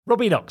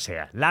Robbie Knox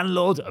here,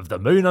 landlord of the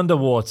Moon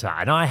Underwater,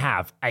 and I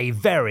have a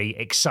very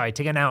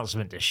exciting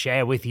announcement to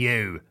share with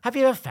you. Have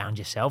you ever found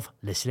yourself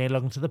listening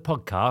along to the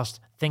podcast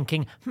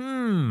thinking,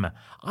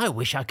 I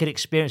wish I could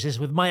experience this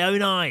with my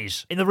own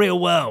eyes in the real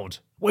world?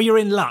 Well, you're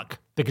in luck,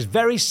 because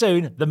very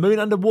soon the Moon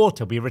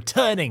Underwater will be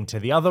returning to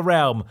the other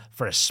realm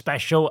for a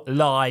special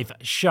live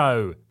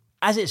show.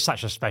 As it's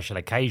such a special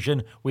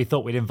occasion, we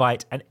thought we'd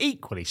invite an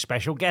equally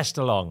special guest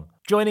along.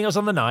 Joining us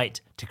on the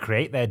night to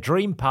create their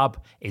dream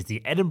pub is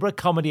the Edinburgh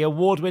Comedy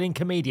Award-winning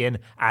comedian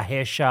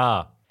Ahir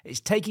Shah. It's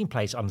taking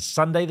place on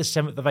Sunday the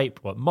 7th of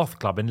April at Moth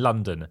Club in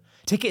London.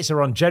 Tickets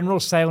are on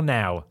general sale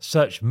now.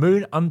 Search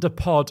Moon Under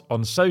Pod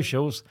on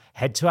socials,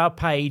 head to our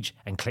page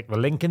and click the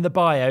link in the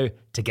bio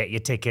to get your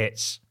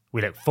tickets.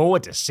 We look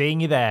forward to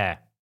seeing you there.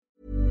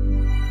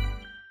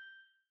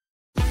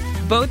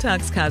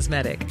 Botox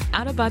Cosmetic,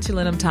 out of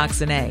botulinum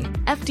toxin A,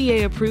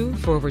 FDA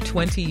approved for over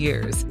 20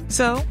 years.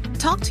 So,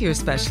 talk to your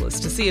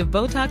specialist to see if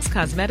Botox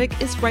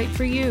Cosmetic is right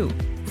for you.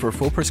 For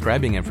full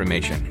prescribing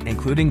information,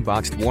 including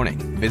boxed warning,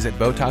 visit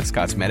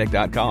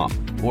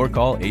BotoxCosmetic.com or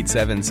call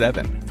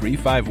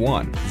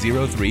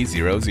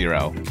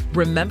 877-351-0300.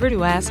 Remember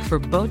to ask for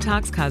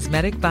Botox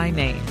Cosmetic by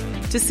name.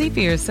 To see for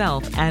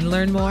yourself and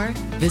learn more,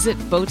 visit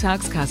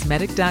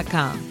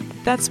BotoxCosmetic.com.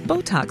 That's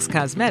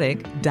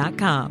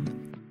BotoxCosmetic.com.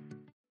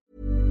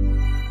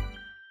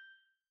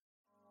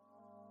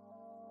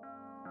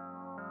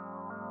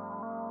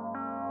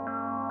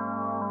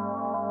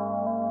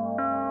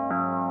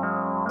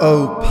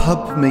 Oh,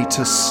 pub me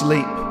to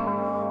sleep,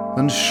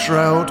 and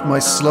shroud my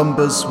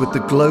slumbers with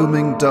the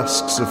gloaming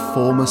dusks of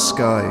former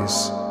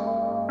skies.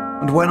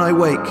 And when I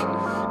wake,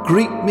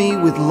 greet me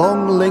with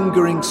long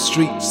lingering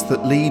streets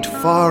that lead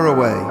far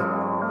away,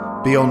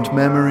 beyond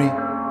memory,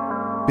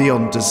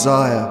 beyond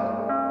desire,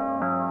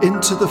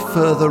 into the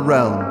further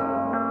realm,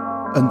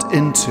 and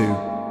into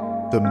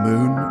the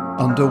Moon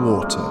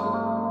Underwater.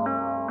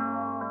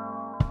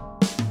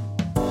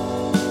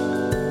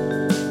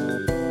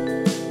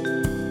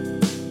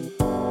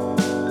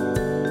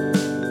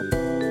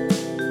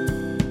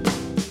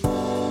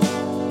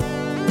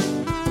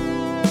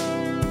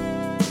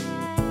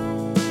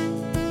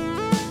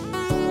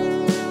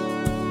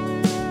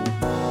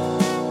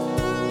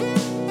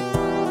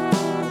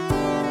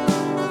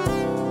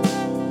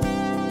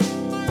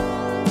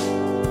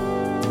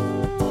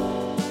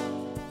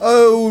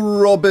 Oh,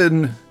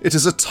 Robin, it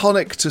is a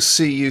tonic to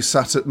see you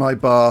sat at my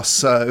bar,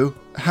 so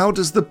how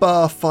does the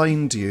bar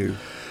find you?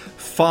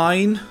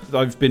 Fine.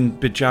 I've been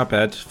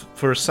bejabbed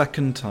for a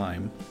second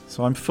time,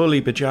 so I'm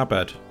fully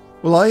bejabbed.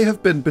 Well, I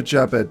have been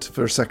bejabbed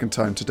for a second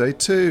time today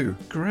too.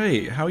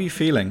 Great. How are you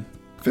feeling?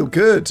 Feel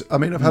good. I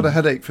mean, I've had a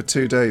headache for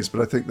 2 days, but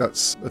I think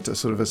that's a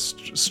sort of a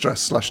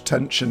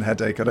stress/tension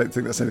headache. I don't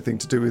think that's anything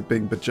to do with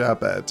being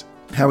bejabbed.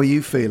 How are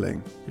you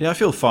feeling? Yeah, I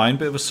feel fine.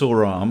 Bit of a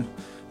sore arm.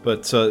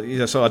 But, so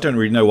I don't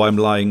really know why I'm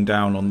lying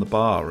down on the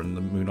bar in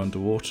the Moon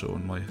Underwater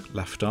on my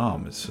left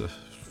arm. It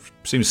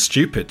seems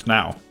stupid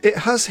now. It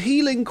has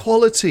healing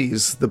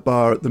qualities, the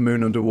bar at the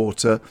Moon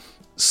Underwater,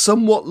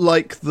 somewhat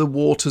like the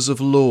Waters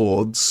of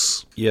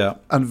Lords. Yeah.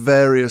 And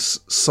various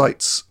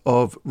sites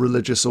of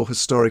religious or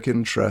historic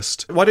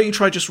interest. Why don't you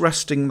try just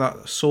resting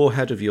that sore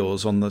head of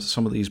yours on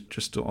some of these,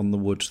 just on the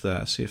wood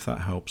there, see if that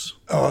helps.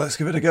 Oh, let's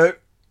give it a go.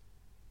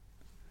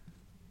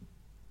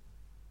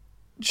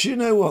 Do you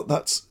know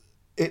what?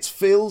 It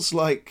feels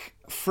like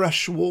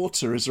fresh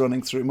water is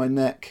running through my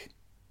neck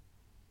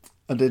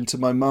and into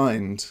my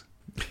mind.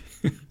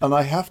 And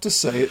I have to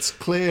say it's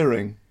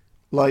clearing,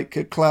 like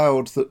a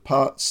cloud that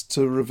parts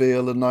to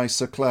reveal a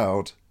nicer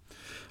cloud.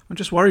 I'm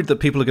just worried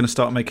that people are going to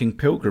start making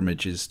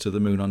pilgrimages to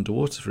the Moon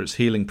Underwater for its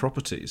healing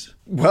properties.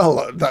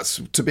 Well, that's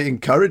to be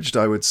encouraged,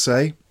 I would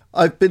say.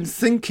 I've been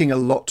thinking a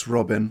lot,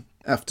 Robin,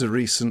 after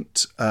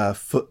recent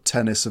foot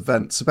tennis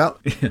events,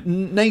 about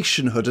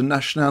nationhood and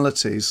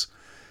nationalities.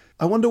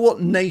 I wonder what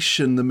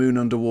nation the Moon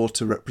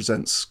Underwater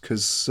represents,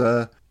 because,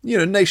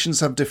 nations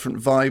have different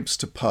vibes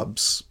to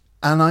pubs.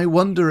 And I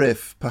wonder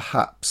if,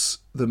 perhaps,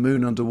 the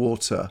Moon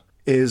Underwater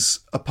is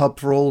a pub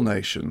for all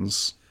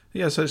nations.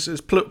 Yeah, so it's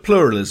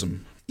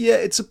pluralism. Yeah,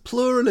 it's a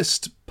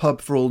pluralist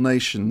pub for all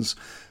nations,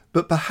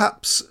 but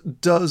perhaps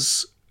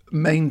does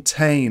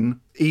maintain,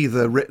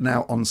 either written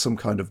out on some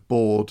kind of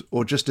board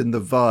or just in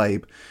the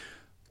vibe,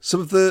 some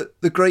of the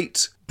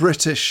great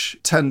British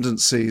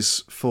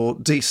tendencies for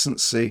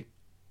decency,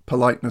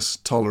 politeness,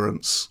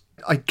 tolerance.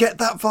 I get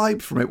that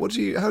vibe from it.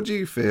 How do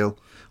you feel?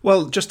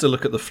 Well, just to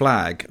look at the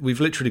flag, we've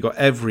literally got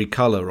every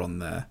colour on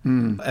there.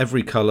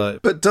 Every colour.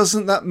 But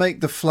doesn't that make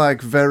the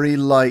flag very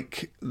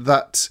like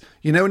that,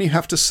 when you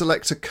have to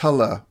select a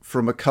colour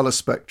from a colour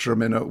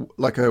spectrum in a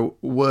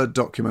Word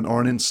document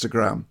or an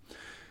Instagram,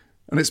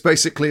 and it's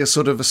basically a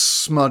sort of a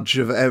smudge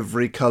of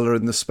every colour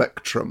in the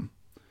spectrum.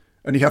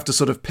 And you have to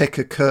sort of pick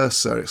a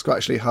cursor. It's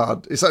actually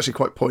hard. It's actually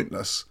quite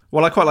pointless.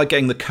 Well, I quite like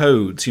getting the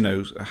codes,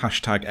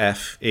 hashtag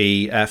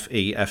FE,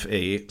 FE,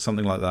 FE,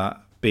 something like that.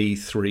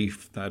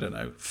 B3, I don't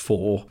know,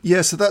 4.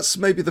 Yeah, so that's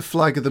maybe the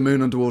flag of the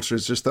Moon Underwater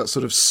is just that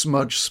sort of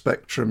smudge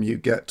spectrum you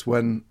get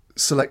when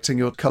selecting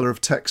your colour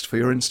of text for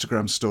your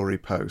Instagram story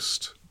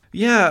post.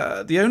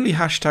 Yeah, the only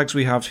hashtags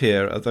we have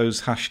here are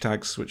those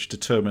hashtags which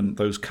determine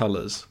those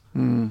colours.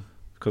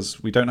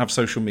 Because we don't have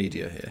social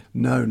media here.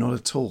 No, not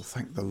at all,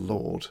 thank the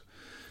Lord.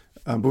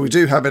 But we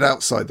do have it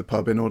outside the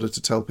pub in order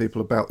to tell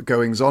people about the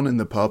goings-on in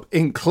the pub,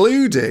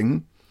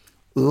 including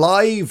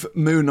live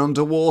Moon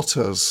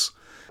Underwaters.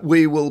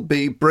 We will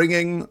be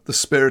bringing the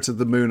Spirit of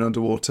the Moon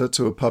Underwater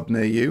to a pub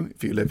near you,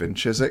 if you live in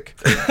Chiswick.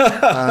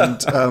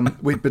 And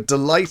we'd be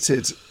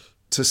delighted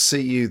to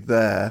see you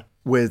there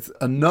with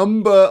a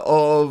number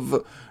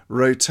of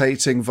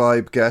rotating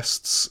vibe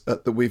guests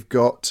that we've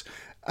got.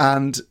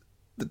 And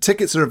the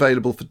tickets are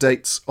available for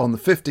dates on the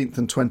 15th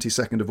and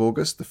 22nd of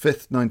August, the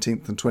 5th,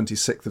 19th and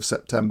 26th of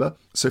September.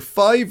 So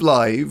 5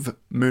 live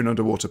Moon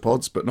Underwater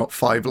pods, but not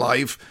 5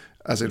 live,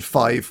 as in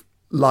 5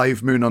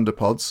 live Moon Under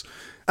pods.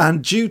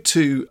 And due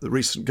to the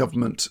recent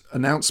government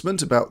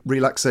announcement about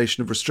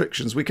relaxation of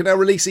restrictions, we can now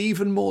release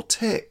even more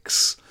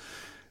ticks.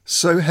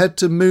 So head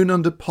to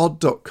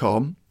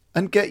moonunderpod.com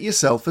and get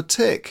yourself a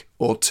tick,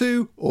 or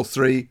 2, or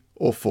 3,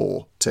 or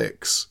 4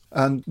 ticks.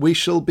 And we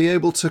shall be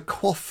able to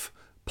quaff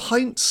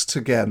pints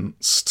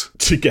against.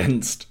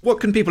 What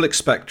can people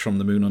expect from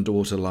the Moon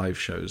Underwater live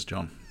shows,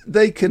 John?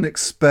 They can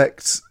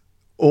expect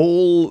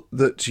all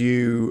that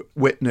you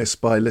witness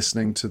by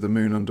listening to the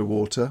Moon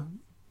Underwater,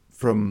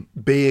 from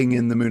being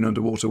in the Moon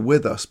Underwater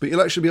with us, but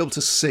you'll actually be able to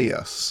see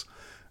us,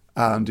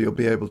 and you'll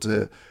be able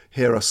to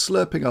hear us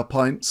slurping our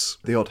pints,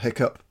 the odd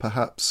hiccup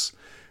perhaps,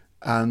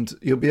 and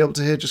you'll be able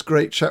to hear just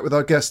great chat with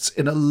our guests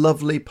in a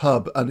lovely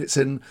pub, and it's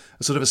in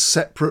a sort of a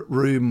separate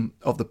room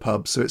of the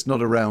pub, so it's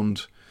not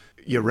around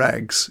your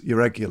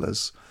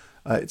regulars.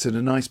 It's in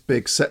a nice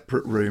big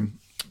separate room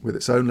with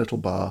its own little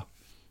bar,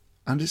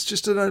 and it's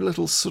just a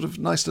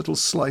nice little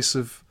slice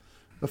of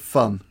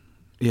fun.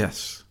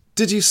 Yes.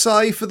 Did you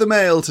sigh for the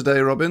mail today,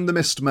 Robin? The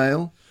missed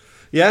mail?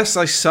 Yes,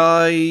 I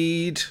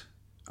sighed,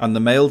 and the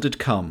mail did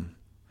come.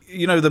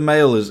 You know, the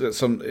mail is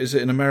it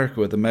in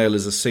America where the mail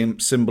is a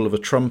symbol of a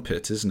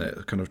trumpet, isn't it?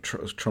 A kind of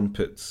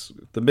trumpets.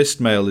 The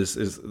missed mail is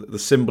the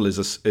symbol is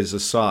a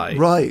sigh.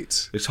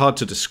 Right. It's hard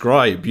to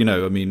describe. You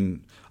know, I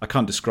mean, I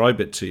can't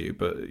describe it to you,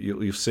 but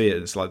you'll see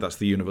it. It's like that's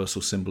the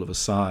universal symbol of a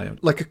sigh.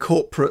 Like a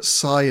corporate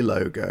sigh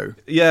logo.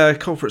 Yeah, a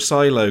corporate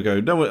sigh logo.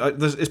 No,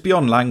 it's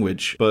beyond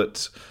language,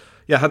 but.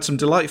 Yeah, had some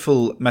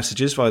delightful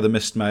messages via the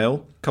missed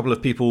mail. A couple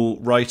of people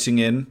writing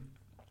in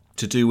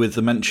to do with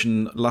the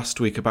mention last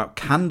week about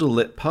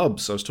candlelit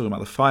pubs. I was talking about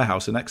the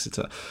Firehouse in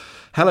Exeter.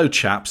 Hello,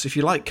 chaps. If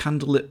you like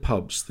candlelit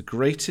pubs, the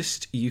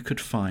greatest you could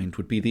find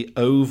would be the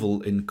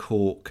Oval in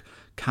Cork.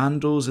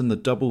 Candles in the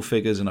double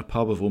figures in a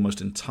pub of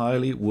almost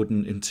entirely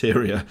wooden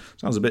interior.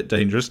 Sounds a bit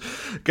dangerous.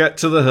 Get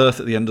to the hearth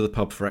at the end of the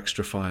pub for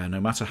extra fire.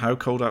 No matter how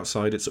cold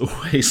outside, it's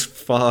always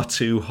far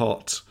too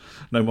hot.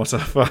 No matter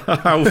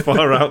how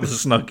far out the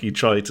snug you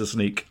try to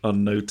sneak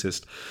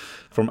unnoticed.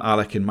 From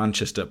Alec in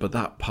Manchester. But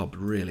that pub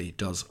really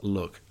does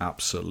look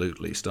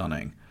absolutely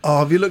stunning. Oh,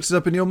 have you looked it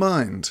up in your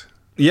mind?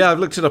 Yeah, I've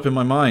looked it up in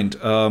my mind.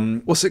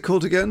 What's it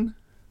called again?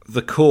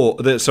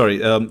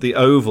 The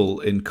Oval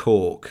in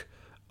Cork.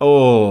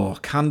 Oh,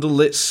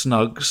 candlelit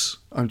snugs.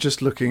 I'm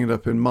just looking it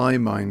up in my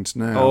mind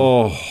now.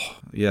 Oh,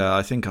 yeah,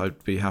 I think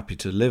I'd be happy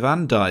to live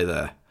and die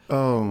there.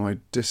 Oh, my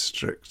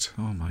district.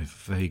 Oh, my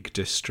vague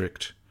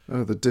district.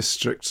 Oh, the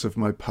districts of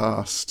my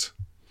past.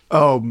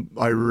 Oh,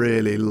 I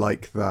really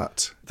like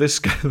that.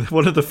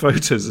 One of the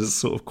photos is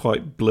sort of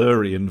quite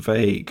blurry and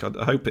vague.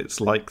 I hope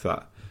it's like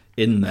that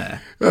in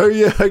there. Oh,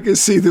 yeah, I can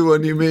see the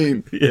one you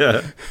mean.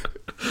 Yeah.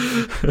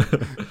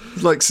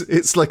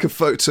 It's like a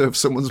photo of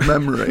someone's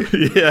memory.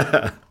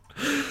 Yeah.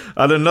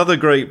 And another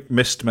great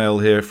missed mail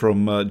here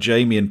from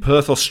Jamie in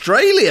Perth,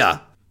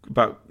 Australia,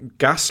 about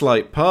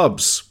gaslight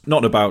pubs.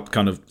 Not about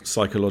kind of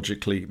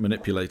psychologically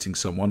manipulating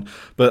someone,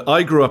 but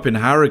I grew up in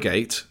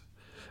Harrogate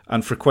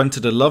and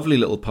frequented a lovely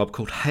little pub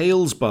called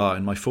Hales Bar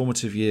in my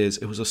formative years.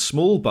 It was a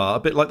small bar, a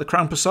bit like the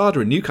Crown Posada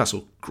in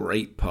Newcastle.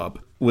 Great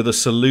pub. With a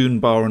saloon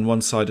bar on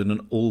one side and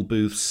an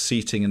all-booth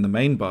seating in the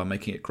main bar,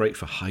 making it great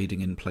for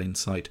hiding in plain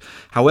sight.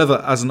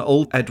 However, as an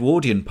old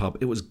Edwardian pub,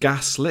 it was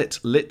gas-lit.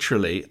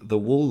 Literally, the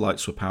wall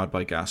lights were powered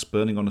by gas,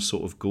 burning on a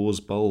sort of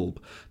gauze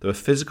bulb. There were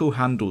physical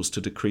handles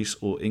to decrease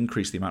or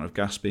increase the amount of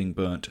gas being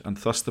burnt, and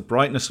thus the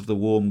brightness of the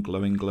warm,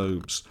 glowing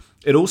globes.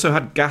 It also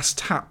had gas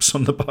taps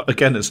on the bar.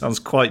 Again, it sounds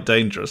quite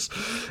dangerous.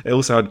 It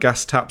also had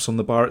gas taps on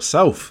the bar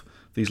itself.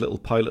 These little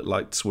pilot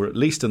lights were, at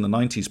least in the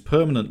 90s,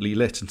 permanently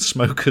lit, and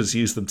smokers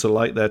used them to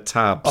light their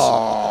tabs.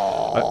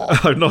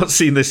 I've not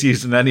seen this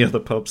used in any other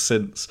pub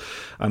since,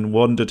 and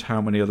wondered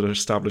how many other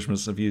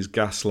establishments have used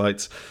gas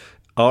lights.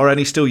 Are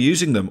any still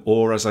using them?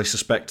 Or, as I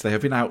suspect, they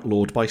have been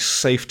outlawed by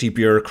safety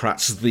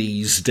bureaucrats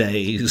these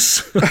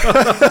days.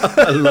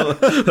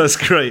 That's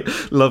great.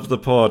 Love the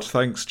pod.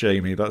 Thanks,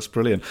 Jamie. That's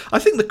brilliant. I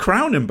think the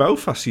Crown in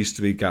Belfast used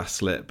to be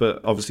gaslit,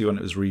 but obviously when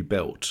it was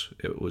rebuilt,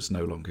 it was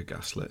no longer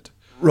gaslit.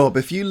 Rob,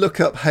 if you look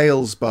up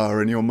Hales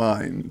Bar in your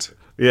mind,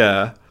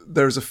 yeah,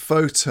 there's a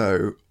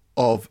photo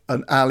of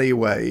an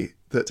alleyway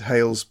that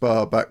Hales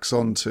Bar backs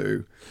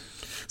onto.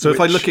 So if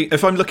I'm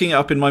looking it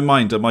up in my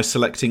mind, am I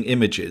selecting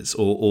images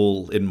or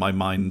all in my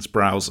mind's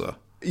browser?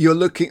 you're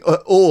looking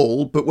at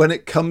all, but when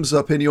it comes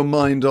up in your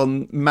mind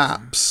on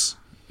maps,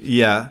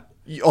 Yeah.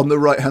 on the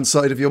right-hand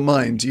side of your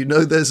mind, you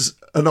know there's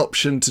an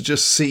option to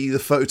just see the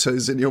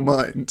photos in your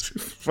mind.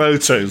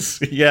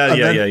 Photos. Yeah.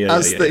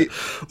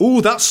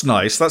 Oh, that's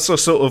nice. That's a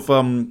sort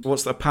of,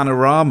 what's that,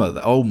 panorama?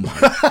 Oh,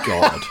 my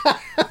God.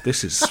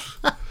 This is...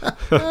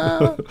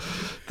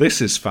 This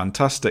is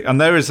fantastic.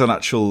 And there is an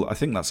actual, I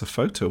think that's a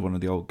photo of one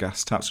of the old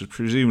gas taps, which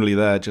presumably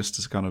there just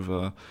as kind of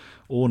a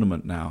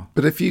ornament now.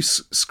 But if you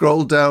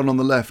scroll down on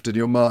the left in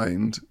your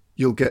mind,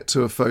 you'll get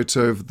to a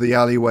photo of the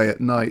alleyway at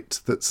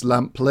night that's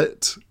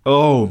lamplit.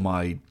 Oh,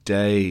 my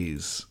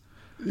days.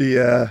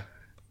 Yeah.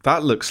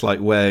 That looks like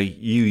where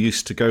you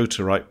used to go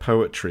to write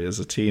poetry as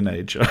a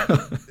teenager.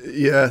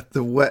 Yeah,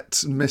 the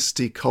wet,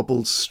 misty,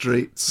 cobbled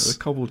streets. The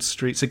cobbled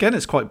streets. Again,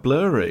 it's quite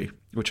blurry,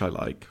 which I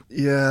like.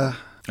 Yeah.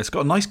 It's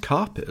got a nice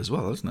carpet as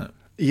well, hasn't it?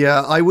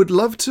 Yeah, I would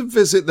love to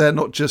visit there,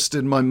 not just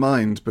in my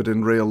mind, but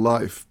in real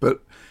life.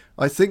 But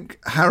I think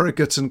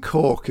Harrogate and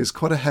Cork is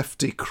quite a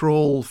hefty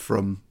crawl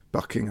from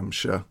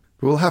Buckinghamshire.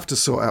 We'll have to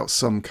sort out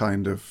some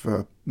kind of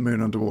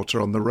Moon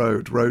Underwater on the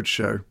road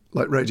show,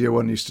 like Radio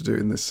 1 used to do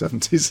in the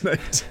 70s and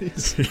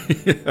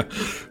 80s.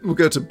 Yeah. We'll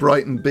go to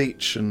Brighton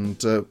Beach and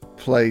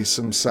play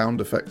some sound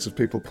effects of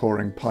people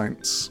pouring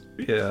pints.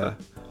 Yeah.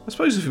 I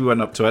suppose if you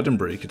went up to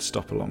Edinburgh, you could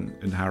stop along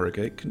in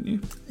Harrogate, couldn't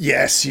you?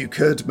 Yes, you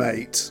could,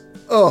 mate.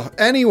 Oh,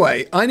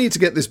 anyway, I need to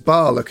get this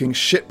bar looking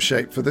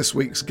shipshape for this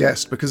week's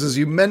guest because, as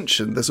you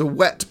mentioned, there's a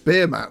wet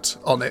beer mat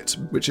on it,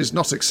 which is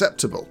not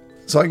acceptable.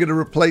 So I'm going to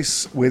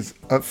replace with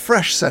a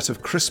fresh set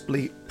of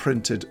crisply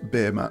printed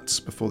beer mats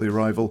before the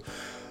arrival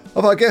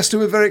of our guest who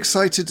we're very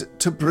excited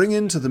to bring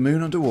into the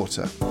Moon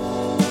Underwater.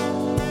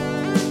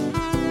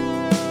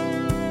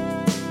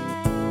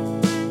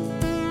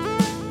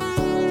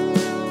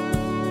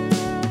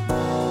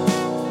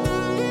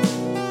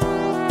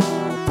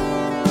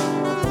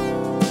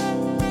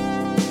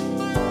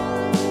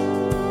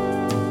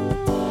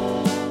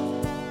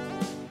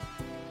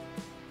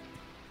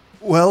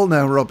 Well,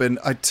 now, Robin,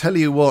 I tell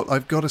you what,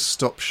 I've got to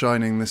stop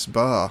shining this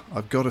bar.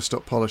 I've got to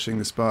stop polishing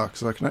this bar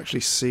because I can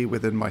actually see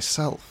within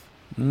myself.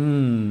 Yeah,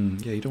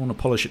 you don't want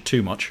to polish it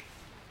too much.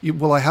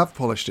 Well, I have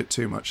polished it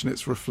too much, and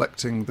it's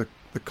reflecting the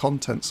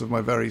contents of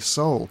my very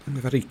soul. And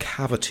the very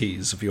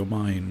cavities of your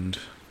mind.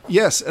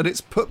 Yes, and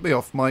it's put me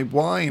off my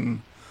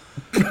wine.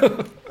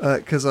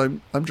 Because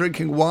I'm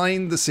drinking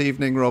wine this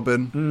evening,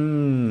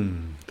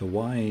 Robin. The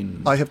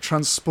wine. I have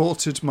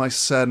transported my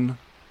Seine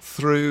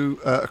through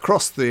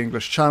across the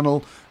English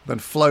Channel, then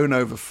flown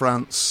over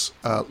France,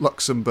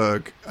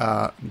 Luxembourg,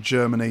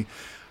 Germany,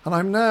 and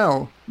I'm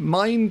now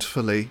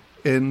mindfully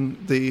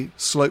in the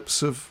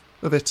slopes of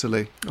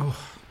Italy. Oh.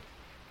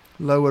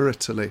 Lower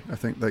Italy, I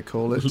think they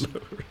call it.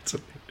 Lower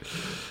Italy.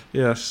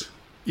 Yes.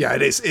 Yeah,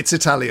 it is. It's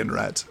Italian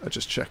red. I'm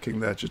just checking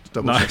there, just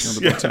double checking on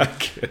the bottom.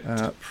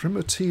 Yeah,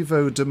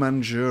 Primitivo de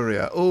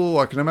Manchuria. Oh,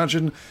 I can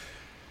imagine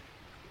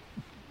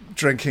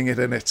drinking it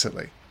in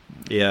Italy.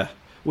 Yeah.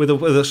 With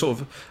a sort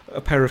of a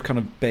pair of kind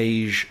of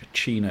beige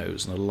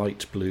chinos and a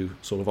light blue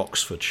sort of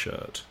Oxford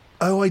shirt.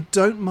 Oh, I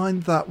don't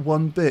mind that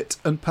one bit.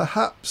 And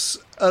perhaps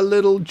a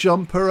little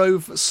jumper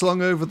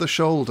slung over the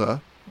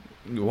shoulder.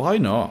 Why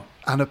not?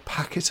 And a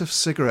packet of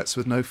cigarettes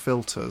with no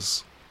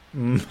filters.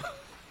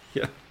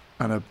 Yeah.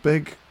 And a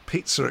big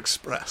Pizza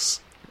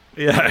Express.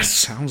 Yeah, it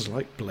sounds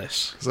like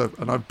bliss.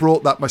 And I've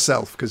brought that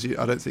myself because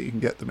I don't think you can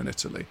get them in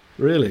Italy.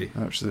 Really?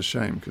 Which is a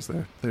shame because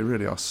they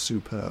really are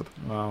superb.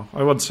 Wow.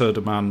 I once heard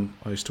a man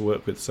I used to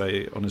work with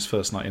say on his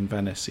first night in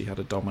Venice he had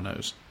a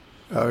Domino's.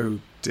 Oh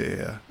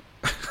dear.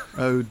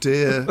 Oh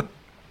dear.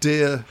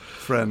 Dear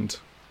friend.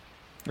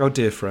 Oh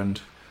dear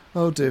friend.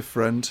 Oh dear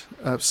friend.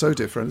 So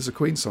dear friend. There's a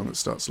Queen song that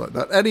starts like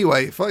that.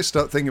 Anyway, if I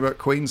start thinking about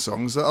Queen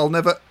songs, I'll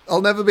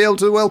never be able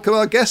to welcome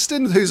our guest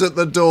in who's at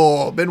the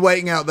door. Been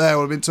waiting out there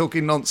while I've been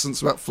talking nonsense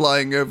about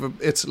flying over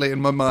Italy in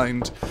my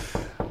mind.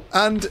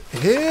 And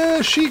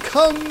here she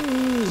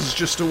comes,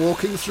 just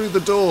walking through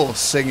the door,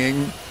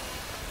 singing,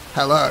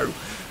 hello.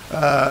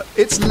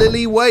 It's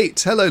Lily Waite.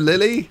 Hello,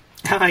 Lily.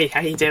 Hi,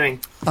 how you doing?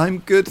 I'm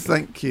good,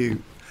 thank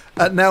you.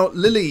 Now,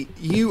 Lily,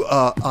 you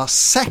are our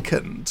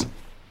second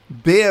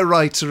Beer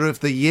Writer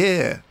of the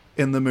Year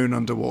in the Moon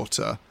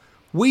Underwater.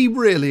 We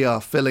really are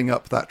filling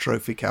up that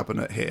trophy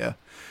cabinet here.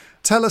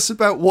 Tell us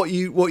about what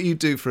you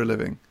do for a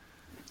living.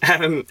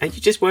 Are you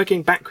just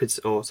working backwards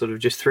or sort of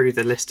just through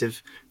the list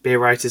of beer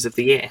writers of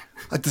the year?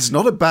 There's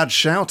not a bad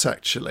shout,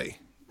 actually.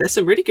 There's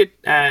some really good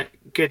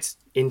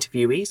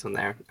interviewees on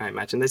there, I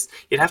imagine.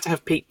 You'd have to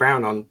have Pete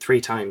Brown on 3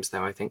 times,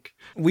 though, I think.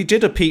 We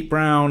did a Pete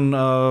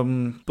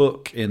Brown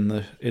book in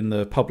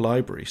the pub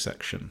library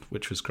section,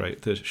 which was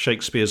great. The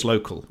Shakespeare's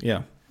Local,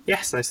 yeah.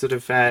 Yes, I sort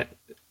of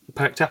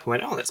perked up and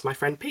went, oh, that's my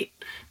friend Pete.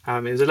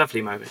 It was a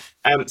lovely moment.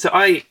 So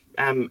I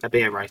am a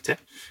beer writer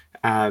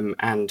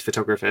and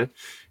photographer.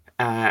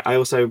 I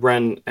also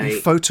run You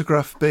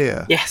photograph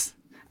beer? Yes,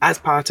 as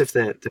part of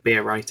the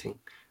beer writing.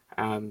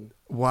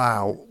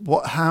 Wow.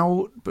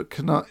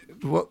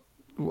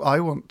 I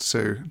want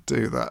to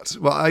do that.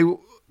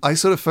 Well, I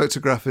sort of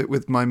photograph it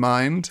with my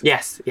mind.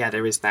 Yes, yeah,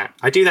 there is that.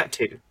 I do that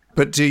too.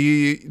 But do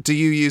you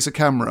use a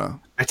camera?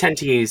 I tend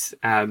to use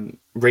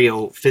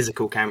real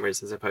physical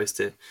cameras as opposed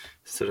to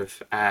sort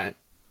of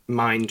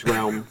mind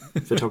realm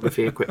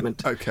photography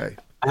equipment. Okay.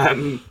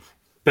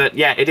 But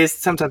yeah, it is.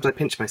 Sometimes I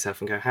pinch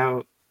myself and go,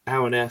 how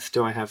on earth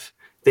do I have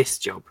this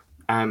job?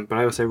 But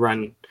I also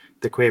run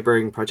the Queer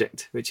Brewing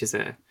Project, which is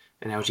an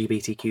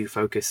LGBTQ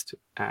focused.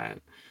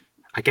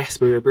 I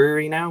guess we're a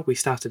brewery now. We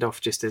started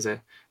off just as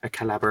a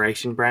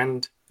collaboration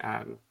brand,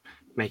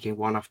 making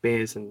one-off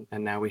beers, and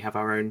now we have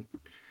our own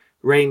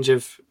range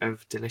of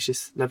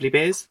delicious, lovely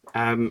beers.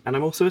 And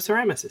I'm also a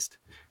ceramicist,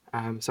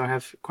 so I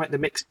have quite the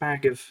mixed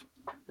bag of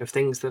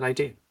things that I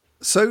do.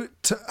 So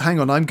hang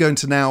on, I'm going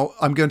to now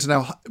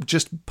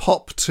just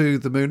pop to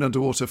the Moon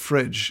Underwater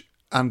fridge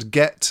and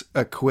get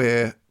a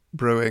Queer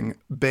Brewing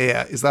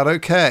beer. Is that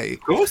okay?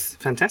 Of course,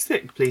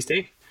 fantastic. Please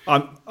do.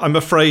 I'm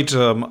afraid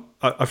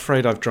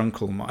I've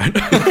drunk all mine.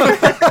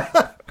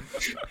 But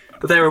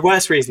there are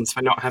worse reasons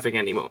for not having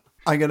any more.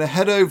 I'm going to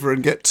head over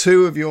and get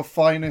 2 of your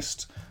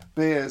finest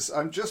beers.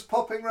 I'm just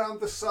popping round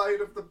the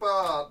side of the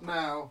bar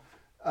now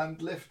and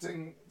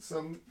lifting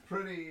some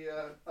pretty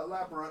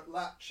elaborate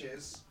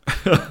latches.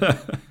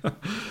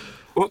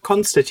 What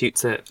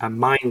constitutes a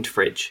mind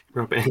fridge,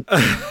 Robin?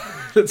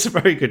 That's a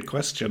very good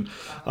question.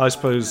 I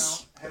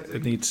suppose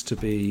it needs to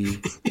be...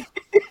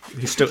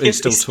 He's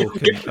still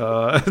talking.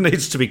 It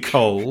needs to be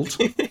cold.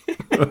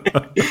 I'm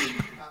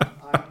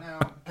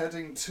now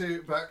heading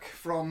back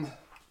from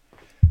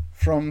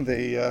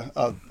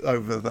the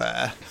over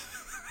there.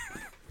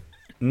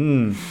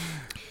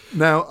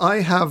 Now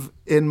I have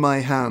in my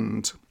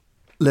hand,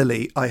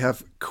 Lily. I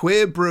have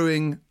Queer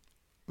Brewing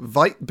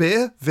Wit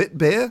beer,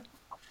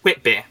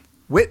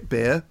 Wit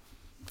beer,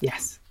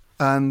 Yes.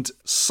 and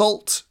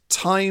Salt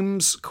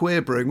Times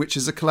Queer Brewing, which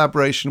is a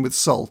collaboration with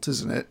Salt,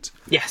 isn't it?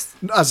 Yes.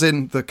 As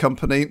in the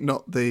company,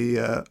 not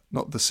the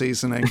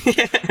seasoning.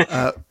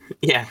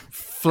 Yeah.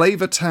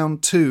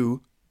 Flavortown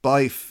 2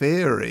 by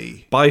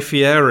Fieri. By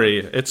Fieri.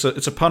 It's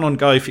a pun on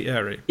Guy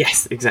Fieri.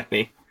 Yes,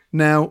 exactly.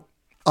 Now,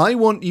 I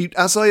want you,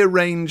 as I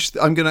arranged,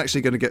 I'm just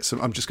going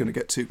to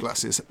get 2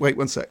 glasses. Wait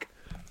 1 sec.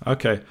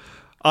 Okay.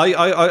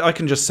 I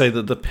can just say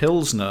that the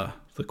Pilsner,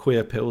 the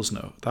Queer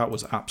Pilsner, that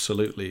was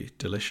absolutely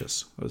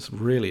delicious. It was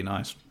really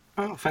nice.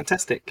 Oh,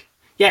 fantastic.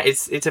 Yeah,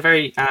 it's a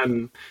very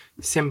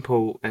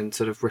simple and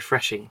sort of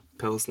refreshing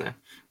Pilsner.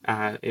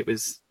 It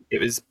was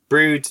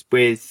brewed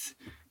with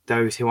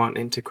those who aren't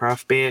into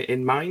craft beer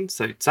in mind.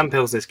 So some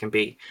Pilsners can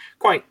be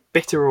quite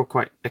bitter or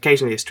quite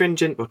occasionally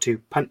astringent or too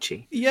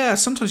punchy. Yeah,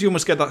 sometimes you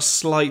almost get that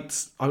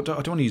slight, I don't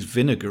want to use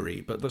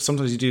vinegary, but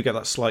sometimes you do get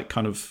that slight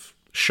kind of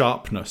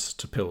sharpness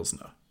to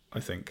Pilsner, I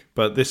think.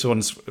 But this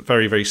one's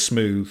very, very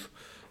smooth.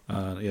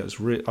 Yeah, it's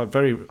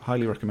very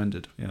highly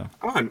recommended. Yeah.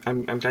 Oh,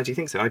 I'm glad you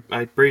think so.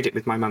 I brewed it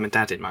with my mum and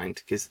dad in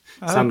mind because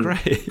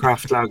great.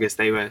 craft lagers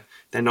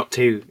they're not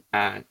too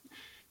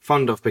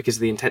fond of because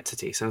of the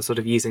intensity. So I was sort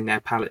of using their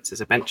palates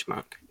as a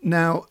benchmark.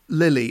 Now,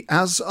 Lily,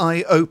 as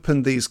I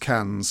open these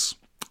cans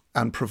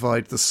and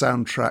provide the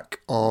soundtrack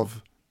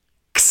of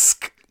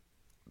Ksk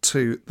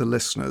to the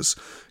listeners,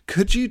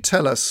 could you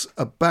tell us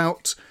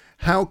about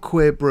how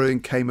Queer Brewing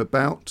came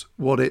about,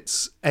 what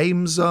its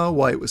aims are,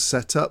 why it was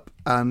set up,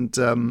 and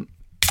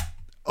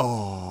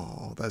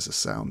there's a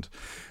sound,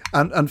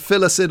 and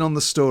fill us in on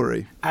the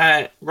story.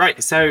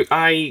 Right. So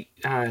I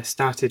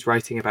started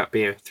writing about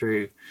beer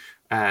through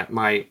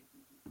my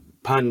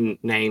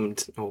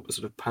pun-named or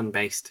sort of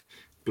pun-based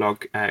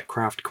blog,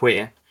 Craft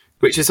Queer,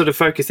 which is sort of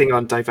focusing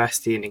on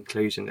diversity and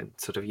inclusion and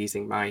sort of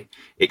using my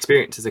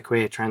experience as a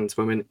queer trans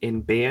woman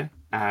in beer,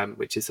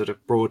 which is sort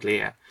of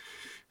broadly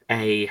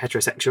a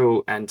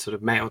heterosexual and sort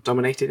of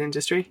male-dominated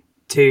industry,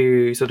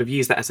 to sort of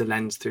use that as a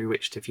lens through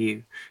which to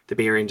view the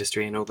beer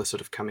industry and all the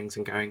sort of comings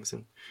and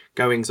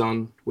goings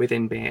on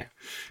within beer.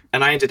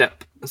 And I ended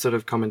up sort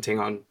of commenting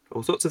on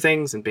all sorts of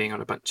things and being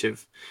on a bunch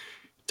of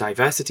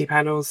diversity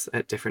panels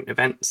at different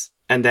events,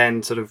 and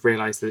then sort of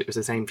realised that it was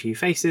the same few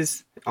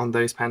faces on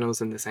those panels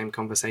and the same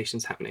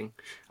conversations happening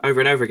over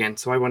and over again.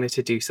 So I wanted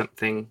to do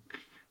something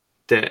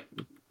that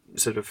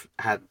sort of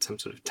had some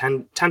sort of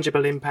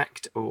tangible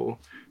impact, or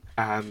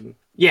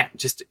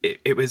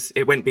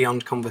it went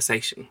beyond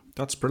conversation.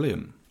 That's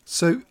brilliant.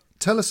 So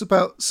tell us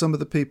about some of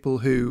the people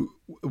who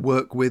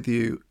work with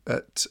you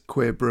at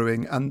Queer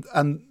Brewing and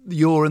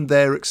your and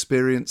their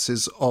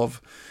experiences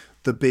of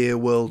the beer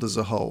world as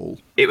a whole.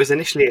 It was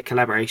initially a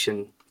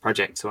collaboration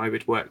project, so I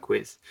would work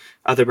with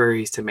other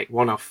breweries to make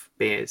one-off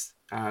beers,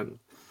 and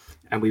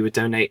we would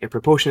donate a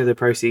proportion of the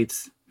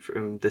proceeds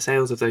from the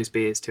sales of those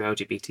beers to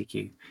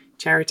LGBTQ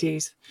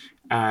charities,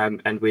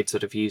 and we'd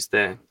sort of use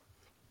the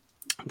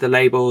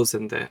labels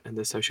and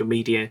the social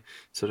media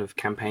sort of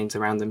campaigns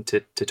around them to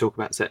talk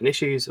about certain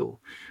issues, or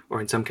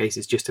in some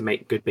cases just to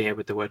make good beer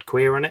with the word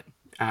queer on it,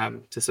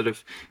 to sort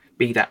of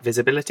be that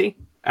visibility.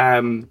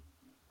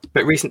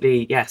 But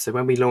recently, so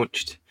when we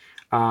launched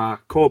our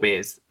core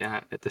beers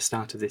at the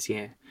start of this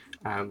year,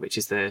 which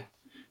is the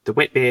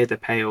wit beer, the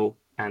pale,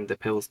 and the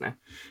pilsner,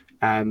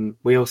 I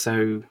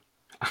also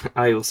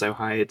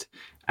hired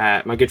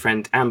my good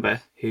friend Amber,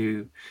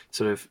 who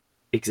sort of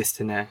exists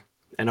in a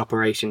an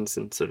operations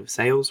and sort of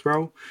sales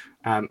role.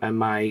 And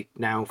my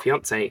now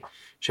fiance,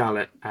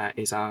 Charlotte,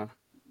 is our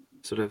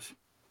sort of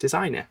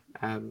designer.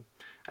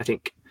 I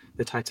think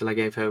the title I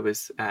gave her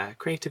was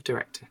creative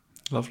director.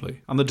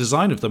 Lovely. And the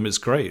design of them is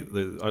great.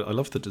 I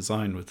love the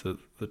design with the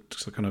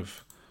kind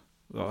of...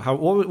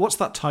 what's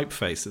that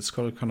typeface? It's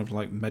got a kind of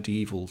like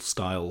medieval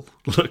style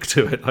look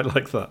to it. I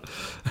like that.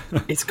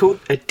 It's called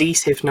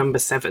adhesive number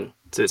 7.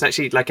 So it's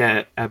actually like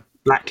a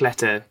black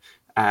letter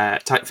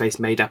typeface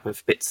made up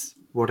of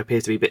what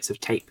appears to be bits of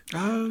tape.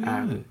 Oh,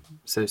 yeah.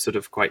 So sort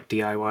of quite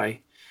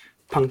DIY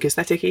punk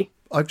aesthetic-y.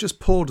 I've just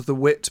poured the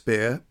wit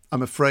beer.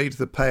 I'm afraid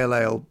the pale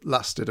ale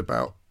lasted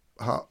about...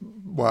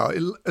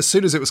 as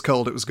soon as it was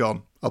cold, it was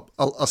gone.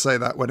 I'll say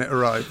that when it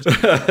arrived.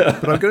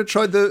 But I'm going to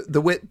try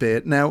the wit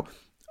beer. Now,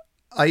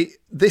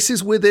 this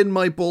is within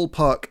my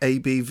ballpark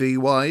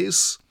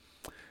ABV-wise.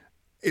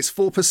 It's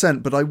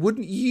 4%, but I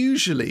wouldn't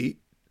usually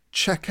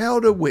check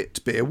out a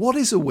wit beer. What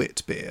is a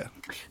wit beer?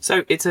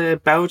 So it's a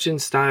Belgian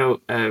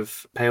style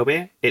of pale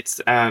beer. It's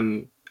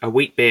a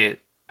wheat beer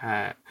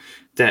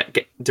that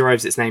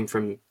derives its name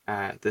from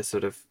the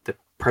sort of the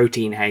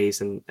protein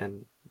haze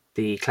and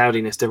the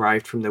cloudiness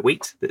derived from the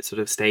wheat that sort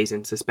of stays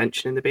in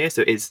suspension in the beer.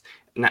 So it is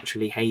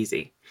naturally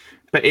hazy.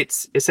 But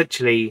it's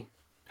essentially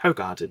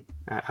Hoegaarden.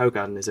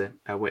 Hoegaarden is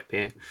a wit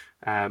beer,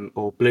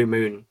 or Blue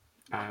Moon.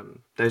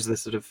 Those are the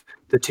sort of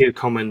the two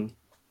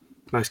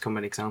most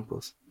common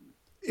examples.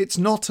 It's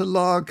not a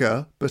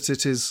lager, but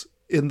it is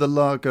in the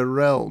lager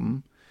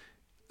realm.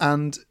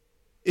 And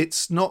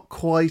it's not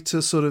quite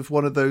a sort of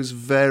one of those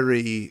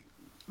very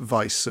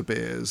Weisse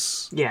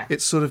beers. Yeah.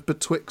 It's sort of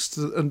betwixt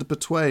and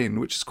between,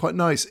 which is quite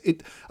nice.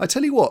 I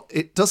tell you what,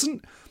 it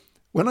doesn't...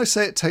 When I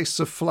say it tastes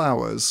of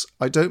flowers,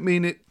 I don't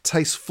mean it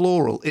tastes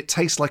floral. It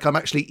tastes like I'm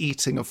actually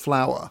eating a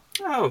flower.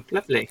 Oh,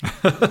 lovely.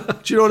 Do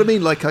you know what I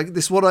mean? Like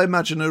this, what I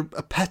imagine a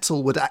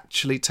petal would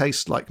actually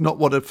taste like, not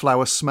what a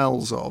flower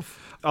smells of.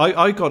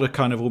 I got a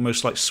kind of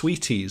almost like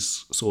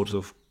sweeties sort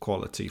of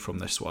quality from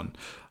this one.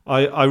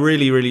 I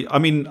really, I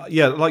mean,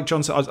 yeah, like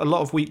John said, a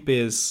lot of wheat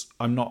beers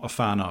I'm not a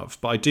fan of,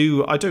 but I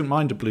don't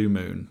mind a Blue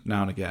Moon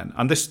now and again.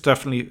 And this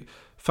definitely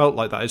felt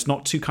like that. It's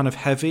not too kind of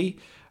heavy,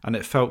 and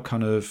it felt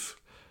kind of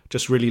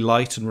just really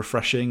light and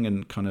refreshing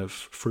and kind of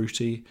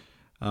fruity.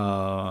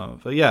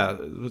 But yeah,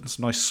 it's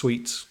nice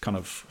sweet kind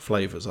of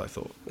flavours, I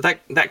thought.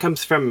 That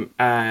comes from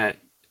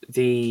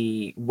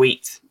the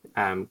wheat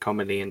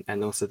commonly,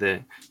 and also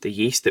the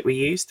yeast that we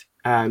used.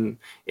 One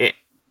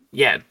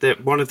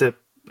of the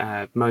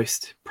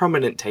most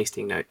prominent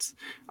tasting notes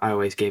I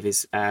always give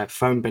is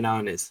foam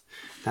bananas.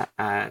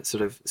 That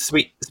sort of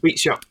sweet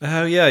shop.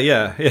 Oh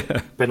yeah.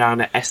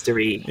 Banana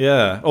estery.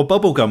 Yeah, or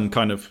bubblegum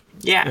kind of.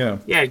 Yeah,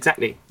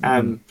 exactly.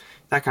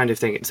 That kind of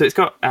thing. So it's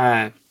got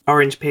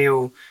orange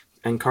peel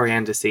and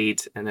coriander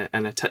seeds and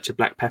a touch of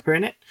black pepper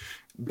in it.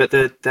 But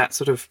that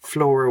sort of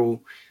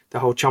floral, the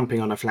whole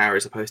chomping on a flower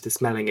as opposed to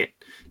smelling it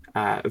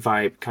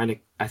vibe kind of,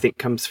 I think,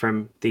 comes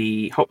from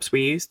the hops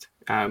we used,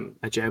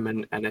 a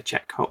German and a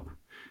Czech hop,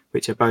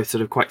 which are both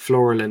sort of quite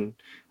floral and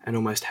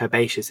almost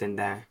herbaceous in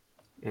their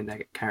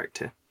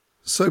character.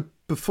 So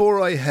before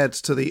I head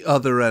to the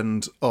other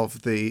end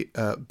of the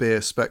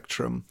beer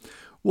spectrum,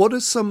 what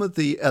are some of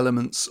the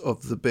elements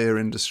of the beer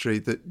industry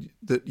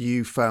that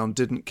you found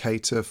didn't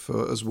cater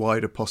for as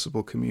wide a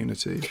possible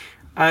community?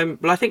 Well,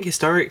 I think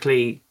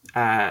historically,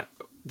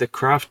 the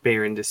craft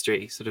beer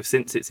industry, sort of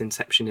since its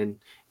inception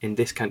in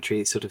this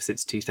country, sort of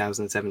since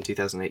 2007,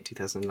 2008,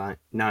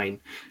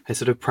 2009, has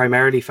sort of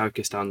primarily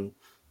focused on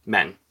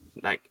men,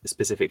 like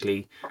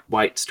specifically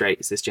white,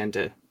 straight,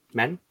 cisgender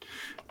men.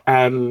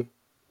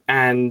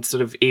 And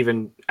sort of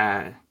even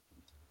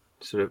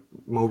sort of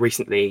more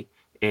recently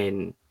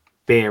in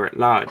beer at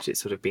large, it's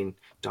sort of been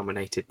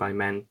dominated by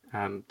men.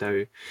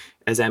 Though,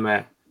 as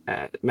Emma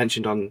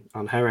mentioned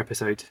on her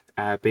episode,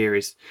 beer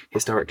is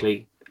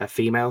historically a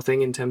female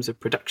thing in terms of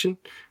production,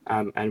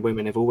 and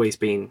women have always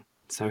been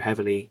so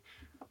heavily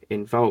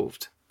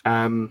involved.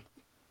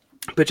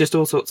 But just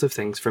all sorts of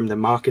things, from the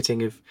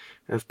marketing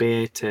of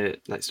beer to,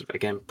 like, sort of,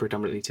 again,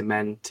 predominantly to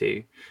men,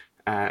 to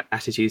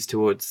attitudes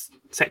towards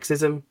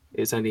sexism.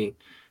 It's only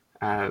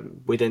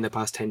within the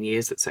past 10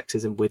 years that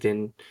sexism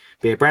within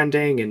beer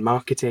branding and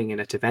marketing and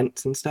at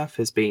events and stuff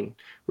has been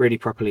really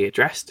properly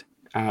addressed.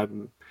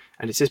 And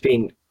it's just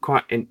been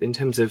quite, in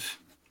terms of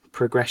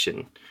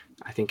progression,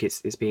 I think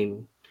it's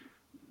been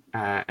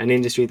an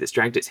industry that's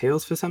dragged its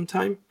heels for some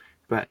time,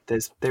 but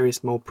there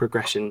is more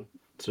progression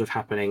sort of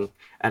happening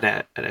at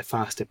a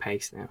faster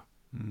pace now.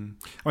 I mean,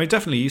 it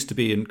definitely used to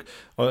be in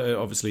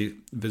obviously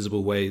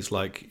visible ways,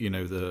 like, you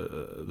know,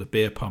 the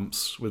beer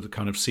pumps with the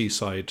kind of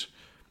seaside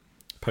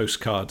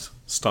postcard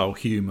style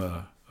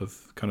humour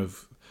of kind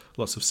of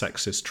lots of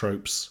sexist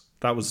tropes.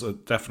 That was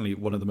definitely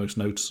one of the most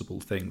noticeable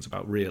things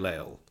about real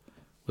ale,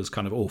 was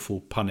kind of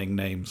awful punning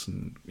names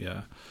and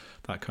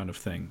that kind of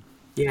thing.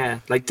 Yeah,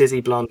 like Dizzy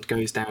Blonde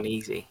goes down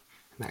easy,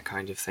 that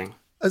kind of thing.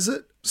 As a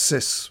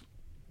cis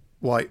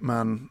white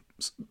man,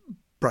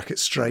 bracket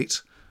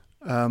straight,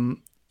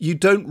 you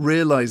don't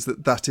realise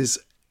that is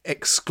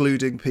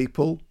excluding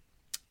people,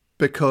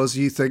 because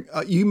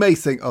you may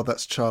think, oh,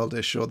 that's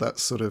childish or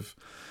that's sort of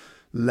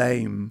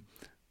lame,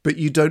 but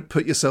you don't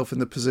put yourself in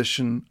the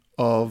position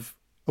of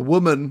a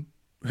woman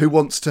who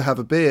wants to have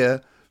a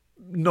beer,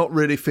 not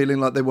really feeling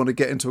like they want to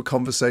get into a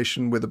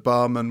conversation with a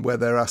barman where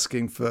they're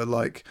asking for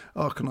like,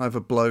 oh, can I have a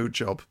blow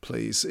job,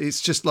 please?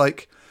 It's just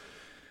like,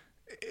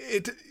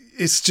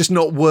 it's just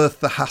not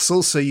worth the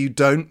hassle. So you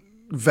don't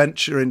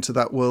venture into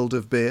that world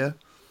of beer.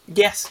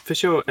 Yes, for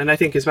sure. And I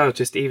think as well,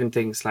 just even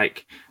things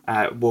like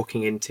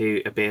walking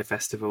into a beer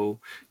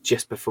festival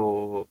just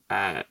before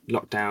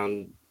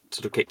lockdown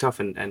sort of kicked off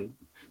and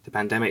the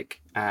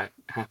pandemic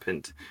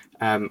happened,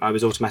 I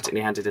was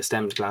automatically handed a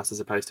stemmed glass as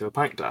opposed to a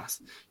pint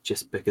glass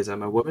just because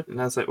I'm a woman. And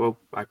I was like, well,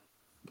 I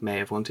may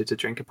have wanted to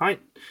drink a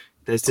pint.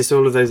 There's just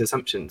all of those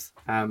assumptions.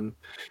 And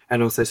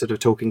also sort of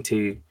talking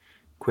to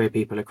queer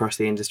people across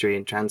the industry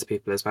and trans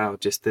people as well.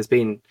 Just there's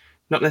been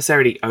not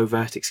necessarily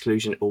overt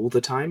exclusion all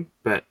the time,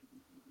 but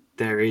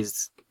there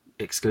is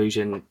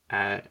exclusion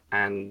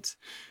and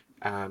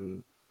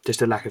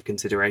just a lack of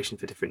consideration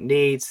for different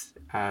needs.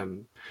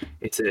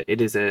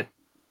 It is a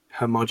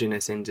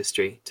homogenous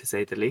industry, to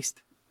say the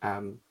least.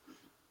 But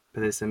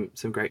there's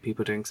some great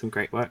people doing some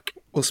great work.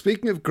 Well,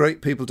 speaking of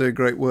great people doing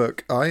great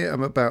work, I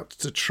am about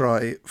to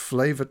try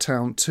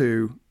Flavortown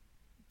 2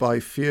 by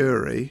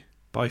Fury.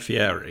 By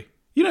Fieri.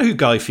 You know who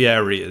Guy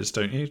Fieri is,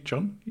 don't you,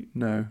 John?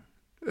 No.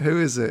 Who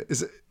is it?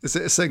 Is it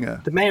a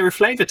singer? The mayor of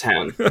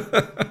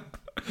Flavortown.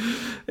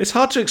 It's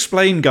hard to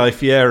explain Guy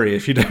Fieri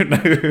if you don't know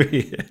who he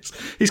is.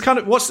 He's kind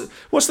of what's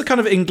the kind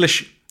of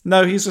English?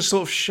 No, he's a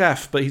sort of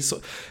chef, but he's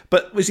not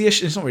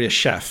really a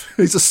chef.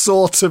 He's a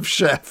sort of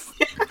chef.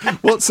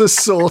 What's a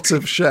sort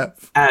of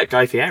chef?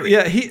 Guy Fieri.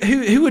 Yeah,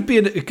 who would be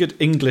a good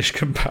English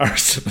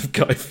comparison of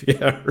Guy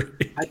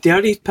Fieri? The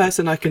only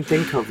person I can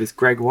think of is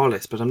Greg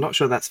Wallace, but I'm not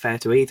sure that's fair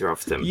to either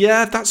of them.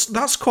 Yeah,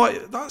 that's quite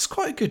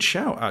a good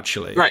shout,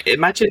 actually. Right,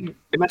 imagine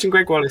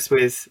Greg Wallace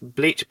with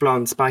bleach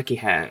blonde, spiky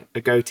hair,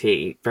 a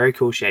goatee, very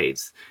cool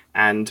shades,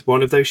 and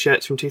one of those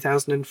shirts from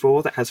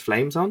 2004 that has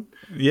flames on.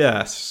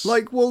 Yes,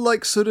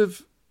 like sort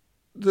of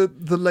the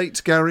late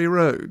Gary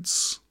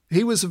Rhodes.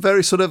 He was a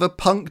very sort of a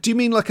punk. Do you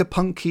mean like a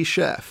punky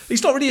chef?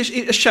 He's not really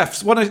a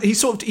chef.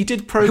 He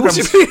did programs.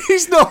 What do you mean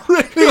he's not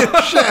really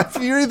a chef?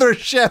 You're either a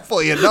chef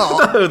or you're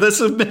not. No,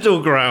 there's a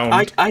middle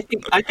ground. I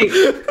think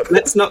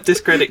let's not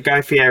discredit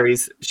Guy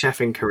Fieri's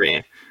chefing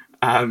career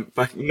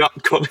by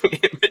not calling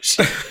him a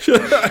chef.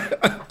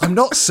 I'm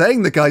not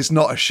saying the guy's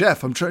not a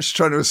chef. I'm just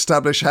trying to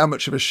establish how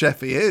much of a chef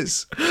he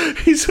is.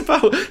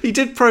 He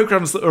did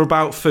programs that are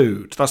about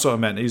food. That's what I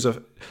meant. He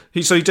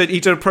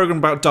did a program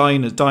about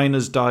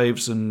diners,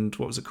 dives, and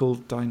what was it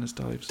called? Diners,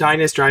 dives,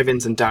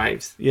 drive-ins, and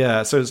dives.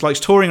 Yeah, so it's like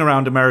touring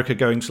around America,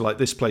 going to like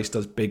this place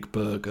does big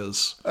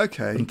burgers,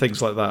 okay, and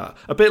things like that.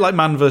 A bit like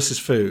Man versus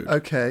Food.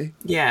 Okay,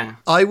 yeah.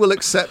 I will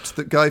accept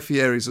that Guy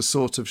Fieri's a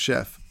sort of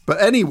chef,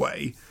 but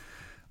anyway,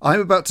 I'm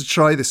about to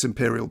try this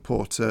Imperial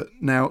Porter.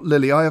 Now,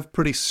 Lily, I have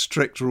pretty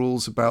strict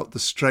rules about the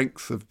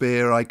strength of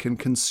beer I can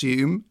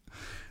consume.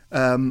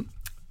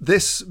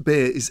 This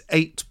beer is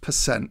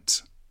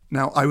 8%.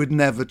 Now, I would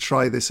never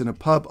try this in a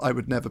pub. I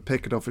would never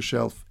pick it off a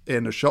shelf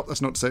in a shop.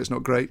 That's not to say it's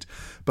not great,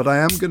 but I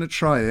am going to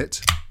try it.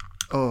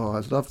 Oh, I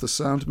love the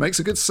sound. It makes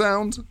a good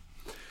sound.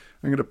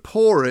 I'm going to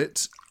pour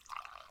it.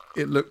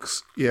 It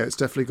looks, it's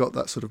definitely got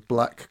that sort of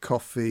black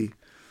coffee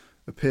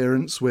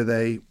appearance with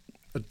a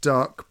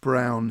dark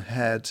brown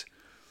head.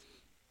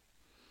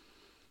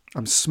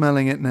 I'm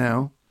smelling it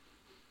now.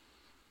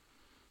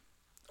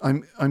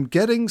 I'm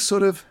getting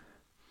sort of,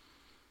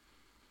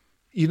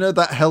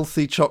 that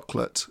healthy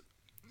chocolate,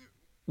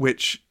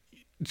 which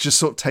just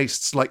sort of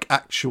tastes like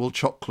actual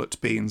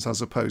chocolate beans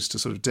as opposed to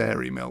sort of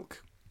dairy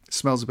milk. It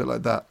smells a bit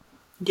like that.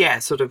 Yeah,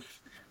 sort of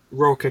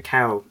raw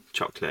cacao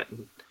chocolate,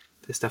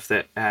 the stuff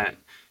that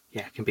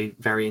can be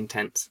very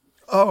intense.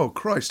 Oh,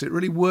 Christ, it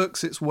really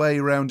works its way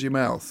around your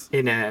mouth.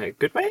 In a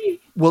good way?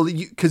 Well,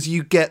 because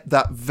you get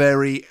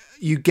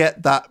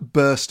that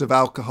burst of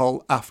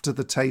alcohol after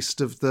the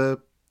taste of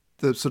the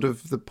sort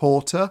of the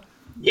porter.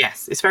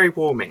 Yes, it's very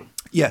warming.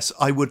 Yes,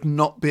 I would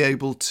not be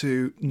able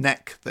to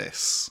neck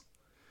this.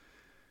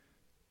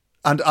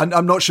 And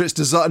I'm not sure it's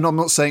designed. I'm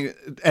not saying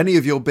any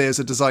of your beers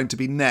are designed to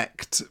be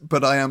necked,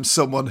 but I am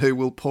someone who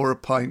will pour a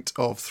pint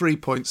of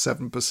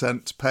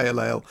 3.7% pale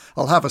ale.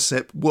 I'll have a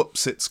sip.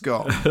 Whoops, it's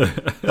gone.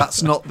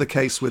 That's not the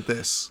case with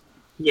this.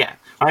 Yeah,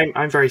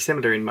 I'm very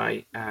similar in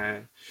my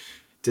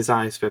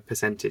desires for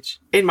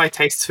percentage. In my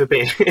tastes for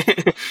beer,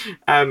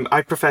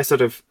 I prefer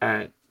sort of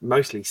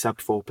mostly sub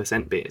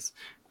 4% beers.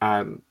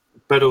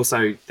 But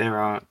also there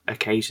are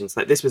occasions,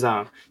 like this was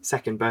our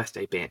second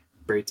birthday beer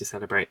brewed to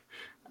celebrate.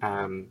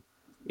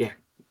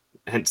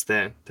 Hence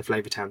the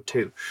Flavortown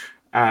 2.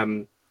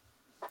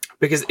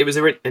 Because it was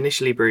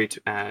initially brewed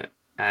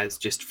as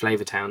just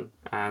Flavortown,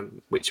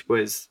 which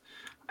was,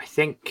 I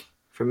think,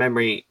 from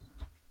memory,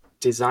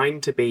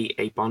 designed to be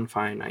a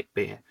bonfire night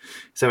beer.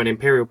 So an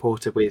Imperial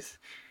Porter with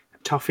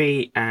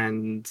toffee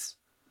and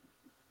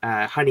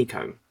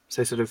honeycomb.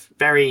 So sort of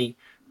very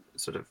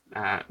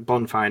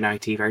bonfire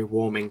nighty, very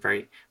warming,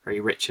 very, very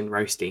rich and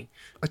roasty.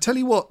 I tell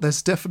you what,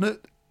 there's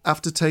definite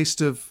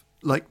aftertaste of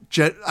like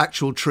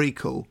actual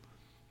treacle.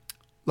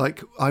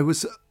 Like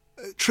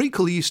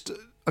treacle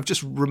I've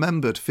just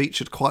remembered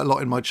featured quite a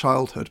lot in my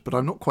childhood, but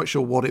I'm not quite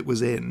sure what it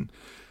was in.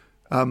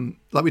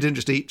 Like we didn't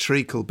just eat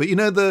treacle, but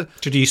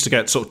Did you used to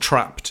get sort of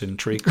trapped in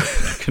treacle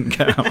and you couldn't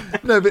get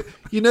out? No, but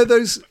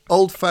those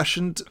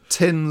old-fashioned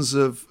tins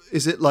of,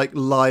 is it like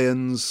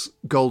Lion's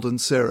golden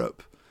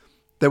syrup?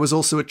 There was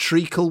also a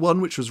treacle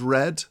one, which was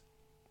red.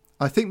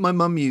 I think my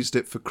mum used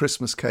it for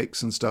Christmas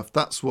cakes and stuff.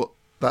 That's what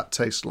that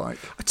tastes like.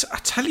 I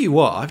tell you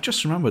what, I've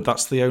just remembered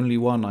that's the only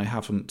one I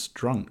haven't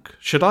drunk.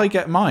 Should I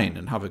get mine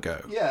and have a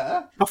go?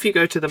 Yeah. Off you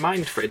go to the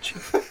mind fridge.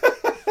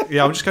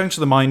 Yeah, I'm just going to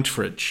the mind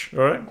fridge. All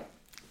right.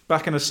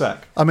 Back in a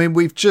sec. I mean,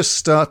 we've just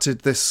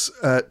started this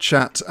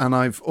chat and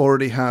I've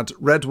already had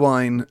red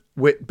wine,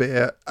 wit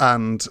beer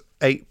and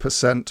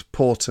 8%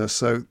 porter.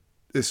 So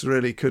this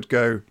really could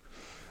go,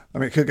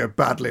 it could go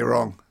badly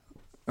wrong.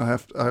 I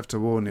have to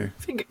warn you.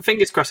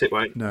 Fingers crossed it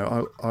won't.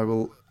 No, I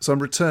will. So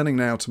I'm returning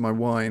now to my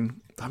wine.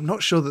 I'm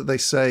not sure that they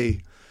say,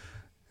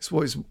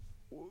 what is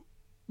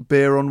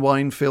beer on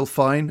wine feel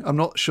fine? I'm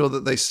not sure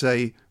that they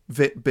say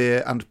Vit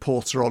beer and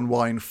porter on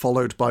wine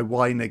followed by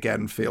wine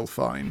again feel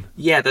fine.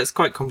 Yeah, that's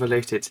quite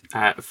convoluted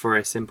for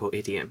a simple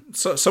idiom.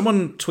 So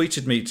someone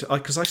tweeted me,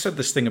 because I said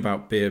this thing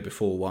about beer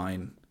before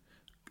wine,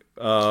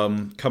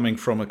 coming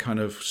from a kind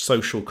of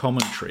social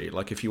commentary.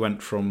 Like if you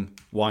went from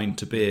wine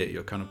to beer,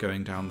 you're kind of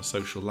going down the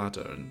social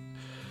ladder.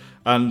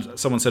 And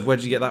someone said, where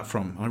did you get that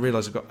from? I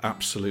realised I've got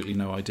absolutely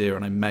no idea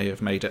and I may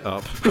have made it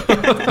up.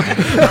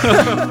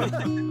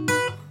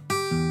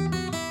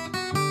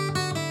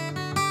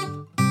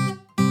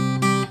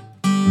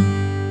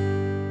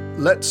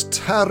 Let's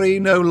tarry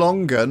no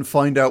longer and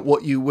find out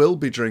what you will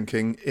be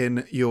drinking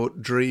in your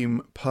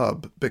dream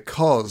pub,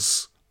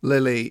 because,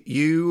 Lily,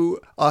 you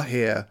are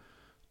here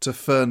to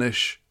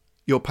furnish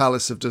your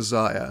palace of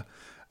desire,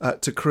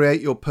 to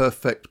create your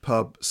perfect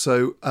pub.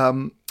 So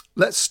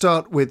let's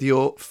start with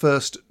your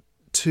first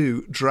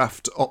two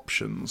draft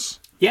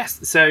options. Yes,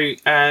 so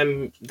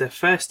the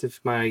first of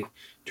my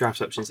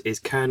draft options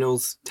is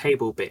Colonel's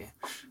Table Beer.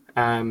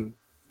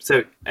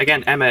 So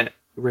again, Emma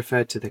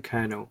referred to the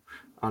Colonel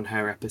on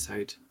her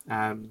episode,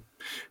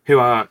 who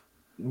are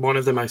one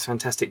of the most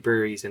fantastic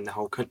breweries in the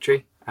whole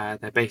country.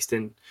 They're based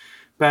in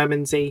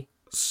Bermondsey.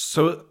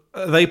 So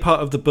are they part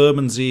of the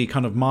Bermondsey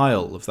kind of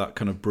mile of that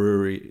kind of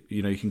brewery?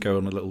 You know, you can go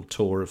on a little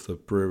tour of the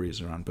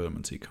breweries around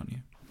Bermondsey, can't you?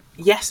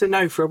 Yes and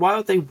no. For a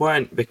while they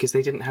weren't, because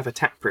they didn't have a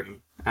tap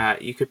room.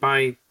 You could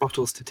buy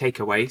bottles to take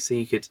away, so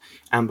you could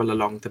amble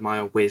along the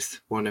mile with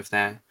one of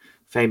their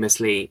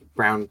famously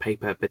brown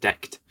paper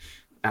bedecked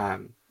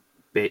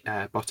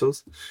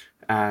bottles.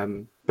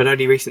 But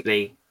only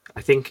recently,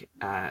 I think,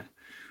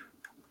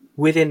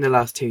 within the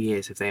last 2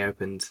 years, have they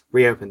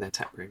reopened their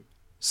tap room.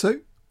 So,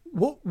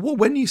 what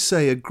when you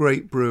say a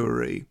great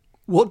brewery,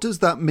 what does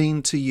that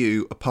mean to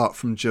you apart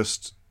from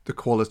just the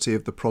quality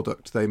of the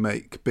product they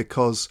make?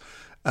 Because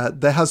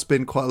there has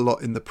been quite a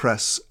lot in the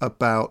press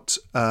about,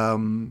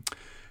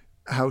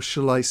 how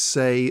shall I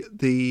say,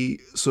 the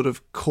sort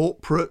of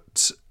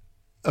corporate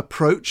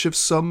approach of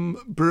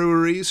some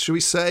breweries, shall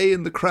we say,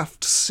 in the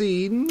craft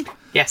scene.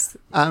 Yes.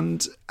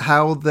 And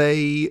how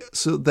their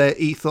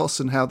ethos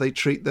and how they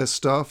treat their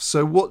staff.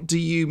 So what do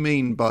you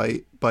mean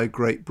by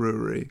great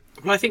brewery?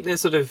 Well, I think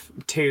there's sort of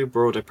two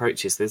broad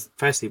approaches. There's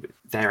firstly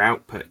their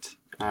output.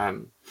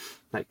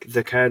 Like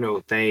the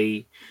Colonel,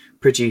 they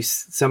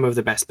produce some of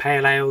the best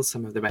pale ales,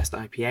 some of the best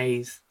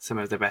IPAs, some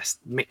of the best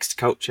mixed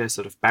culture,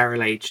 sort of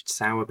barrel-aged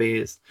sour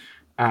beers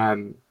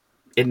in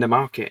the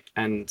market.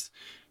 And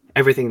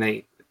everything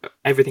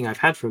I've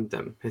had from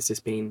them has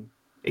just been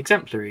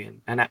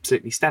exemplary and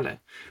absolutely stellar.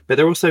 But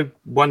they're also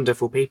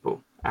wonderful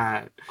people.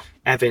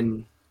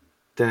 Evan,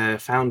 the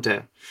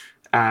founder,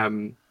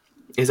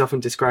 is often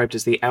described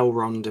as the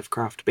Elrond of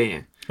craft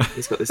beer.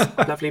 He's got this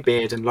lovely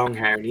beard and long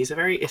hair, and he's a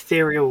very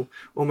ethereal,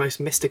 almost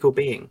mystical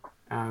being.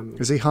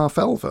 Is he half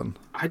elven?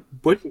 I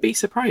wouldn't be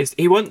surprised.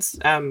 He once,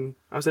 I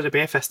was at a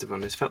beer festival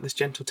and I just felt this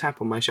gentle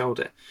tap on my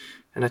shoulder,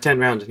 and I turned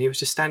around and he was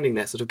just standing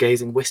there, sort of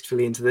gazing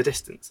wistfully into the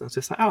distance. I was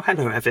just like, "Oh,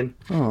 hello, Evan."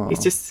 Oh.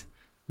 He's just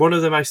one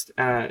of the most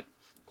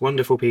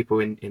wonderful people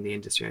in the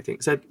industry, I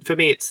think. So for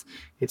me, it's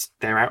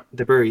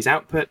the brewery's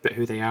output, but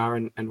who they are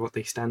and what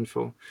they stand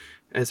for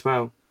as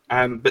well.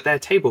 But their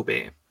table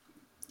beer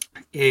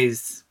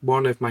is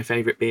one of my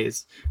favourite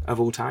beers of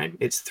all time.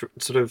 It's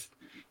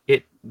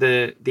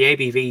the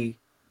ABV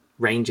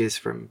ranges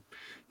from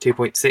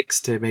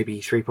 2.6 to maybe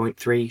 3.3,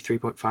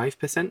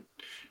 3.5%.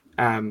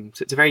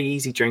 So it's a very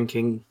easy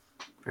drinking,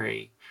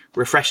 very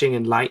refreshing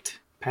and light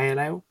pale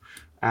ale.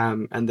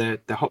 And the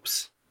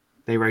hops,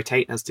 they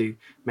rotate, as do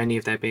many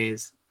of their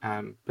beers.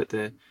 But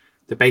the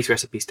base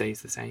recipe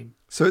stays the same.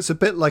 So it's a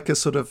bit like a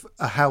sort of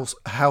a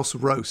house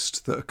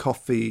roast that a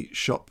coffee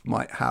shop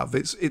might have.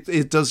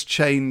 It does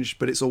change,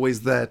 but it's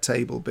always their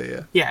table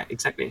beer. Yeah,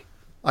 exactly.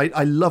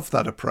 I love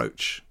that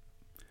approach.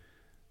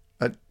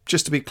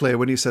 Just to be clear,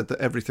 when you said that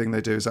everything they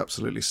do is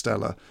absolutely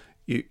stellar,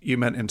 you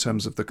meant in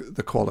terms of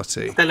the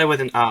quality. Stellar with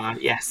an R,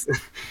 yes.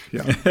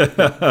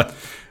 Yeah.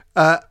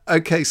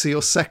 Okay, so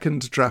your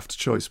second draft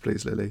choice,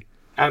 please, Lily.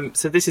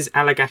 So this is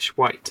Allagash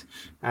Waite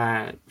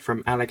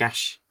from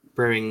Allagash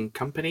Brewing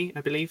Company,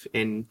 I believe,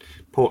 in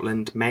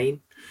Portland,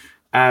 Maine.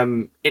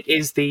 It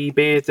is the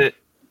beer that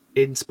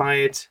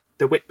inspired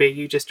the wit beer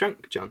you just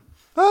drank, John.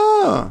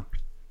 Ah,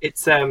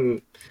 It's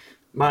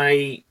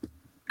my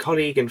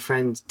colleague and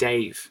friend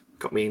Dave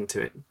got me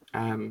into it,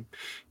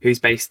 who's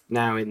based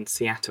now in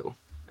Seattle.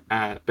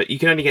 But you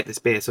can only get this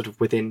beer sort of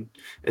within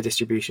a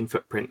distribution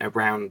footprint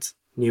around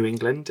New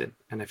England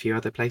and a few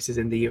other places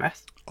in the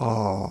US.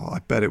 oh, I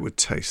bet it would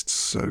taste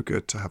so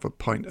good to have a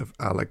pint of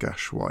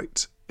Allagash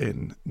White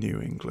in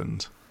New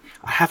England.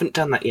 I haven't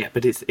done that yet,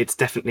 but it's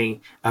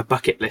definitely a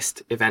bucket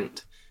list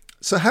event.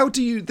 So how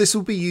do you, this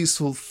will be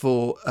useful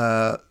for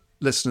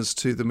listeners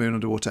to The Moon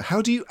Underwater,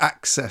 how do you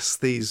access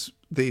these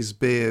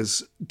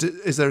beers?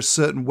 Is there a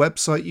certain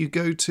website you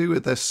go to? Are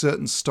there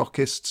certain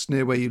stockists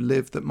near where you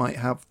live that might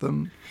have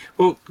them?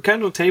 Well,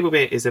 Colonel Table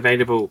Beer is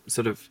available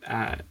sort of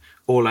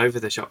all over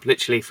the shop,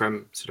 literally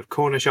from sort of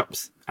corner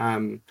shops.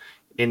 So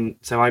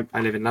I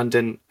live in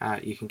London.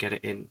 You can get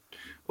it in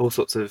all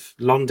sorts of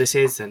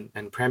Londises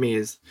and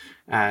Premiers,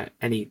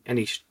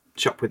 any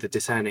shop with a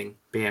discerning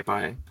beer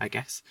buyer, I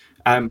guess.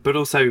 But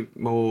also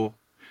more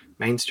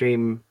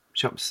mainstream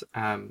shops.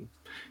 I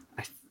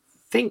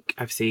think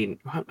I've seen,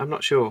 I'm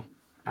not sure,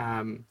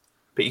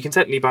 but you can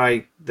certainly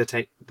buy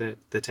the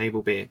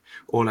table beer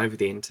all over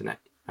the internet.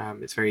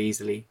 It's very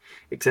easily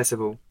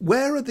accessible.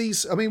 Where are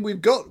these? I mean,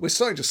 we're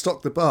starting to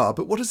stock the bar,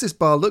 but what does this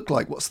bar look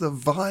like? What's the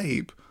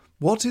vibe?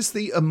 What is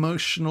the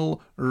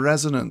emotional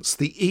resonance,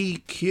 the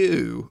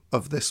EQ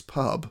of this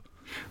pub?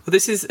 Well,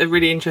 this is a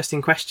really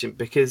interesting question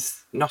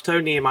because not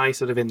only am I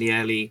sort of in the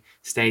early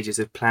stages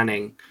of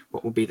planning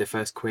what will be the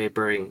first queer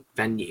brewing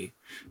venue,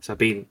 so I've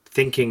been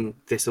thinking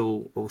this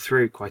all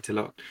through quite a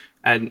lot.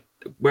 And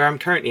where I'm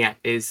currently at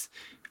is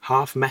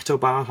half metal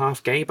bar,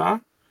 half gay bar.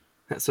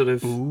 That's sort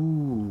of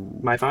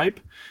my vibe.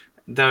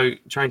 Though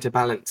trying to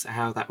balance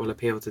how that will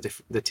appeal to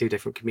the two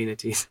different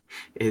communities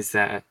is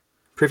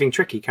proving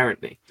tricky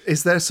currently.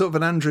 Is there sort of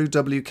an Andrew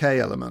WK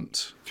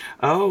element?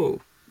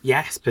 Oh,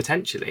 yes,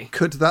 potentially.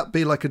 Could that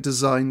be like a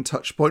design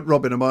touch point?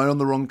 Robin, am I on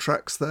the wrong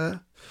tracks there?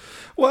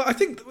 Well, I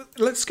think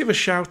let's give a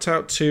shout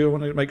out to, I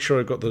want to make sure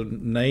I got the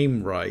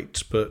name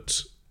right,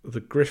 but the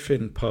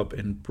Griffin pub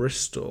in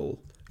Bristol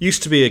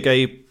used to be a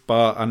gay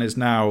bar and is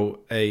now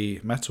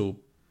a metal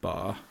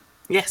bar.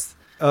 Yes.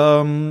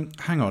 Hang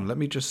on, let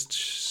me just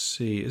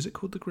see. Is it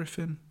called the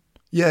Griffin?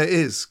 Yeah, it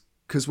is,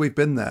 because we've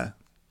been there.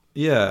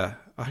 Yeah,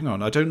 hang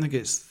on. I don't think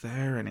it's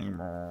there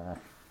anymore.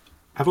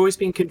 I've always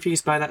been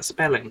confused by that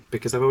spelling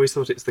because I've always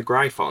thought it's the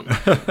Gryphon.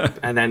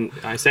 And then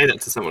I say that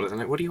to someone and they're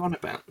like, what are you on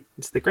about?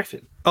 It's the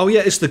Griffin. Oh,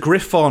 yeah, it's the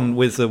Griffon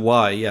with the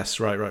Y. Yes,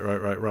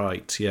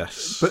 right.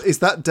 Yes. But is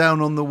that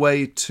down on the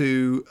way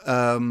to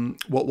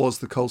what was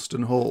the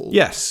Colston Hall?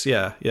 Yes,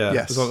 yeah.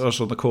 Yes. It's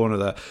also on the corner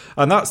there.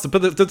 And that's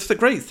but the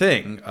great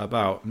thing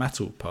about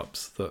metal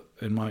pubs that,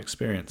 in my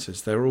experience,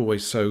 is they're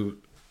always so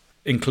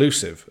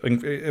inclusive.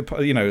 And,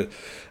 you know,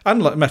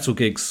 and like metal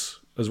gigs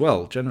as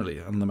well, generally,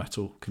 and the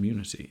metal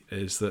community,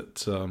 is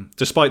that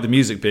despite the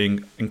music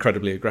being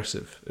incredibly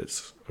aggressive,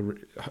 it's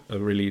a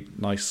really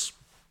nice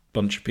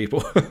bunch of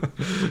people.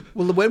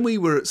 Well, when we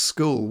were at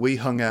school, we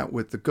hung out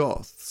with the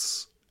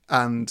goths,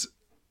 and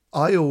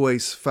I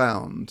always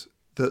found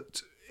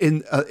that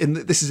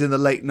this is in the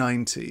late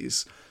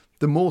 90s,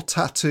 the more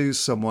tattoos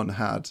someone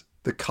had,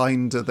 the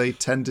kinder they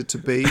tended to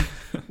be,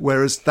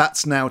 whereas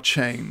that's now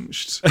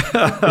changed.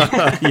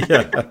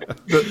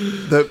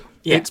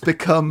 That's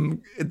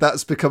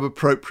become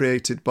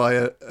appropriated by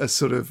a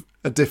sort of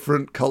a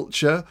different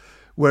culture.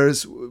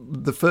 Whereas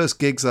the first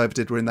gigs I ever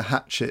did were in the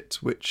Hatchet,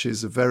 which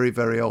is a very,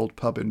 very old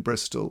pub in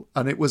Bristol.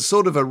 And it was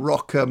sort of a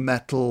rocker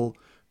metal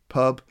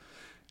pub.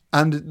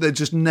 And there's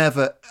just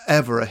never,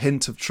 ever a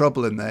hint of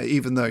trouble in there,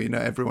 even though, you know,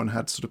 everyone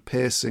had sort of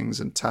piercings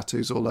and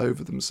tattoos all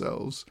over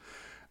themselves.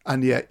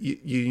 And yet,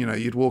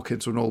 you'd walk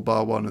into an old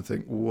bar one and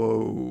think,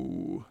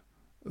 whoa,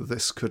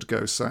 this could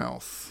go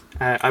south.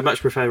 I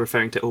much prefer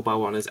referring to All Bar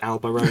One as Al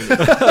Baroni,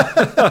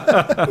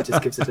 which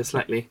just gives it a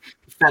slightly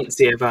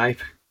fancier vibe.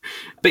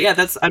 But yeah,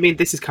 this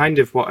is kind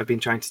of what I've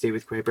been trying to do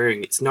with queer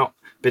brewing. It's not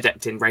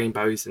bedecked in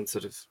rainbows and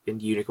sort of in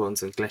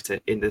unicorns and glitter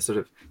in the sort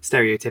of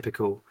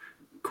stereotypical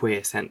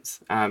queer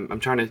sense.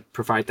 I'm trying to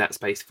provide that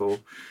space for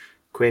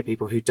queer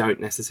people who don't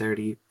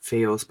necessarily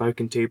feel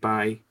spoken to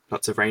by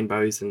lots of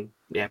rainbows and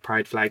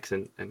pride flags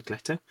and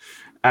glitter.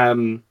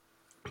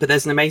 But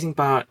there's an amazing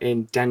bar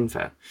in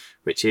Denver,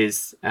 which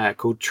is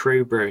called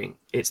True Brewing.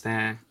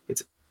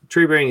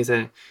 True Brewing is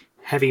a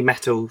heavy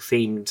metal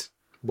themed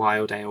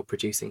wild ale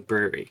producing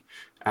brewery,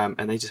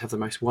 and they just have the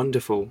most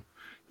wonderful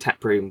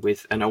tap room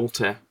with an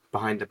altar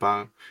behind the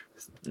bar,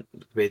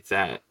 with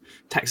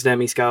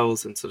taxidermy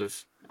skulls and sort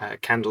of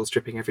candles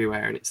dripping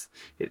everywhere, and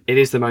it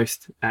is the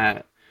most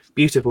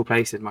beautiful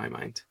place in my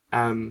mind.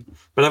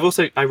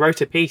 But I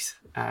wrote a piece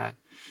at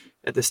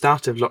the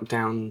start of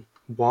lockdown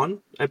 1,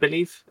 I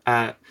believe,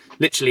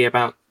 literally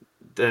about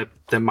the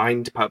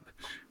Mind Pub,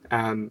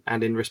 and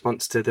in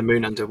response to the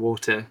Moon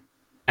Underwater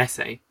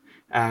essay,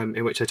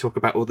 in which I talk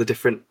about all the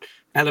different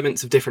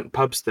elements of different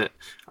pubs that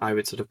I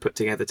would sort of put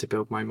together to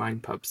build my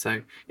mind pub.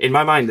 So in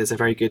my mind, there's a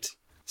very good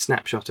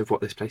snapshot of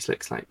what this place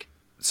looks like.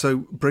 So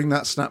bring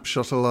that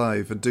snapshot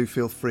alive, and do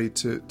feel free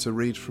to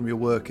read from your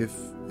work if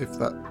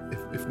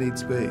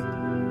needs be.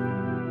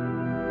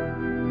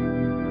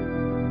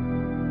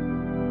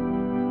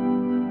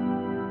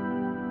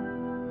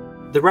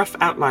 The rough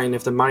outline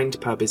of the Mind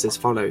Pub is as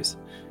follows.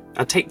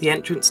 I'd take the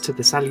entrance to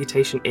the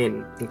Salutation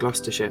Inn in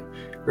Gloucestershire,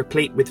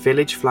 replete with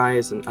village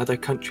flyers and other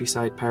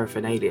countryside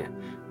paraphernalia,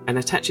 and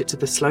attach it to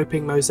the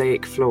sloping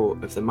mosaic floor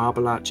of the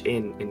Marble Arch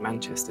Inn in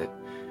Manchester.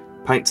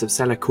 Pints of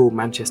cellar-cool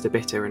Manchester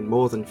bitter and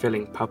more than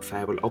filling pub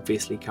fare will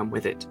obviously come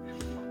with it.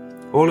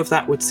 All of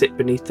that would sit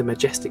beneath the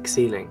majestic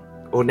ceiling,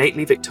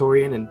 ornately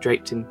Victorian and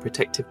draped in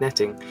protective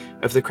netting,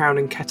 of the Crown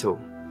and Kettle,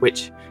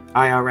 which,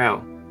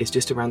 IRL, is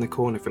just around the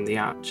corner from the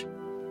arch.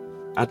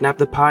 I'd nab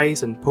the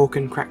pies and pork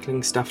and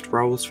crackling stuffed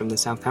rolls from the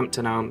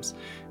Southampton Arms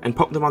and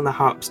pop them on the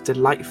Harp's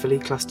delightfully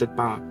clustered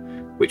bar,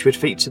 which would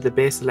feature the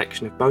beer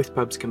selection of both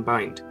pubs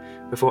combined,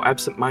 before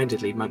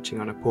absent-mindedly munching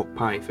on a pork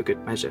pie for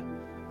good measure.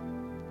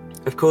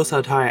 Of course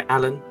I'd hire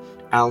Alan,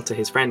 Al to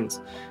his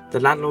friends, the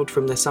landlord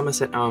from the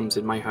Somerset Arms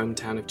in my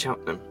hometown of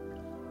Cheltenham.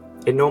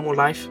 In normal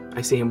life,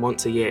 I see him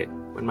once a year,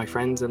 when my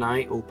friends and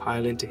I all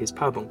pile into his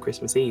pub on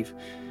Christmas Eve.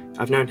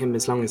 I've known him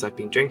as long as I've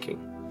been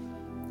drinking.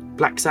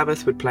 Black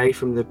Sabbath would play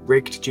from the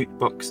rigged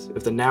jukebox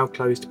of the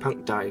now-closed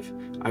Punk Dive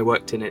I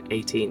worked in at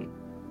 18,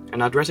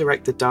 and I'd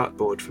resurrect the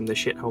dartboard from the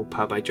shithole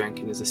pub I drank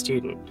in as a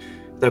student,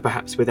 though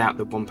perhaps without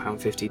the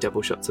 £1.50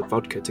 double shots of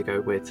vodka to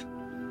go with.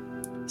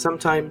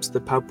 Sometimes the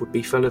pub would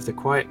be full of the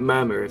quiet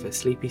murmur of a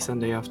sleepy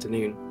Sunday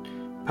afternoon,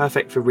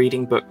 perfect for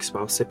reading books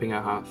while sipping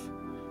a half.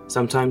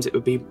 Sometimes it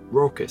would be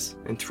raucous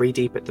and three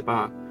deep at the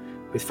bar,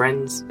 with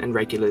friends and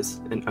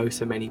regulars and oh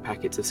so many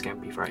packets of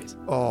scampi fries.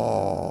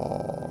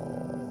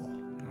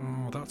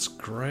 That's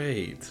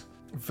great.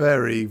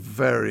 Very,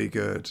 very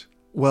good.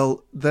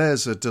 Well,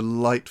 there's a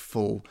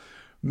delightful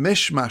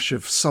mishmash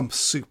of some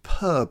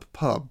superb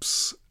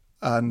pubs,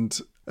 and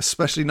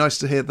especially nice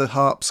to hear the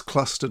Harp's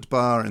clustered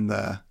bar in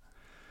there.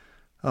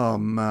 Oh,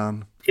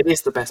 man. It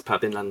is the best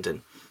pub in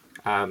London,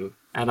 and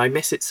I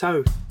miss it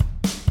so.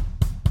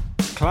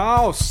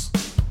 Klaus!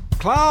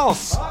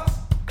 Klaus!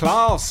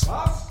 Klaus!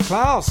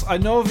 Klaus! I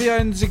know we are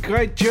in the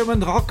great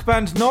German rock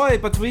band Neu,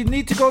 but we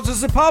need to go to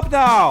the pub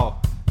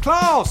now!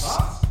 Klaus!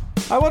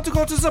 I want to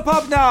go to the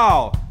pub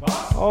now!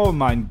 Oh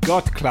mein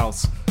Gott,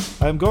 Klaus.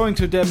 I'm going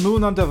to der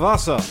Moon under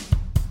Wasser.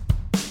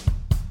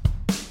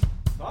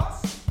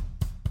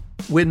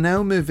 We're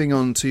now moving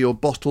on to your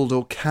bottled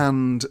or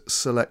canned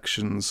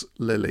selections,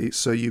 Lily.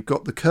 So you've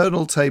got the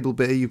Colonel Table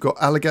Beer, you've got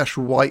Allagash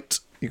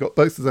Waite, you've got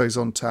both of those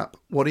on tap.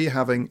 What are you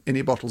having in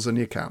your bottles and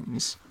your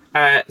cans?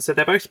 So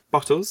they're both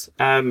bottles.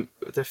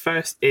 The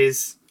first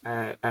is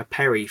a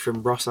Perry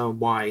from Ross and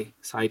Y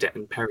Cider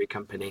and Perry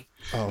Company.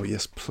 Oh,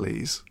 yes,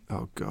 please.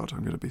 Oh, God, I'm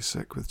going to be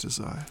sick with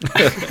desire.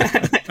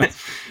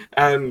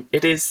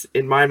 It is,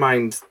 in my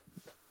mind,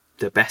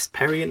 the best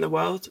Perry in the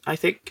world, I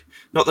think.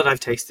 Not that I've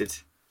tasted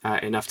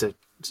enough to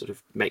sort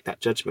of make that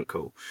judgment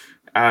call.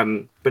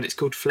 But it's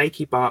called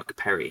Flaky Bark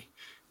Perry.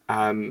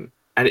 And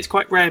it's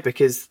quite rare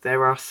because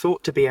there are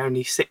thought to be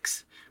only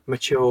 6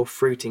 mature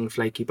fruiting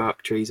flaky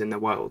bark trees in the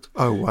world.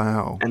 Oh,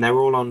 wow. And they're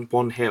all on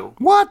one hill.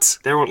 What?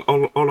 They're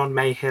all on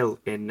May Hill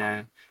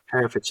in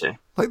Herefordshire.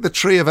 Like the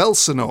tree of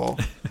Elsinore.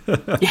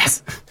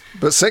 Yes.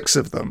 But 6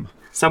 of them.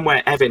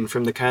 Somewhere Evan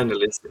from the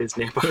Colonel is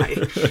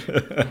nearby.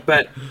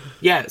 But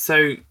yeah,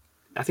 so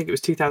I think it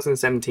was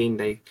 2017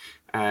 they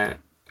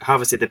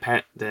harvested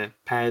the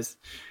pears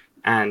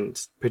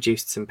and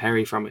produced some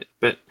perry from it.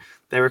 But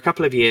there were a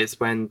couple of years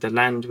when the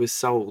land was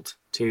sold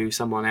to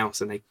someone else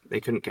and they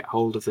couldn't get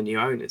hold of the new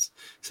owners.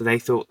 So they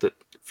thought that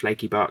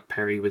flaky bark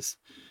perry was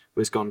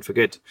gone for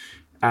good.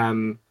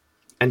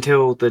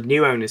 Until the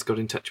new owners got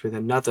in touch with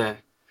another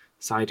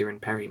cider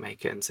and perry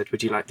maker and said,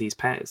 would you like these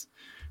pears?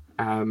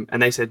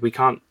 And they said, we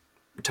can't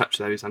touch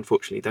those,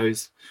 unfortunately.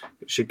 Those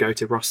should go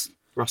to Ross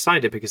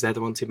Cider because they're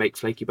the ones who make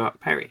flaky bark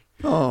perry.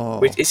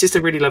 Oh. It's just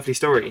a really lovely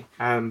story.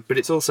 But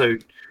it's also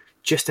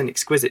just an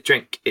exquisite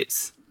drink.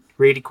 It's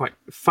really quite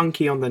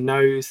funky on the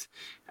nose.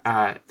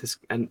 There's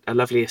a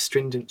lovely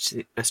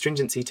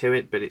astringency to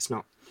it, but it's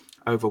not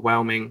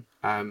overwhelming.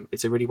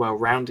 It's a really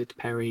well-rounded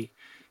perry.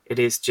 It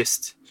is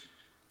just,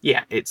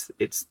 yeah, it's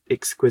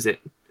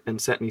exquisite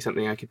and certainly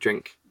something I could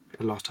drink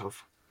a lot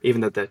of,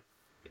 even though there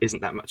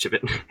isn't that much of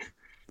it.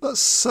 That's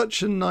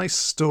such a nice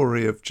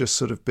story of just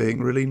sort of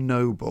being really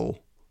noble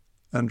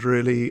and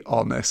really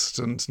honest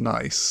and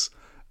nice.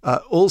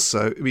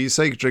 Also, you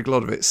say you drink a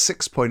lot of it,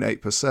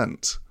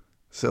 6.8%.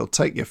 So it'll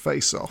take your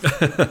face off.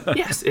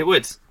 Yes, it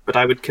would, but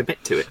I would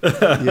commit to it.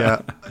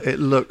 Yeah, it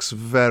looks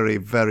very,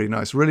 very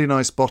nice. Really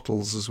nice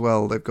bottles as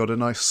well. They've got a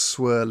nice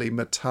swirly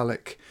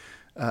metallic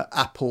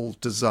apple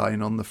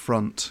design on the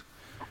front.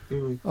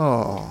 Mm.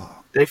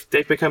 Oh,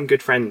 They've become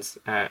good friends,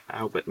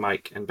 Albert,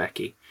 Mike and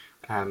Becky.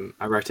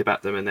 I wrote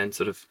about them and then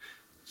sort of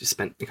just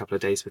spent a couple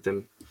of days with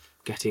them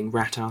getting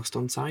rat-arsed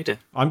on cider.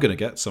 I'm going to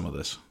get some of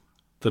this.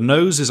 The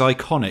nose is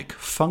iconic,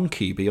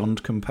 funky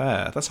beyond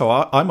compare. That's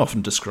how I'm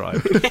often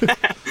described.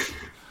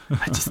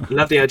 I just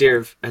love the idea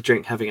of a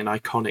drink having an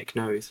iconic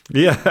nose.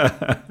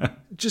 Yeah.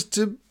 Just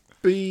to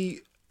be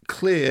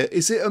clear,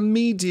 is it a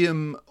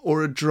medium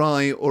or a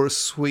dry or a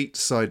sweet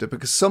cider?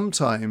 Because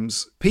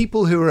sometimes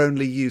people who are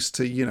only used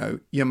to,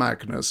 your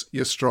Magners,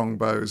 your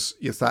Strongbows,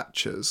 your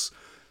Thatchers,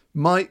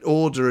 might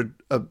order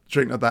a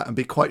drink like that and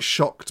be quite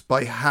shocked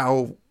by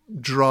how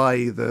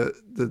dry the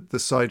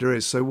cider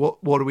is. So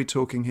what are we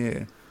talking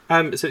here?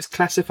 So it's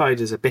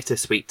classified as a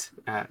bittersweet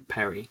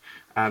perry.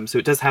 So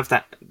it does have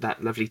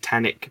that lovely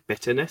tannic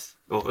bitterness,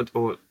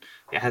 or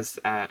it has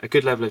a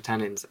good level of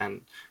tannins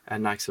and a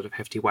nice sort of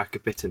hefty whack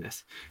of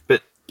bitterness.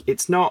 But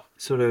it's not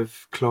sort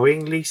of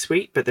cloyingly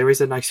sweet, but there is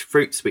a nice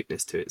fruit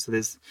sweetness to it. So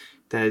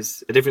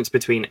there's a difference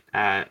between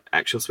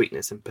actual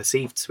sweetness and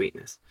perceived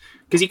sweetness,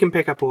 because you can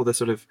pick up all the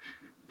sort of,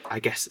 I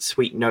guess,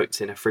 sweet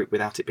notes in a fruit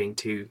without it being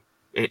too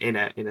in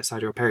a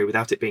cider or perry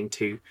without it being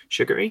too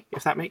sugary,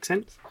 if that makes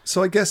sense.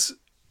 So I guess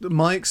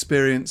my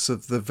experience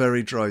of the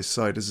very dry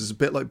ciders is a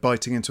bit like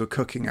biting into a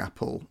cooking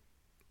apple.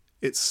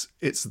 It's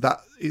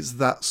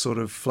that sort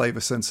of flavour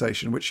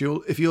sensation, which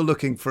if you're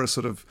looking for a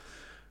sort of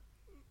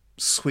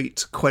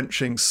sweet,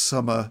 quenching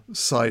summer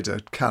cider,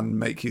 can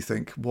make you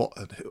think,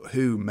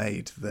 who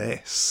made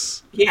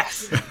this?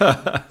 Yes.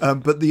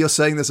 But you're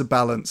saying there's a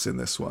balance in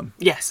this one.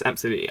 Yes,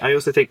 absolutely. I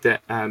also think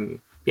that,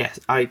 yes,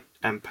 I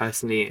am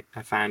personally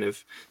a fan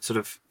of sort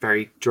of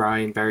very dry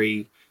and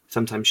very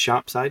sometimes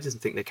sharp ciders,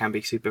 and think they can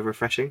be super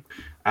refreshing.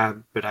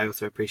 But I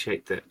also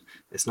appreciate that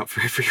it's not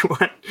for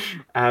everyone.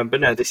 But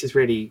no, this is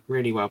really,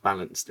 really well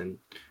balanced, and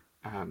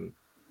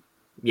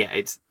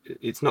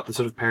it's not the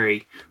sort of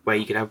perry where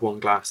you could have one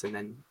glass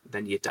and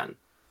then you're done.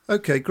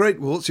 Okay,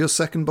 great. Well, what's your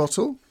second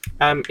bottle?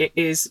 It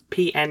is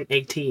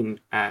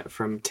PN18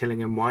 from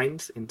Tillingham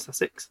Wines in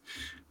Sussex.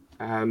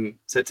 So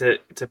it's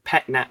a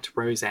Pet Nat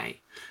Rosé.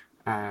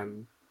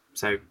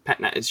 So Pet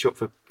Nat is short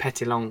for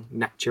Petillon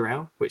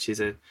Naturel, which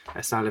is a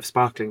style of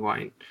sparkling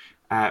wine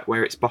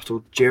where it's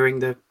bottled during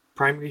the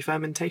primary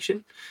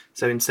fermentation.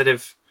 So instead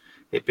of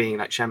it being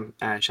like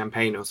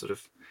champagne, or sort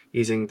of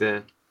using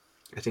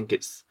I think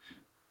it's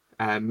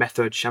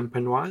méthode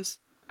champenoise,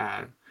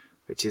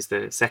 which is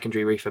the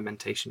secondary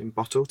re-fermentation in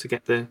bottle to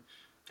get the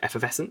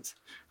effervescence.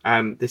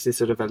 This is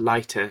sort of a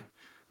lighter,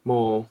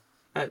 more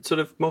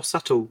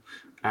subtle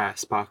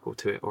sparkle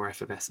to it, or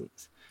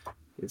effervescence.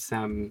 It's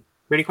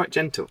really quite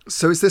gentle.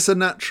 So is this a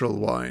natural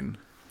wine?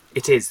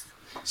 It is.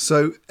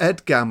 So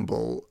Ed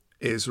Gamble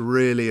is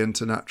really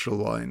into natural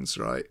wines,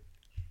 right?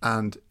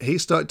 And he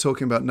started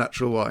talking about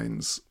natural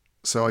wines.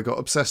 So I got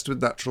obsessed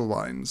with natural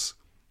wines.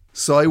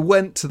 So I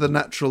went to the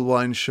natural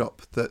wine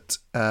shop that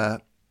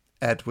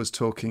Ed was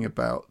talking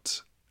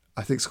about.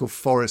 I think it's called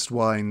Forest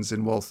Wines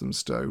in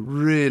Walthamstow.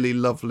 Really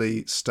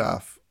lovely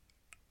stuff.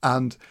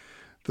 And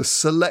the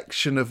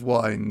selection of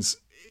wines,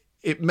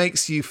 it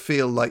makes you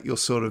feel like you're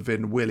sort of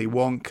in Willy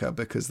Wonka,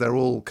 because they're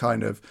all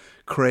kind of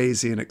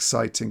crazy and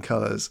exciting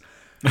colours.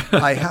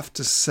 I have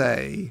to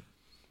say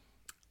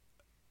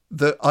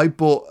that I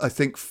bought, I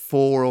think,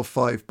 4 or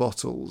 5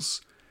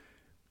 bottles.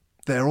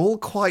 They're all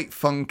quite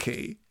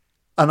funky.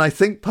 And I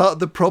think part of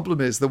the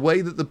problem is the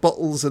way that the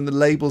bottles and the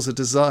labels are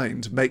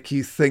designed make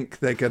you think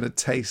they're going to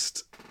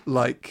taste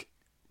like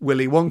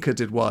Willy Wonka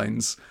did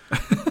wines,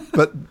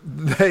 but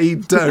they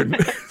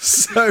don't.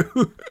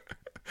 So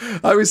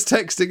I was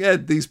texting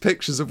Ed these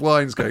pictures of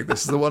wines going,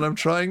 this is the one I'm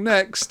trying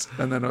next.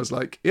 And then I was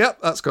like, yep,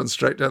 that's gone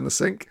straight down the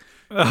sink.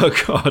 Oh,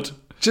 God.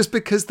 Just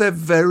because they're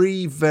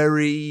very,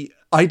 very...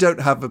 I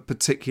don't have a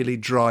particularly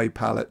dry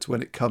palate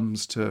when it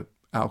comes to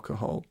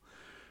alcohol,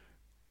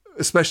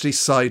 especially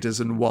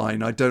ciders and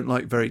wine. I don't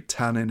like very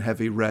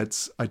tannin-heavy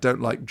reds. I don't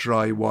like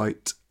dry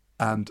white,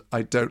 and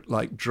I don't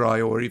like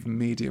dry or even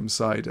medium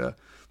cider.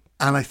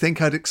 And I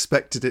think I'd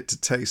expected it to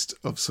taste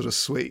of sort of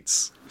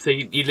sweets. So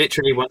you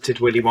literally wanted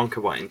Willy Wonka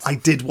wines? I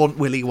did want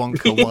Willy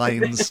Wonka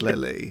wines,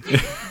 Lily.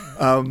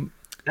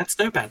 That's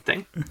no bad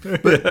thing.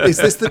 But is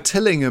this the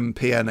Tillingham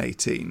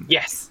PN18?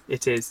 Yes,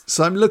 it is.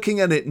 So I'm looking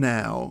at it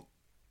now,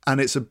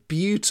 and it's a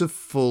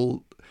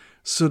beautiful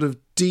sort of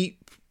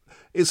deep...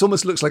 It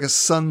almost looks like a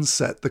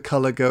sunset, the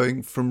colour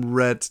going from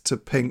red to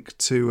pink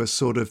to a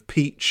sort of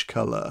peach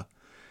colour.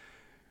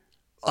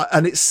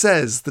 And it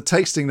says the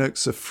tasting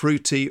notes are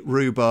fruity,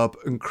 rhubarb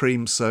and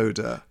cream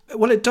soda.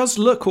 Well, it does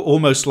look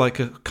almost like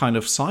a kind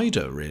of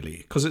cider,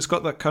 really, because it's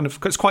got that kind of...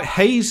 It's quite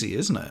hazy,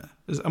 isn't it?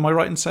 Am I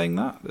right in saying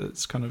that?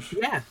 It's kind of...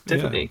 Yeah,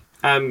 definitely.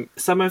 Yeah.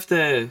 Some of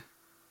the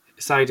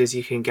ciders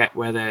you can get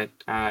where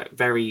they're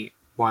very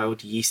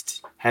wild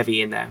yeast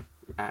heavy in their,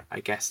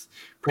 I guess,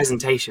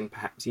 presentation,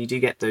 perhaps. You do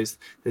get those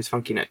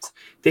funky notes.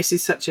 This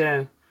is such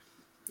a,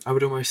 I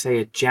would almost say,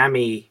 a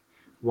jammy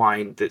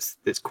wine that's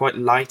quite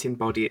light in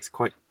body. It's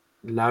quite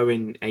low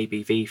in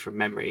ABV from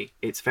memory.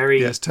 It's very...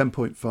 Yes,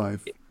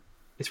 10.5.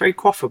 It's very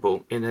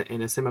quaffable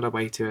in a similar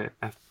way to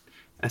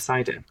a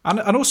cider. And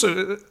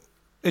also,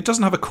 it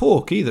doesn't have a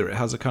cork either. It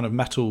has a kind of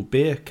metal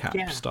beer cap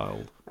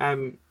style.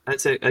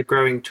 That's a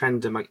growing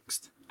trend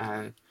amongst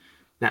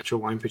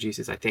natural wine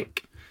producers, I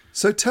think.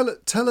 So tell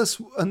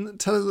us and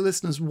tell the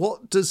listeners,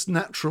 what does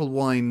natural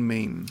wine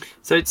mean?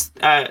 So it's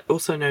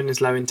also known as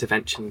low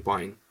intervention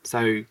wine.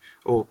 So,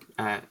 or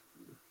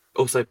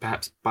also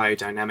perhaps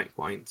biodynamic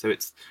wine. So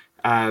it's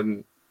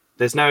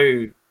there's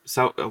no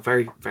or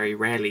very, very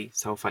rarely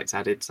sulfites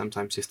added.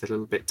 Sometimes just a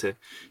little bit to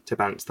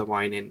balance the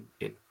wine in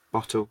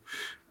bottle.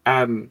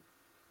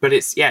 But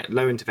it's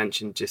low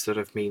intervention just sort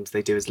of means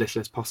they do as little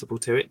as possible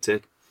to it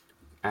to,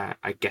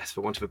 I guess,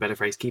 for want of a better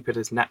phrase, keep it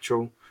as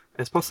natural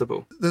as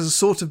possible. There's a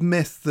sort of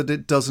myth that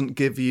it doesn't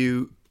give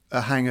you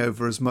a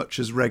hangover as much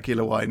as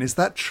regular wine. Is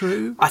that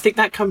true? I think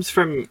that comes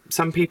from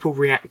some people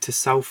react to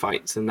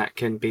sulfites, and that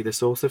can be the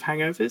source of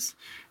hangovers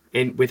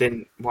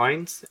within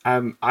wines.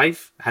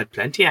 I've had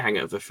plenty of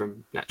hangover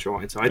from natural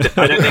wine, so I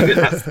don't think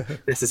that's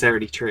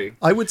necessarily true.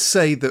 I would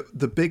say that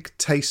the big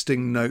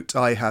tasting note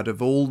I had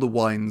of all the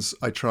wines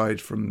I tried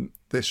from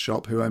this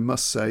shop, who I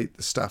must say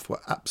the staff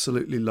were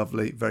absolutely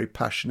lovely, very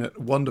passionate,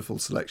 wonderful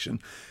selection,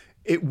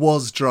 it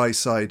was dry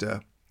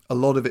cider. A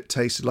lot of it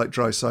tasted like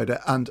dry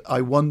cider, and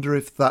I wonder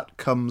if that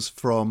comes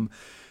from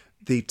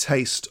the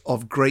taste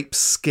of grape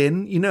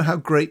skin. You know how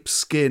grape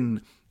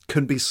skin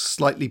can be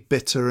slightly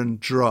bitter and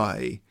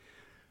dry?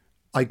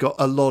 I got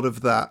a lot of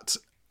that,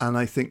 and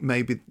I think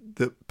maybe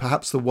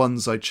perhaps the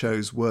ones I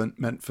chose weren't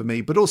meant for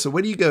me. But also,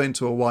 when you go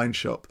into a wine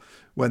shop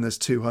when there's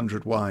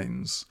 200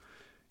 wines,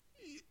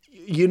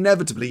 you're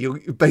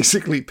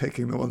basically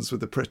picking the ones with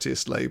the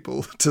prettiest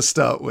label to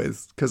start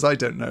with, because I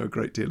don't know a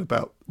great deal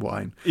about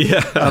wine.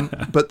 Yeah.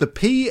 But the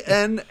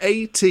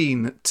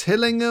PN18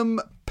 Tillingham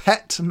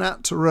Pet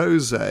Nat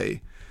Rosé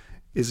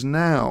is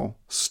now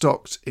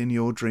stocked in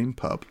your dream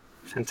pub.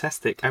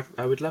 Fantastic.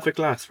 I would love a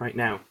glass right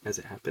now, as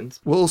it happens.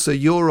 Well, also,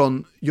 you're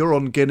on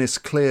Guinness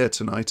Clear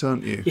tonight,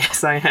 aren't you?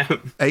 Yes, I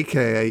am.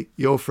 AKA,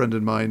 your friend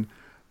and mine,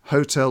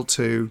 Hotel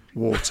 2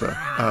 Water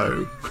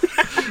O.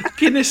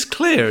 Guinness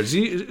Clear,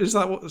 is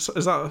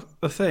that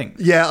a thing?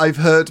 Yeah, I've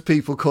heard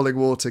people calling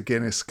water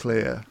Guinness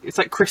Clear. It's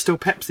like Crystal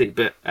Pepsi,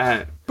 but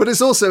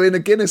it's also in a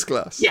Guinness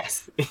glass.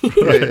 Yes.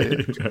 Yeah.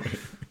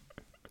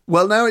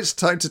 Well, now it's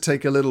time to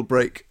take a little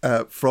break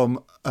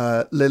from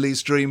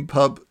Lily's Dream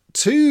Pub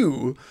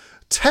to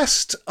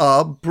test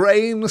our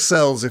brain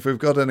cells, if we've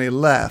got any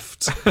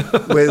left,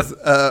 with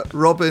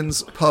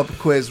Robin's pub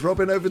quiz.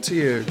 Robin, over to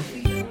you.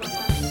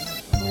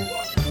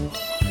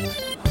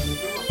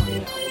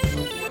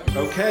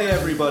 Okay,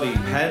 everybody,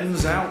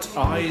 pens out,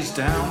 eyes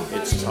down.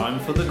 It's time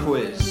for the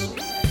quiz.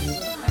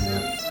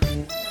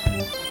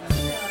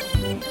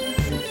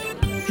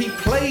 He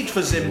played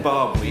for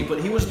Zimbabwe,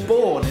 but he was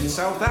born in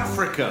South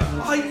Africa.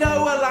 I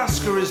know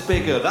Alaska is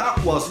bigger. That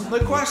wasn't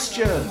the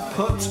question.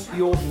 Put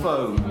your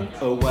phone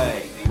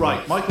away.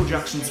 Right, Michael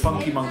Jackson's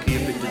Funky Monkey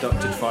have been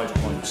deducted 5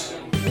 points.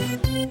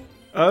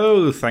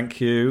 Oh,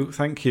 thank you.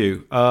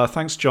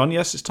 Thanks, John.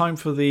 Yes, it's time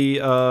for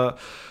the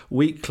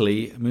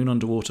weekly Moon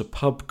Underwater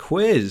pub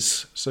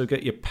quiz. So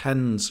get your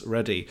pens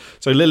ready.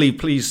 So Lily,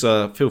 please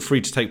feel free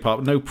to take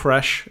part. No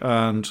pressure,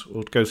 and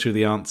we'll go through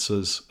the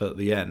answers at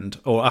the end,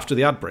 or after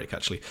the ad break,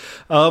 actually.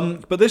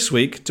 But this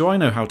week, do I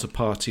know how to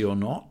party or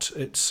not?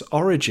 It's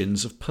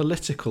origins of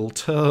political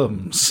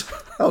terms.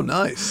 Oh,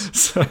 nice.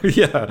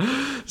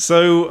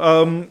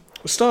 So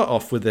start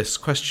off with this,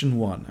 question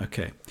 1.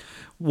 Okay.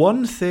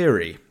 One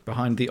theory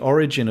behind the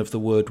origin of the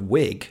word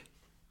Whig,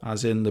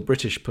 as in the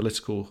British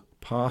political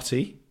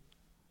party,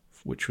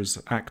 which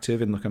was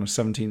active in the kind of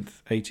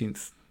 17th,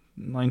 18th,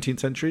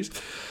 19th centuries,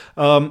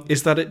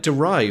 is that it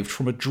derived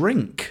from a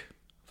drink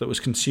that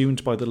was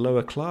consumed by the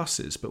lower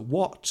classes. But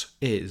what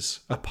is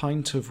a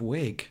pint of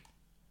Whig?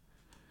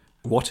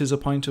 What is a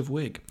pint of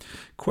Whig?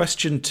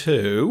 Question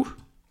 2.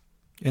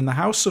 In the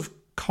House of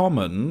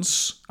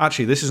Commons,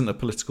 actually, this isn't a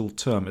political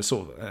term. It's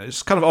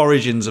kind of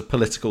origins of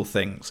political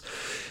things.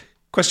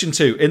 Question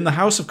 2. In the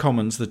House of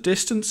Commons, the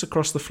distance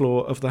across the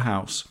floor of the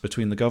House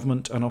between the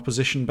government and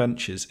opposition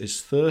benches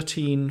is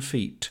 13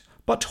 feet.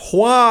 But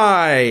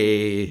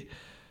why?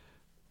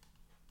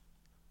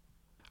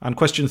 And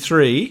question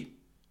 3.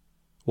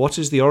 What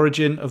is the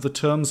origin of the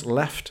terms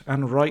left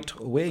and right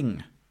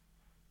wing?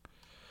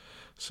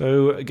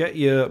 So get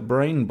your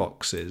brain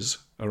boxes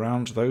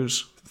around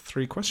those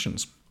 3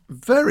 questions.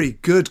 Very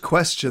good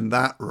question,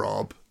 that,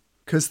 Rob.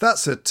 Because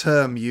that's a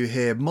term you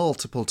hear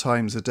multiple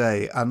times a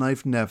day, and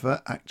I've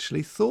never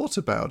actually thought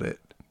about it.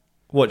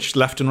 What,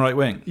 left and right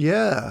wing?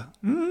 Yeah.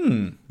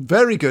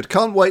 Very good.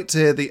 Can't wait to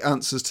hear the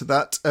answers to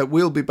that.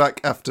 We'll be back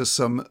after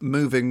some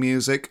moving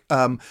music.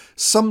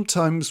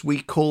 Sometimes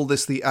we call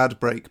this the ad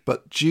break,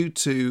 but due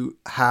to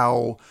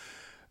how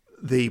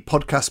the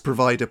podcast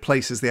provider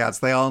places the ads,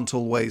 they aren't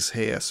always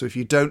here. So if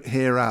you don't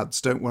hear ads,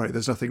 don't worry,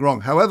 there's nothing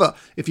wrong. However,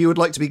 if you would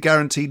like to be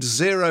guaranteed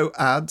 0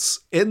 ads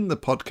in the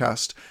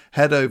podcast,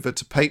 head over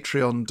to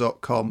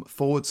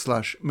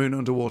patreon.com/Moon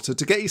Underwater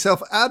to get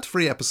yourself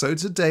ad-free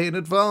episodes a day in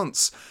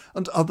advance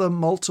and other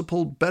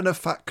multiple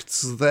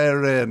benefacts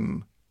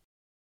therein.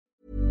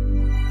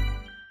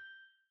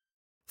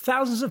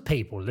 Thousands of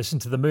people listen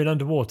to the Moon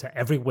Underwater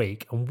every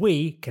week, and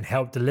we can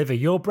help deliver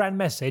your brand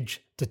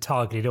message to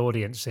targeted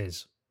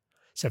audiences.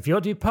 So if you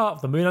want to be part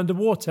of the Moon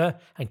Underwater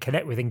and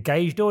connect with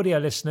engaged audio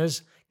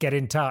listeners, get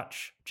in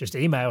touch. Just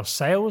email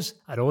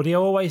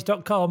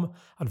sales@audioalways.com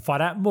and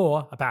find out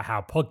more about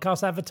how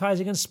podcast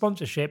advertising and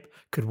sponsorship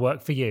could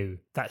work for you.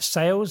 That's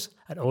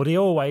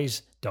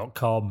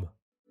sales@audioalways.com.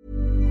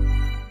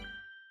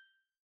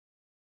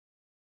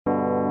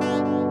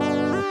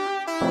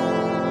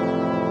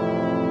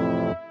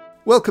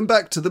 Welcome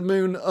back to the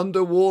Moon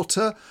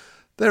Underwater.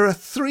 There are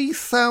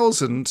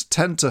 3,000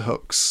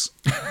 tenterhooks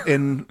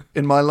in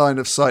my line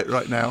of sight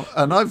right now,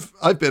 and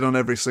I've been on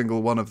every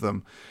single one of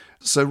them.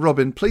 So,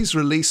 Robin, please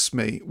release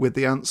me with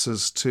the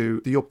answers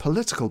to your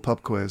political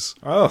pub quiz.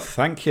 Oh,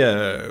 thank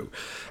you.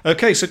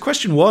 Okay, so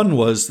question one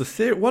was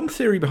one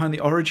theory behind the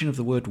origin of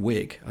the word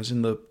Whig, as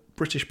in the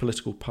British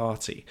political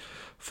party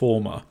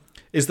former,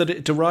 is that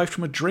it derived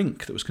from a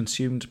drink that was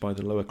consumed by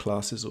the lower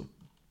classes.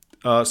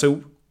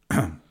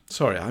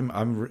 Sorry,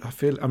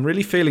 I'm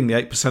really feeling the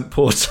 8%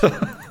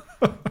 porter.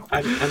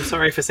 I'm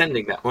sorry for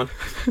sending that one.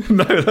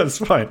 No, that's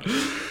fine.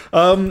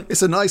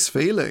 It's a nice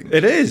feeling.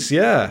 It is,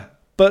 yeah.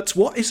 But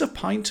what is a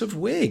pint of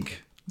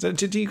Whig?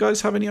 Did you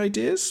guys have any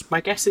ideas? My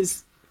guess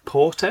is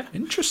porter.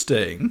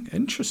 Interesting.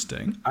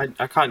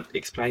 I can't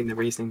explain the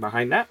reasoning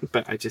behind that,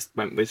 but I just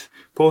went with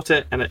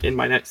porter, and in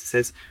my notes it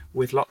says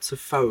with lots of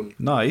foam.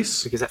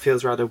 Nice. Because that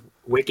feels rather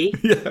wiggy.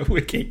 Yeah,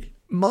 wiggy.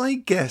 My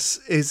guess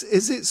is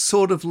it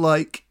sort of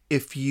like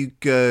if you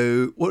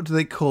go, what do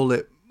they call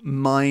it?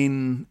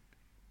 Mine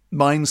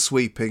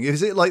sweeping.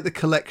 Is it like the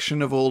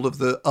collection of all of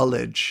the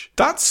ullage?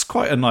 That's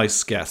quite a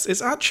nice guess.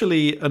 It's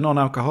actually a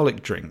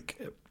non-alcoholic drink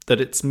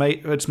that it's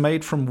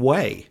made from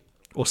whey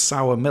or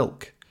sour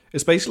milk.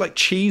 It's basically like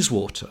cheese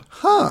water.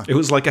 Huh.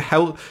 It's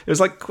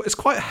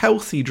quite a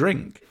healthy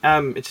drink.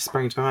 It just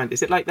sprang to my mind.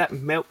 Is it like that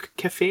milk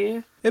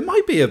kefir? It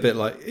might be a bit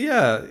like,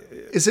 yeah.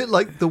 Is it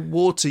like the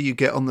water you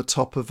get on the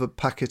top of a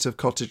packet of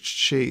cottage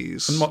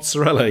cheese? And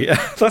mozzarella,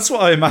 yeah. That's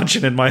what I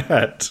imagine in my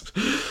head.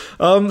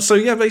 So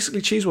yeah,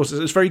 basically cheese water.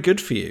 It's very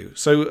good for you.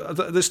 So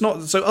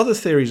other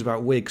theories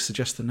about Whig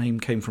suggest the name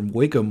came from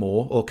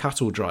Whigamore or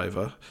cattle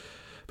driver.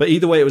 But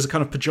either way, it was a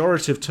kind of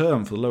pejorative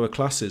term for the lower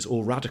classes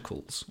or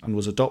radicals, and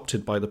was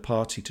adopted by the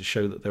party to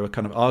show that they were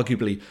kind of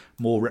arguably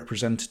more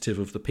representative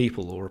of the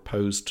people or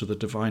opposed to the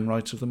divine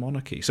right of the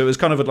monarchy. So it was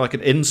kind of like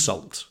an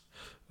insult.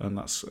 And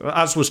that's,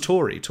 as was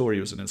Tory. Tory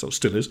was an insult,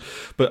 still is,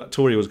 but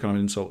Tory was kind of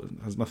an insult,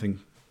 has nothing,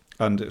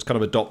 and it's kind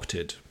of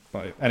adopted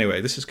by. Anyway,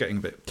 this is getting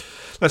a bit.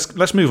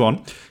 Let's move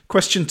on.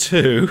 Question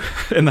 2: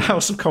 in the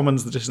House of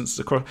Commons, the distance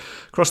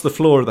across the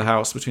floor of the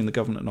House between the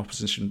government and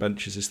opposition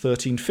benches is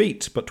 13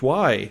 feet. But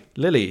why,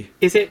 Lily?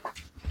 Is it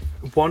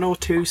 1 or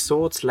 2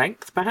 swords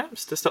length,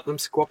 perhaps, to stop them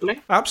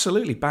squabbling?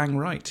 Absolutely, bang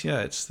right.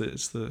 Yeah, it's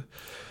the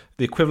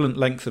equivalent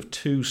length of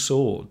 2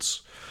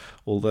 swords.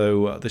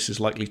 Although this is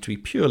likely to be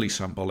purely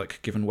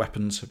symbolic, given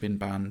weapons have been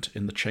banned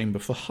in the chamber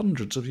for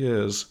hundreds of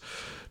years.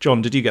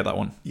 John, did you get that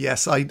one?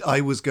 Yes,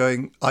 I was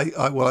going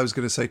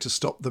to say to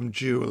stop them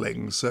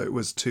duelling, so it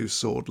was 2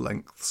 sword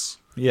lengths.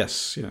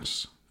 Yes.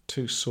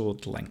 2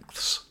 sword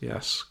lengths.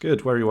 Yes,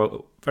 good. Very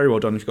well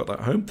done if you got that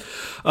at home.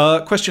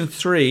 Question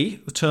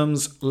 3, the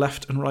terms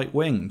left and right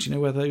wing. Do you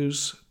know where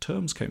those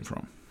terms came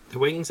from? The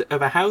wings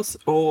of a house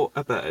or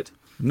a bird?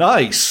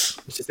 Nice.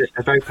 It's just a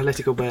very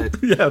political bird.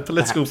 Yeah,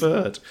 political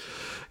bird.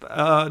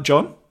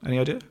 John, any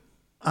idea?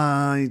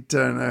 I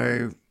don't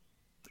know.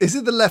 Is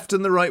it the left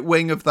and the right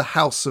wing of the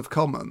House of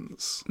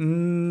Commons?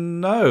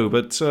 No,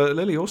 but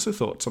Lily also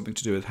thought something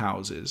to do with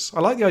houses. I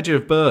like the idea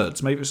of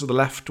birds. Maybe it's the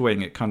left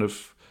wing. It kind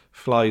of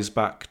flies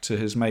back to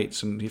his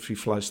mates, and if he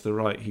flies to the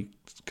right, he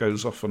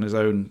goes off on his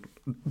own,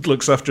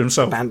 looks after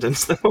himself.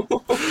 Abandons them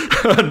all.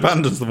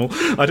 Abandons them all.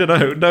 I don't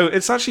know. No,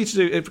 it's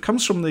actually it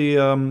comes from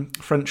the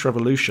French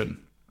Revolution.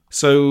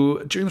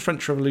 So during the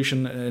French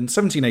Revolution in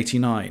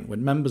 1789,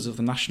 when members of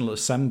the National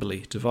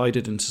Assembly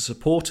divided into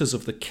supporters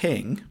of the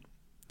king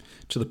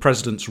to the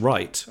president's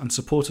right and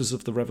supporters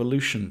of the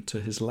revolution to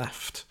his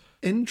left.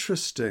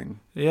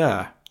 Interesting.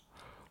 Yeah.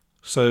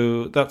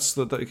 So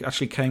that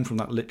actually came from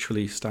that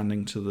literally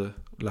standing to the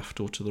left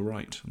or to the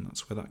right, and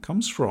that's where that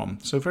comes from.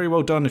 So very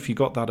well done if you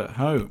got that at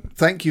home.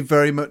 Thank you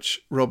very much,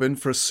 Robin,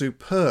 for a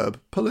superb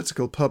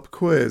political pub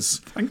quiz.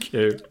 Thank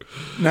you.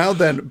 Now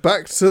then,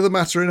 back to the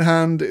matter in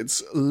hand.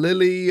 It's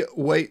Lily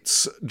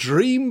Waite's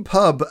Dream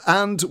Pub,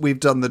 and we've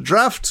done the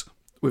draft,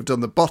 we've done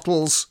the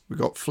bottles, we've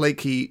got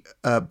Flaky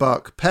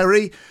Bark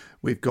Perry,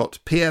 we've got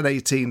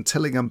PN18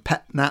 Tillingham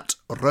Pet Nat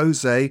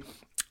Rosé,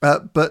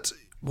 but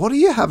what are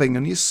you having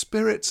on your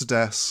spirits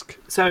desk?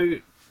 So,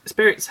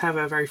 spirits have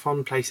a very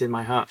fond place in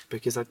my heart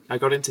because I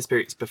got into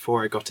spirits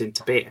before I got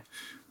into beer,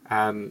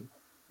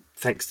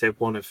 thanks to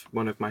one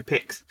of my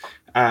picks.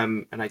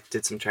 And I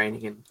did some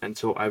training and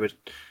thought I would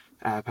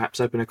perhaps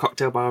open a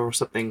cocktail bar or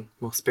something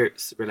more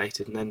spirits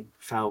related, and then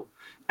fell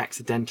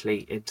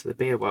accidentally into the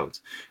beer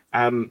world.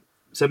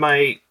 So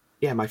my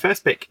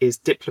first pick is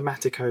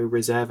Diplomatico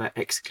Reserva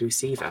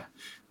Exclusiva,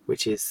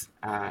 which is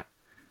a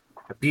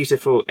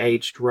beautiful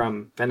aged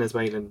rum,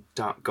 Venezuelan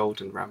dark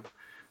golden rum,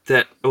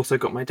 that also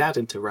got my dad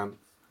into rum.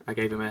 I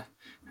gave him a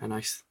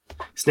nice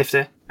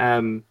snifter,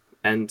 and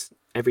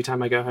every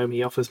time I go home,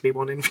 he offers me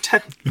one in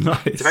return.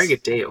 Nice. It's a very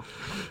good deal.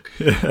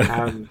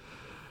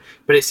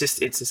 But it's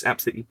just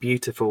absolutely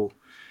beautiful,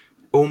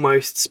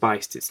 almost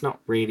spiced. It's not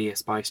really a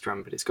spiced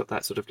rum, but it's got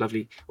that sort of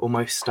lovely,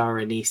 almost star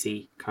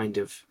anise kind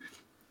of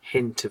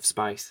hint of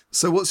spice.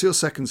 So what's your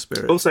second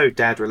spirit? Also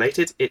dad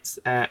related, it's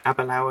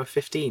Aberlour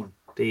 15,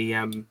 the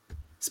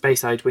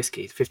Speyside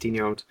whiskey,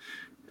 15-year-old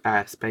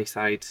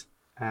Speyside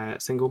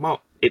single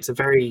malt. It's a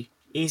very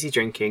easy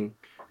drinking,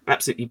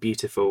 absolutely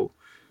beautiful,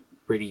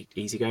 really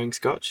easygoing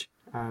Scotch.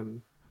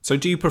 So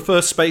do you prefer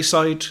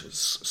Speyside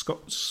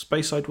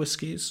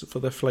whiskies for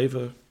their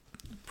flavour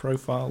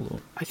profile? Or?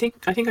 I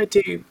think I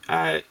do,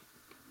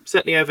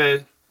 certainly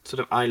over sort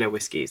of Islay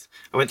whiskies.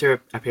 I went through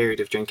a period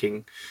of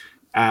drinking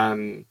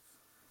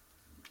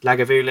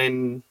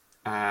Lagavulin,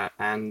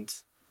 and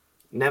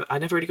I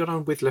never really got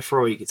on with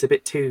Lefroy. It's a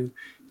bit too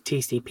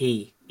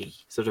TCP-y,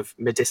 sort of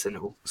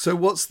medicinal. So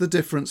what's the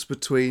difference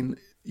between,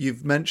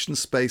 you've mentioned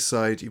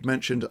Speyside, you've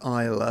mentioned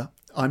Islay.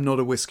 I'm not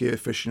a whiskey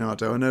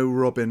aficionado. I know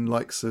Robin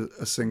likes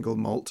a single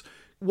malt.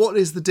 What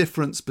is the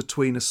difference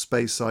between a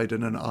Speyside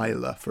and an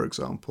Islay, for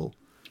example?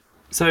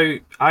 So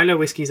Islay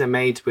whiskies are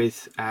made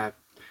with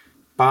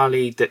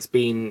barley that's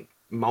been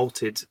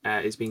malted,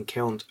 is being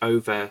kilned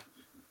over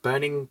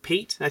burning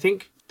peat, I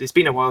think. It's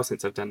been a while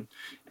since I've done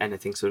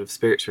anything sort of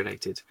spirits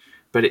related,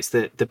 but it's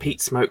the peat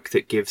smoke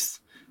that gives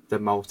the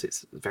malt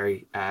its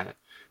very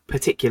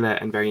particular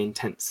and very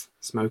intense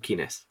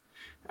smokiness.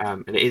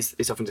 And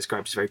it's often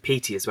described as very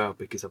peaty as well,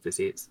 because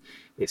obviously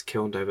it's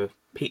kilned over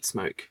peat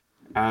smoke.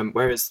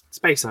 Whereas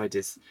Speyside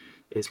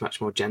is much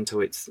more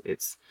gentle.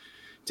 It's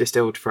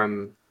distilled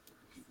from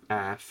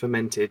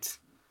fermented,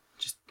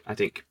 just I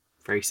think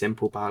very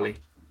simple barley,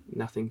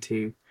 nothing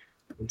too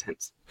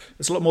intense.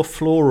 It's a lot more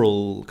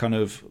floral, kind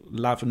of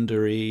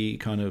lavendery,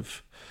 kind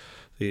of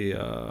the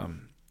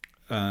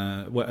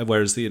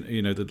whereas the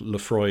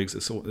Lefroy,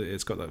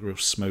 it's got that real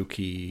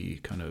smoky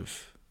kind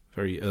of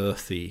very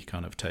earthy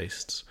kind of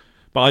tastes.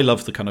 But I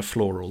love the kind of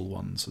floral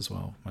ones as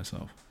well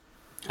myself.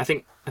 I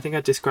think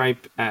I'd describe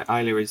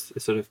Islay as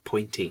sort of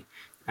pointy,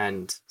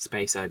 and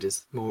Speyside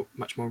is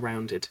much more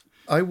rounded.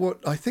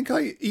 I think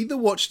I either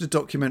watched a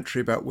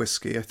documentary about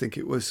whiskey, I think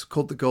it was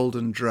called The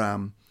Golden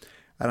Dram,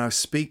 and I was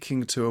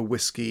speaking to a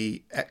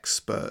whiskey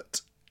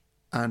expert,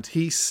 and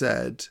he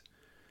said,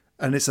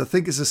 and I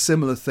think it's a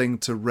similar thing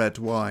to red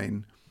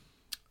wine,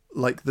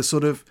 like the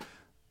sort of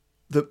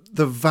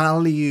the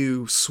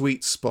value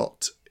sweet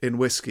spot in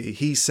whiskey,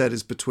 he said,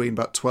 is between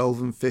about 12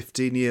 and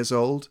 15 years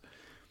old.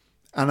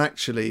 And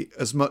actually,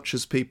 as much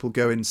as people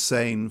go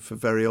insane for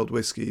very old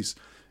whiskies,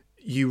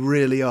 you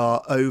really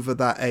are over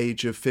that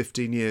age of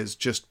 15 years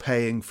just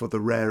paying for the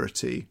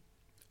rarity,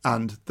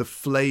 and the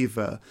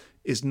flavour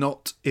is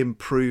not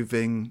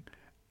improving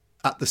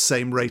at the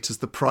same rate as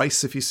the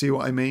price, if you see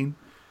what I mean.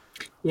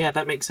 Yeah,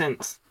 that makes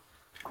sense.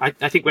 I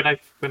think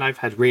when I've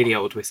had really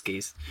old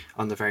whiskies,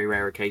 on the very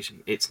rare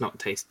occasion, it's not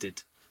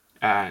tasted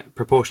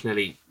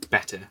proportionally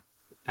better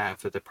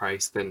for the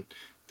price than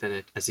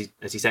as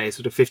you say, a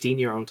sort of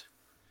 15-year-old.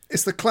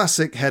 It's the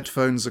classic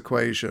headphones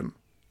equation.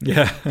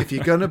 Yeah. If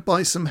you're going to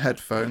buy some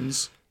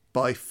headphones,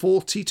 buy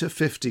 40 to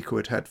 50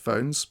 quid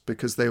headphones,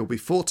 because they will be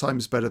 4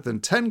 times better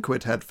than 10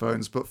 quid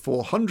headphones, but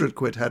 400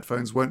 quid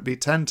headphones won't be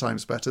 10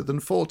 times better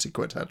than 40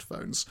 quid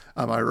headphones.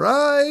 Am I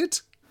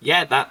right?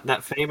 Yeah,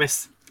 that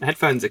famous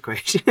headphones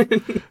equation.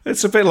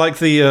 It's a bit like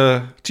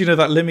the do you know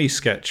that Limmy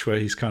sketch where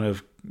he's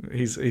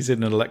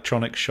in an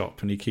electronics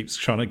shop and he keeps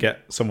trying to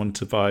get someone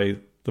to buy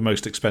the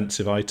most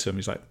expensive item.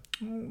 He's like,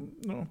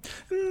 no.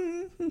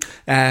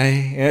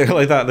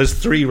 Like that. There's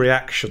 3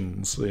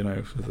 reactions, for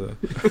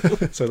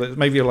the so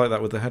maybe you're like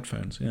that with the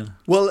headphones. Yeah.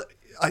 Well,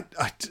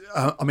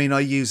 I mean,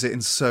 I use it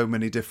in so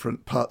many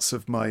different parts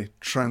of my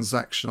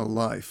transactional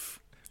life,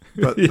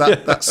 but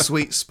that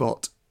sweet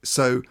spot.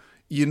 So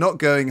you're not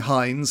going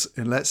Heinz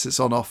unless it's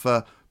on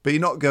offer, but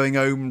you're not going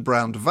own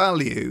brand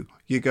value.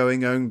 You're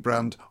going own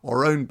brand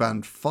or own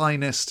brand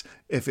finest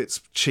if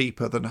it's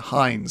cheaper than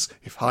Heinz.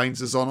 If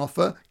Heinz is on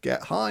offer,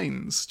 get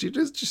Heinz. Do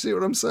you see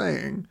what I'm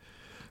saying?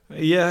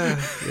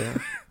 Yeah.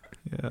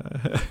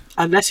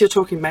 Unless you're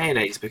talking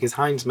mayonnaise, because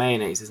Heinz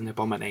mayonnaise is an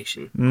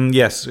abomination.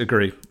 Yes,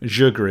 agree.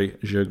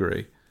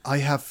 J'agree. I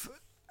have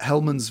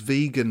Hellmann's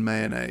vegan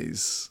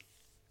mayonnaise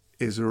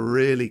is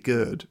really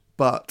good.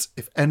 But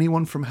if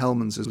anyone from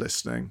Hellmann's is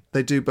listening,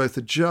 they do both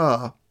a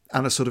jar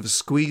and a sort of a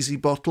squeezy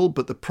bottle.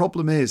 But the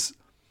problem is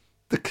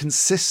the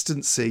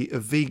consistency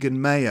of vegan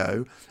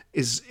mayo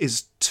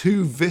is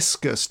too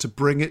viscous to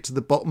bring it to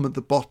the bottom of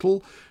the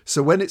bottle.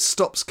 So when it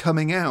stops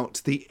coming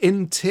out, the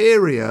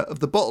interior of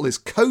the bottle is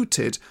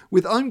coated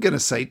with, I'm going to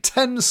say,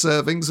 10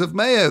 servings of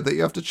mayo that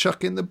you have to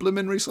chuck in the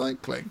bloomin'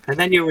 recycling. And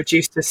then you're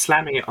reduced to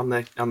slamming it on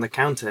the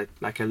counter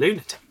like a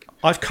lunatic.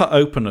 I've cut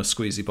open a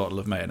squeezy bottle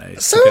of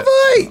mayonnaise. So have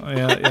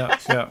I!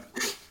 Yeah.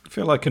 I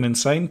feel like an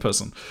insane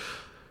person.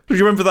 Do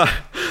you remember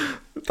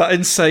that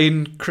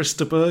insane Chris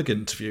de Burgh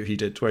interview he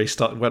did where he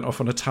went off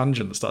on a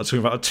tangent and started talking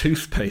about a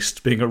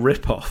toothpaste being a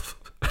rip-off?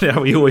 And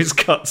how he always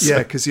cuts Yeah,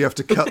 because you have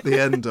to cut the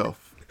end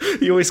off.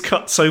 He always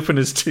cuts open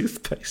his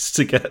toothpaste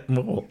to get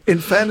more. In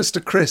fairness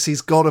to Chris,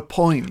 he's got a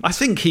point. I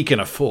think he can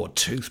afford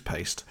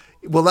toothpaste.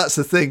 Well, that's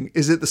the thing.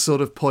 Is it the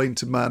sort of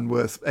point a man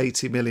worth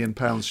 £80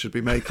 million should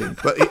be making?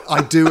 But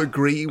I do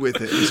agree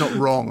with it. He's not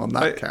wrong on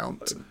that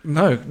count.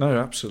 No,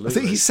 absolutely. I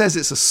think he says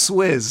it's a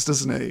swizz,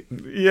 doesn't he?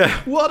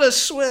 Yeah, what a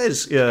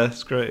swizz. Yeah,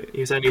 it's great.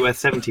 He was only worth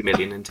 70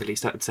 million until he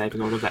started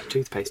saving all of that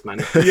toothpaste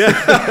money. Yeah.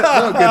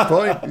 Oh, good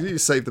point. You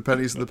save the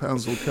pennies and the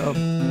pounds will come.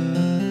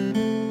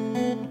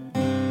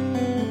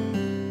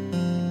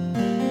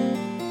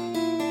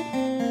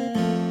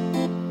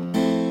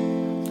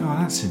 Oh,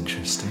 that's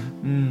interesting.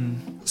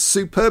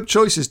 Superb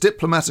choices.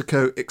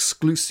 Diplomatico,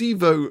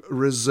 Exclusivo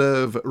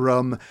Reserve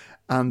Rum,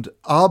 and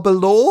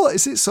Arbalaur,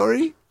 is it,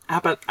 sorry?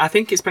 I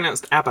think it's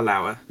pronounced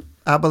Aberlour.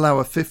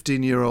 Aberlour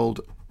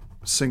 15-year-old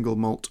single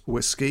malt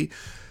whiskey.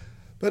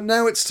 But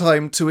now it's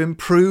time to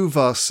improve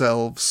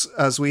ourselves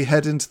as we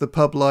head into the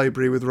pub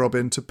library with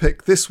Robin to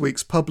pick this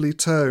week's Publi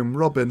Tome.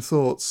 Robin,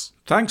 thoughts?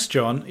 Thanks,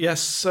 John.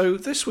 Yes, so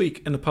this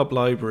week in the pub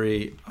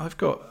library, I've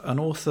got an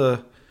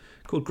author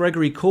called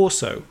Gregory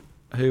Corso,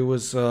 who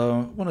was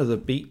one of the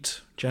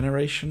Beat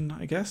generation,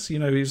 I guess. You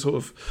know, he's sort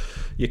of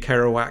your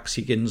Kerouacs,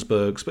 your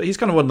Ginsbergs, but he's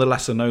kind of one of the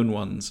lesser-known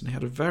ones. And he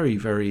had a very,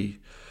 very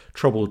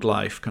troubled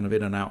life, kind of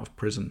in and out of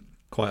prison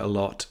quite a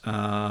lot.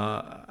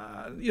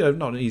 Not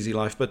an easy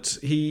life, but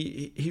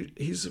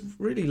he's a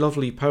really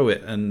lovely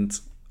poet. And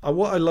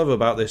what I love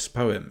about this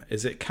poem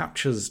is it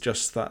captures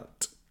just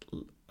that,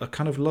 a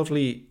kind of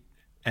lovely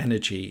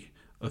energy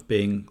of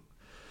being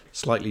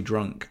slightly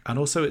drunk, and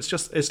also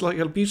it's like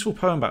a beautiful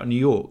poem about New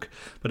York,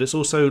 but it's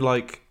also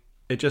like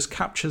it just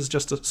captures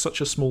just such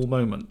a small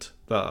moment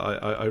that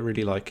I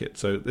really like it.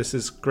 So this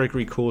is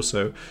Gregory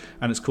Corso,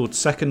 and it's called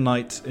Second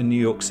Night in New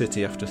York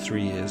City After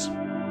 3 Years.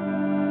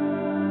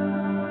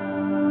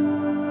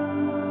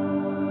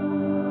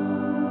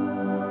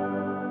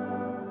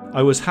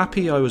 I was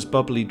happy, I was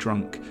bubbly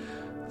drunk.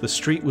 The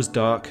street was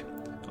dark.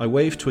 I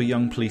waved to a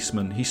young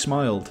policeman. He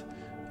smiled.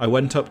 I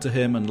went up to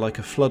him and, like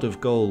a flood of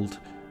gold,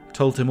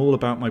 told him all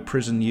about my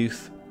prison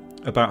youth,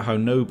 about how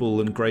noble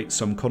and great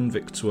some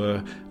convicts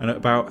were, and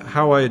about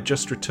how I had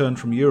just returned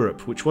from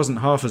Europe, which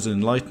wasn't half as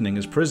enlightening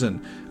as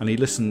prison, and he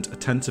listened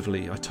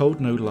attentively. I told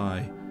no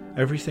lie.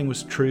 Everything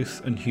was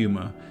truth and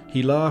humour.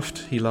 He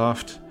laughed,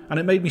 and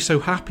it made me so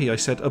happy. I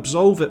said,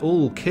 "Absolve it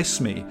all,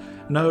 kiss me."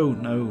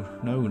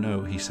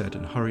 No, he said,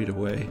 and hurried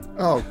away.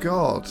 Oh,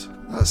 God,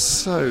 that's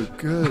so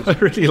good. I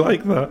really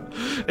like that.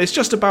 It's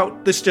just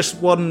about this just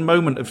one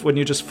moment of when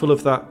you're just full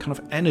of that kind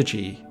of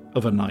energy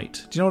of a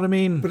night. Do you know what I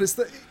mean? But it's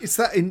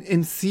that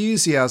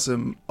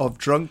enthusiasm of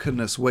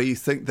drunkenness where you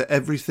think that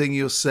everything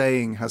you're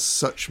saying has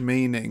such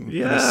meaning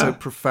and is so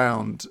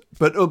profound.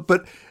 But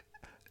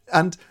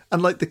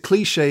like the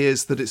cliche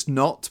is that it's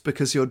not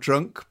because you're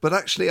drunk, but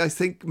actually I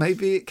think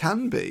maybe it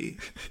can be.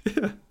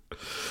 Yeah.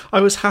 I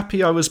was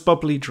happy, I was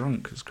bubbly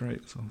drunk. It's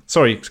great.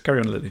 Sorry, carry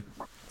on, Lily.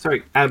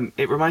 Sorry,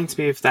 it reminds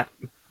me of that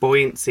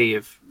buoyancy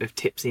of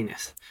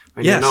tipsiness.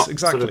 When you're not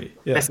exactly. Sort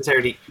of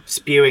necessarily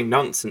spewing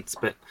nonsense,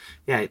 but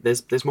yeah,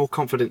 there's more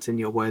confidence in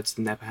your words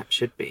than there perhaps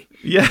should be.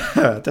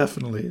 Yeah,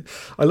 definitely.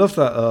 I love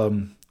that.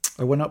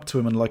 I went up to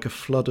him and like a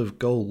flood of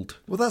gold.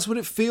 Well, that's what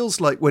it feels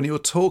like when you're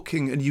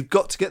talking and you've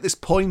got to get this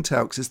point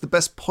out because it's the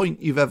best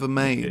point you've ever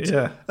made.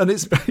 Yeah. And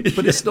it's not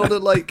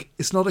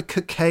it's not a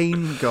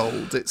cocaine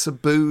gold, it's a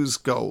booze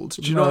gold.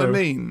 Do you know what I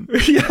mean?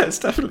 Yeah, it's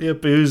definitely a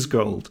booze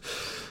gold.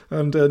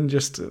 And then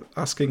just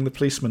asking the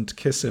policeman to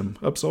kiss him.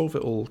 Absolve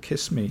it all,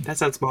 kiss me. That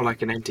sounds more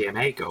like an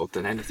MDMA gold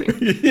than anything.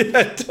 Yeah,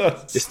 it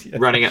does. Just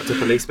running up to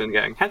policemen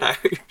going, "Hello."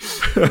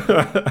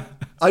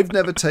 I've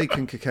never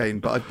taken cocaine,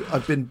 but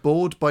I've been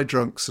bored by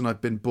drunks and I've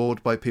been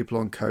bored by people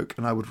on coke,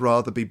 and I would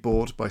rather be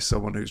bored by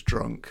someone who's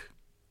drunk.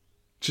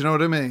 Do you know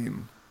what I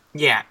mean?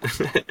 Yeah.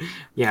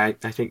 Yeah,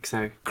 I think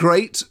so.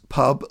 Great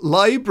pub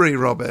library,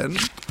 Robin.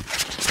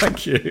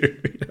 Thank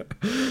you.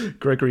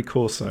 Gregory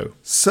Corso.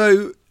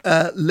 So,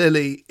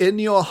 Lily, in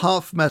your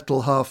half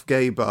metal, half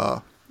gay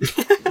bar,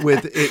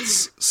 with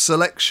its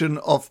selection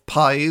of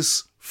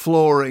pies,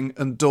 flooring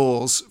and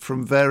doors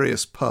from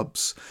various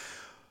pubs,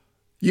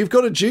 you've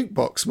got a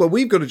jukebox. Well,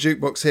 we've got a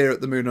jukebox here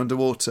at the Moon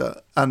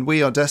Underwater, and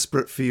we are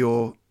desperate for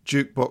your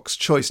jukebox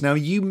choice. Now,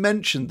 you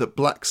mentioned that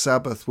Black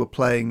Sabbath were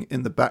playing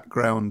in the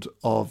background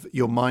of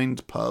your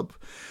Mind pub.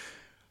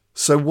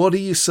 So what are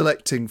you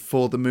selecting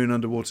for the Moon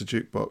Underwater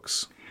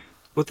jukebox?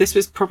 Well, this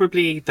was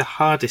probably the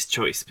hardest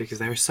choice because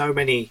there are so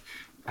many...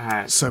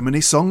 so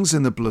many songs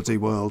in the bloody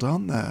world,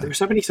 aren't there? There are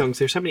so many songs,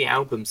 there are so many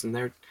albums, and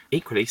there are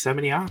equally so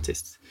many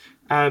artists.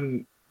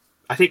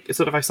 I think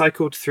I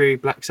cycled through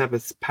Black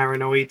Sabbath's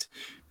Paranoid,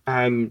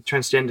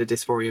 Transgender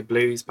Dysphoria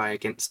Blues by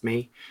Against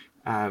Me,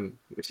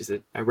 which is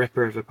a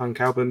ripper of a punk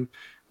album.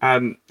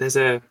 There's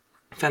a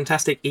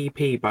fantastic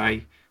EP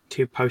by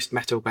two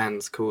post-metal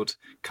bands called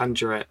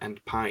Conjurer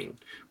and Pine,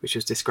 which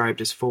was described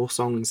as 4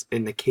 songs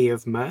in the key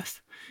of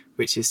mirth,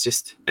 which is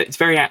it's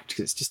very apt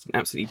because it's just an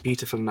absolutely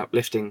beautiful and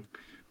uplifting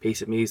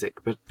piece of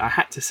music. But I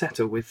had to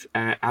settle with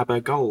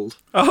ABBA Gold.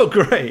 Oh,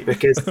 great.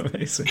 Because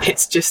amazing.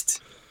 It's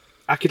just,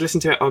 I could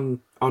listen to it on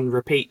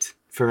repeat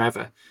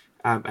forever.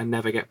 and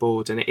never get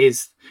bored. And it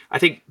is, I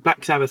think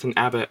Black Sabbath and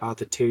ABBA are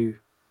the two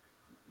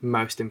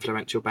most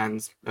influential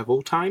bands of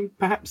all time,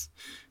 perhaps.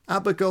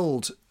 ABBA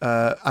Gold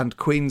and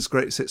Queen's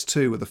Greatest Hits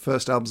 2 were the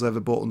first albums I ever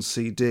bought on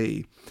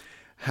CD.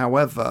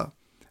 However,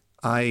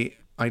 I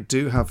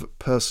do have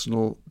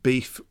personal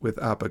beef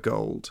with ABBA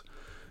Gold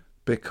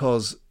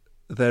because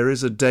there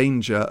is a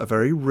danger, a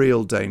very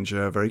real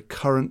danger, a very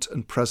current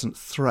and present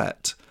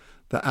threat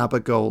that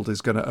ABBA Gold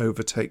is going to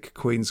overtake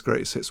Queen's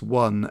Greatest Hits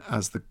 1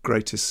 as the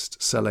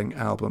greatest selling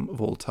album of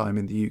all time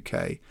in the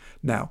UK.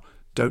 Now,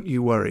 don't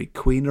you worry,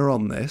 Queen are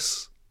on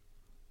this.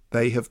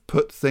 They have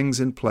put things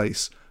in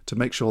place to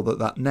make sure that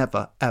that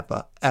never,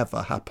 ever,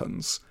 ever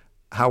happens.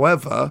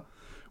 However,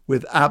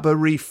 with ABBA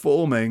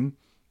reforming,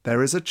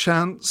 there is a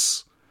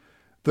chance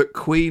that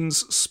Queen's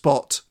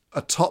spot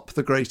atop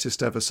the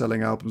greatest ever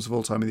selling albums of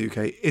all time in the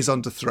UK is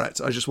under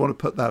threat. I just want to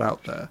put that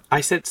out there.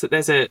 I sense that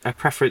there's a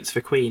preference for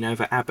Queen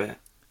over ABBA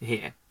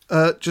here.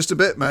 Just a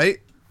bit, mate.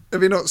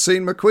 Have you not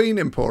seen my Queen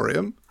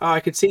Emporium? Oh, I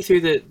could see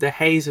through the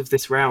haze of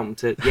this realm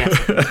to,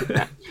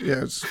 yes.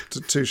 Yeah, it's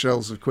two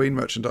shelves of Queen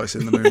merchandise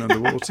in the moon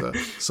underwater.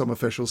 Some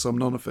official, some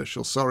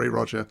non-official. Sorry,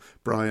 Roger,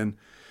 Brian,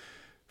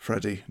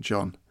 Freddie,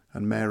 John,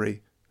 and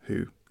Mary,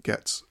 who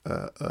gets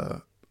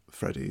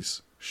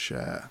Freddie's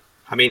share.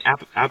 I mean,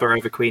 ABBA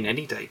over Queen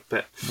any day,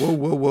 but...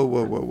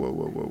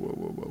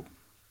 Whoa.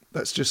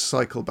 Let's just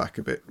cycle back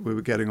a bit. We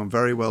were getting on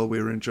very well. We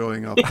were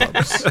enjoying our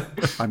pubs.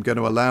 I'm going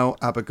to allow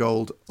ABBA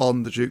Gold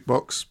on the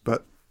jukebox,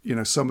 but, you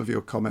know, some of your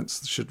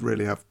comments should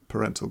really have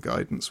parental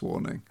guidance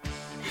warning.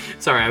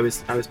 Sorry, I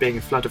was being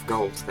a flood of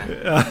gold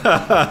then.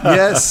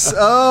 Yes.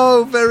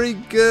 Oh, very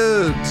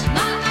good.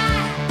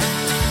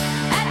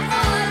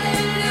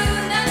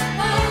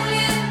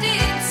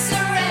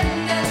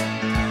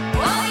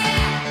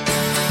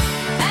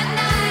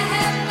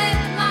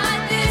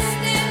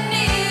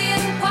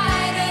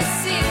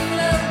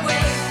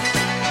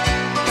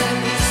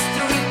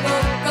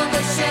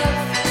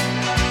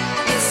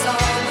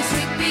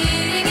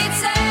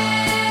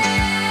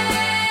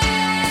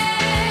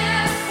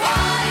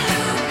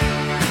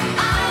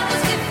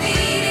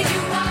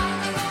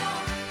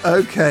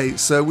 Okay,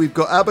 so we've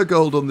got ABBA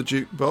Gold on the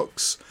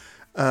jukebox.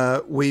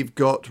 We've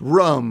got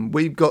rum.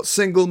 We've got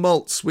single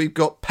malts. We've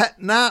got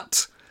Pet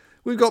Nat.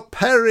 We've got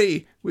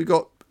Perry. We've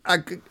got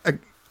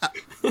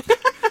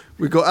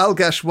we've got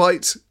Allgash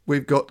White.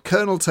 We've got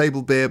Colonel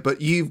Table Beer.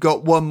 But you've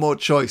got one more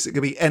choice. It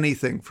could be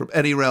anything from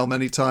any realm,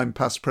 any time,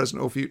 past,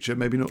 present, or future.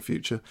 Maybe not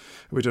future.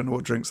 We don't know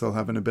what drinks they'll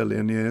have in a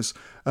billion years.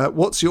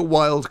 What's your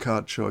wild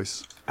card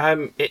choice?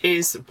 It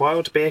is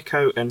Wild Beer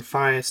Co. and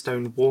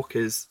Firestone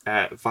Walker's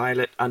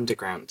Violet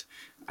Underground,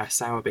 a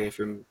sour beer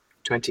from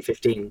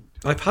 2015.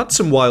 I've had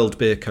some Wild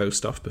Beer Co.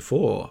 stuff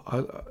before.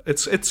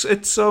 It's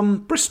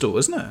Bristol,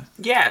 isn't it?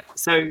 Yeah,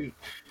 so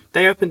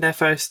they opened their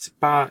first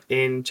bar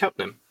in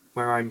Cheltenham,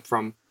 where I'm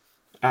from,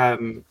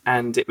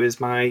 and it was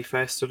my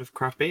first sort of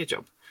craft beer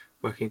job,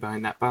 working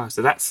behind that bar.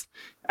 So that's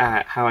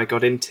how I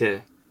got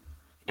into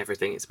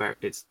everything. It's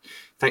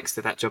thanks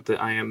to that job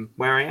that I am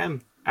where I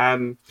am.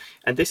 And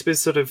this was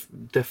sort of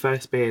the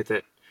first beer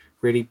that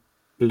really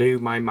blew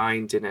my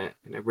mind in a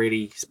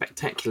really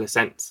spectacular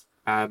sense.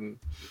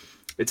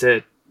 It's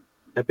a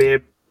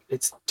beer.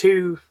 It's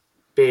two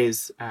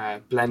beers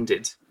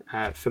blended,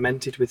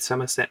 fermented with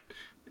Somerset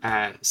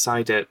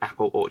cider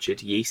apple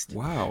orchard yeast.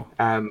 Wow.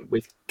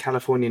 With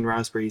Californian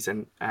raspberries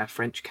and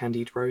French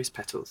candied rose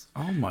petals.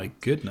 Oh my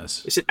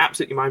goodness! It's just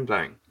absolutely mind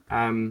blowing.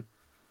 And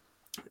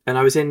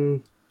I was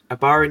in a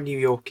bar in New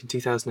York in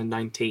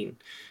 2019.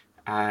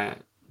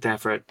 There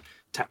for a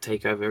tap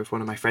takeover of one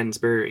of my friend's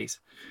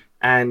breweries,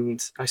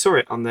 and I saw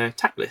it on the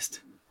tap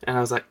list, and I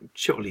was like,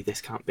 surely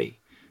this can't be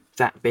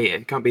that beer.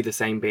 It can't be the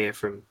same beer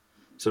from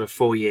sort of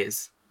 4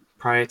 years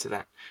prior to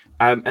that.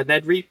 And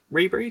they'd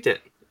rebrewed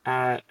it,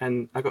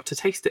 and I got to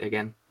taste it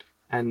again,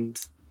 and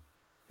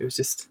it was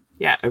just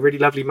a really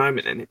lovely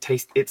moment. And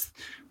it's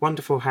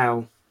wonderful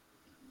how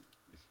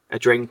a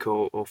drink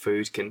or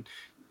food can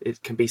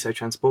be so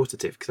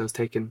transportative, because I was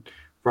taken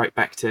right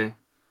back to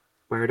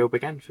where it all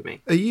began for me.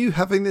 Are you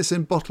having this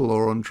in bottle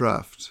or on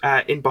draft?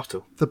 In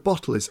bottle. The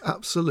bottle is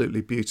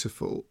absolutely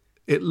beautiful.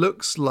 It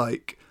looks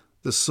like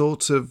the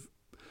sort of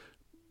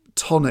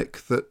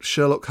tonic that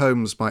Sherlock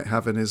Holmes might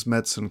have in his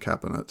medicine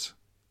cabinet.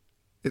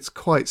 It's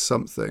quite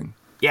something.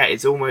 Yeah,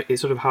 it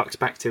sort of harks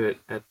back to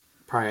a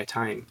prior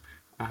time,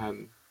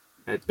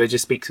 but it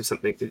just speaks of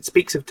something. It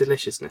speaks of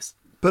deliciousness.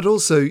 But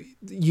also,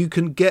 you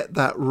can get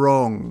that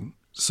wrong,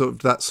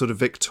 that sort of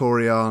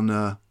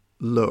Victoriana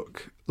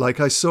look. Like,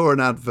 I saw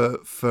an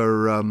advert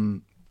for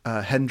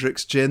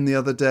Hendrick's Gin the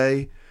other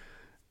day,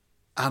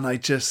 and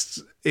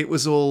it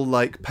was all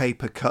like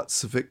paper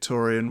cuts of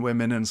Victorian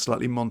women and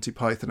slightly Monty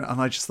Python,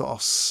 and I just thought, oh,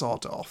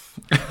 sod off.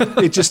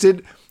 It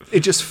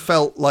just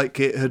felt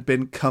like it had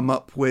been come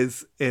up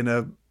with in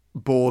a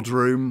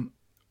boardroom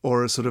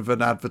or a sort of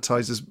an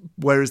advertiser's,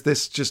 whereas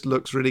this just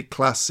looks really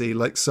classy,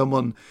 like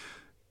someone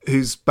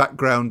whose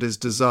background is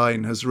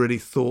design has really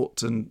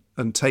thought and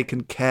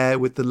taken care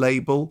with the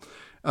label.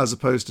 as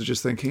opposed to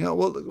just thinking, oh,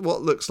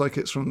 what looks like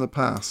it's from the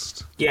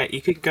past. Yeah,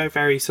 you could go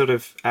very sort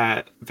of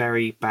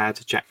very bad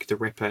Jack the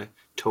Ripper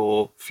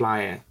tour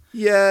flyer.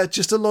 Yeah,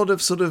 just a lot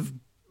of sort of,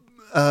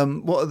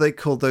 what are they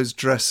called, those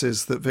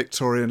dresses that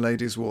Victorian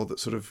ladies wore that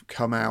sort of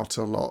come out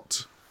a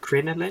lot?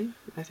 Crinoline,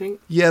 I think.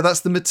 Yeah,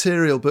 that's the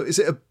material, but is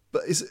it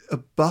a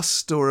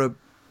bust or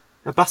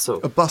a bustle?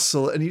 A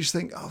bustle, and you just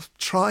think, oh,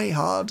 try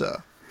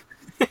harder.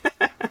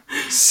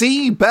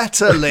 See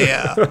better,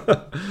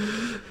 Leah.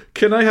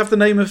 Can I have the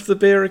name of the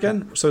beer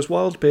again? So it's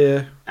Wild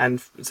Beer.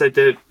 And so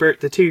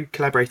the two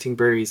collaborating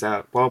breweries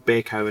are Wild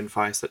Beer Co. and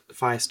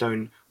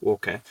Firestone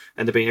Walker,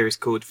 and the beer is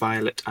called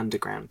Violet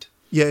Underground.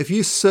 Yeah, if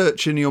you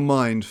search in your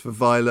mind for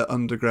Violet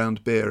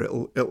Underground beer,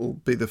 it'll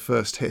be the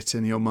first hit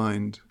in your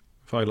mind.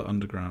 Violet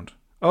Underground.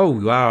 Oh,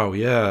 wow,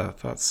 yeah,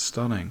 that's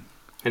stunning.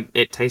 And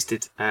it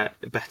tasted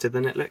better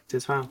than it looked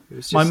as well. It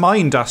was just... My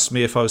mind asked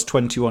me if I was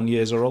 21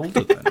 years or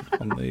older then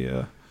on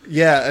the...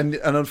 Yeah, and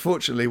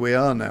unfortunately we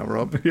are now,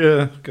 Rob.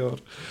 Yeah,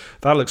 God.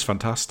 That looks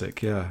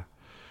fantastic, yeah.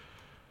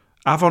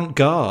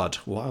 Avant-garde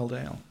Wild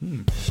Ale.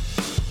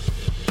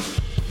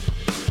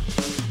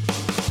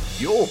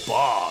 You're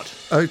barred.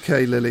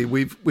 Okay, Lily,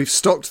 we've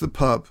stocked the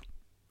pub.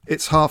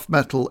 It's half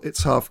metal,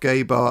 it's half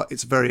gay bar,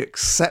 it's very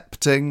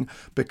accepting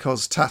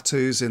because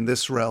tattoos in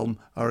this realm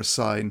are a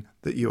sign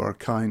that you are a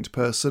kind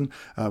person,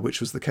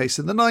 which was the case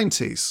in the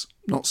 90s.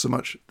 Not so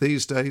much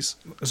these days.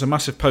 There's a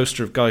massive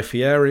poster of Guy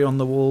Fieri on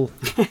the wall.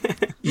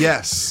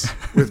 Yes,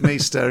 with me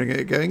staring at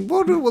it going,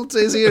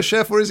 is he a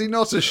chef or is he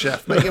not a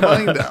chef? Make your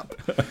mind up.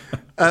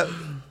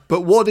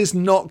 But what is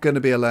not going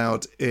to be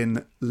allowed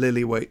in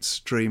Lily Waite's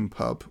Dream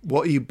Pub?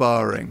 What are you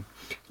barring?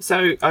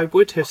 So I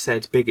would have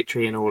said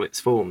bigotry in all its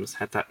forms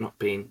had that not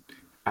been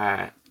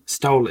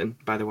stolen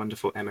by the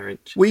wonderful Emma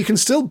Inch. Well, you can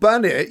still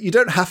ban it. You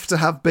don't have to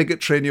have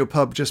bigotry in your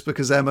pub just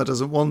because Emma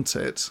doesn't want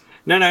it.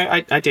 No,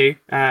 I do.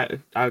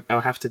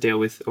 I'll have to deal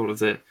with all of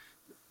the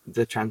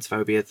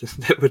transphobia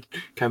that would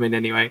come in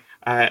anyway,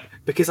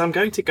 because I'm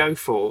going to go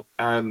for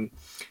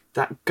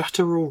that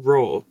guttural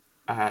roar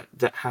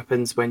that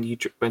happens when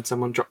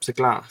someone drops a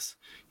glass.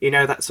 You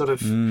know, that sort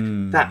of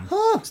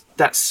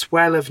that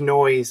swell of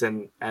noise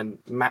and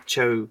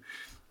macho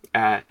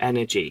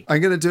energy.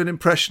 I'm going to do an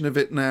impression of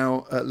it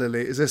now,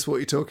 Lily. Is this what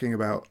you're talking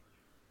about?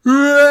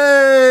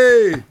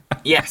 Hooray!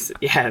 Yes,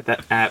 yeah,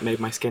 that made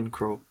my skin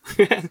crawl.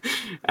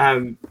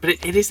 But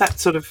it is that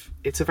sort of,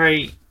 it's a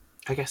very,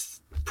 I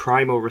guess,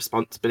 primal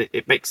response, but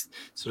it makes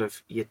sort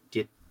of your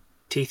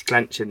teeth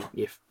clench and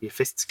your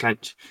fists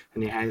clench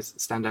and your hairs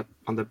stand up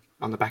on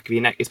the back of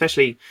your neck,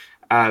 especially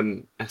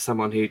as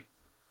someone who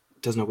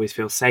doesn't always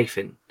feel safe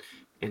in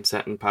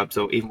certain pubs,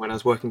 or even when I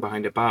was working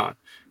behind a bar.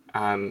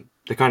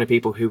 The kind of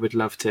people who would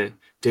love to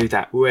do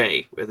that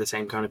way were the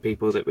same kind of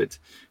people that would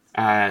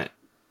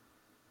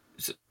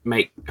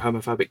make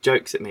homophobic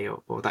jokes at me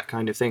or that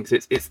kind of thing. So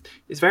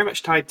it's very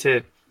much tied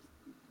to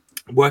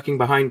working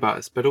behind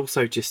bars, but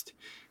also just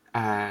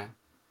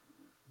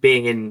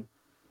being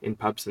in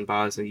pubs and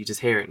bars, and you just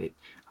hear it, and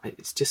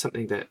it's just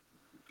something that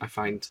I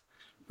find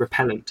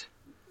repellent.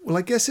 Well,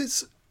 I guess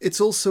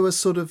it's also a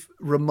sort of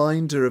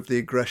reminder of the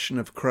aggression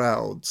of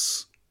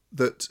crowds,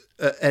 that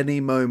at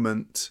any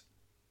moment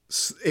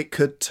it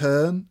could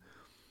turn,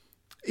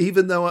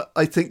 even though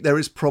I think there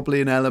is probably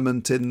an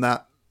element in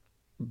that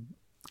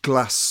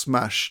glass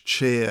smash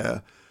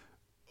cheer,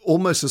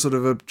 almost a sort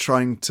of a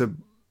trying to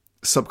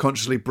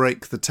subconsciously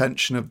break the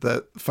tension of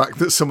the fact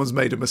that someone's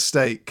made a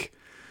mistake.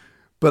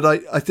 But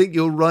I think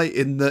you're right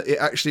in that it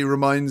actually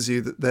reminds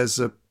you that there's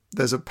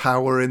a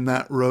power in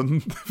that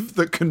room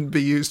that can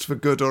be used for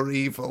good or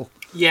evil.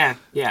 Yeah,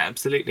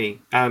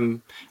 absolutely.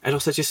 And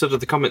also just sort of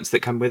the comments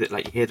that come with it,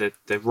 like you hear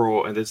the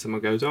roar and then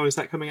someone goes, "Oh, is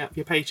that coming out of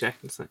your paycheck?"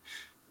 And it's like,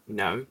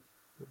 no,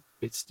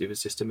 it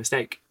was just a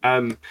mistake.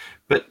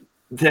 But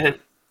the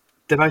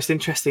most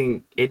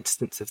interesting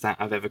instance of that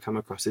I've ever come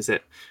across is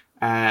at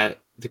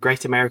the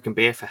Great American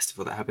Beer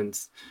Festival that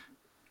happens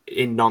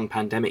in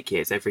non-pandemic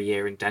years every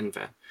year in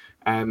Denver.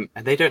 And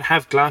they don't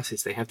have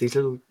glasses. They have these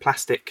little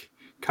plastic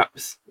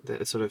cups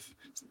that are sort of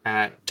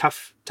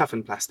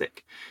toughened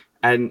plastic.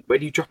 And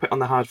when you drop it on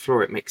the hard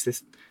floor, it makes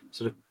this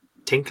sort of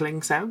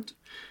tinkling sound.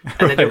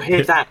 And then you'll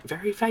hear that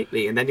very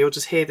faintly. And then you'll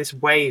just hear this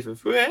wave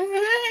of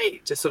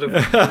just sort of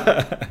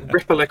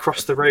ripple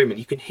across the room. And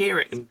you can hear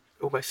it and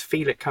almost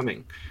feel it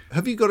coming.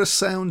 Have you got a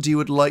sound you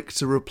would like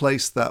to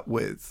replace that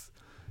with?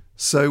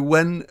 So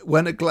when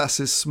a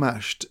glass is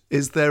smashed,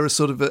 is there a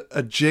sort of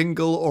a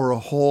jingle or a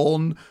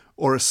horn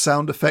or a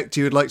sound effect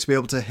you would like to be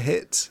able to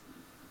hit?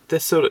 The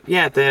sort of,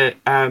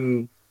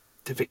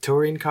 the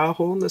Victorian car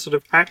horn, the sort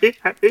of happy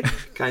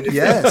kind of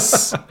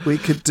yes, we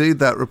could do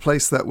that.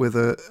 Replace that with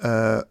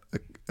a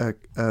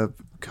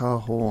car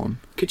horn.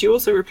 Could you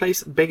also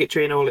replace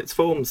bigotry in all its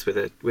forms with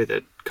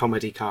a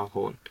comedy car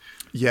horn?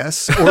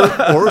 Yes,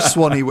 or a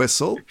swanny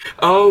whistle.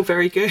 Oh,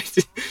 very good.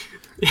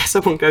 Yeah,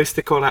 someone goes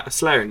to call out a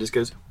slur and just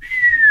goes.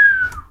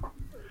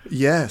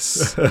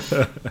 Yes.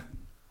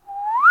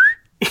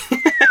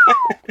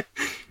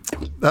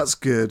 That's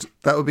good.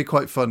 That would be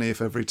quite funny if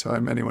every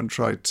time anyone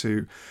tried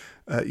to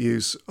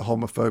use a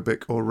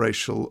homophobic or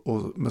racial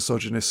or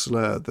misogynist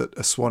slur that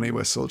a swanee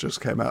whistle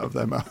just came out of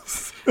their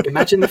mouth.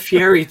 Imagine the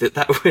fury that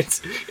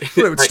would.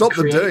 Well, it would stop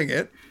them doing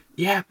it.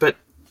 Yeah, but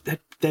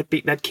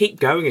they'd keep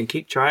going and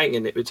keep trying,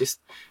 and it would just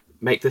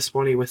make the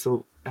swanee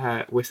whistle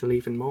whistle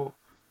even more.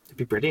 It'd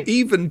be brilliant.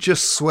 Even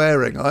just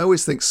swearing. I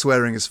always think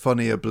swearing is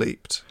funnier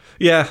bleeped.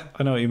 Yeah,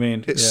 I know what you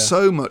mean. It's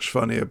so much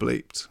funnier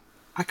bleeped.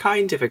 I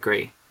kind of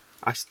agree.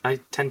 I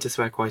tend to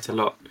swear quite a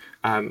lot.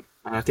 And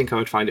I think I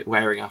would find it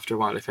wearing after a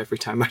while if every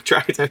time I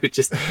tried I would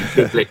just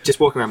be just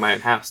walking around my own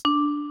house.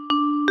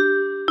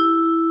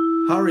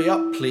 Hurry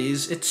up,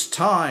 please. It's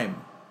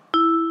time.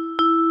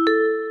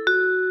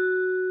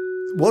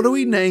 What are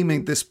we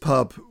naming this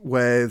pub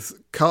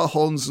with car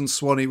horns and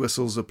swanee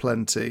whistles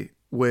aplenty,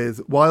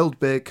 with Wild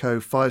Beer Co.,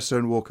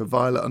 Firestone Walker,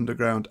 Violet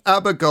Underground,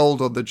 Aber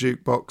Gold on the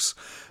jukebox,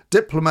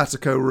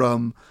 Diplomatico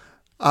Rum,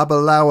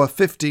 Abalawa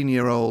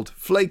 15-year-old,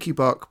 Flaky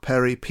Buck,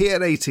 Perry,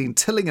 PN18,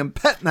 Tillingham,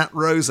 Petnat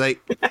Rosé,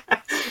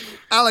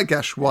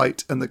 Allagash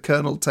Waite and the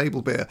Colonel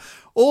Table Beer.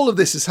 All of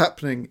this is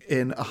happening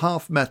in a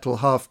half-metal,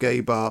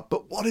 half-gay bar,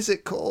 but what is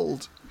it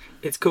called?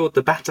 It's called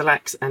the Battle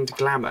Axe and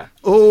Glamour.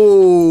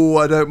 Oh,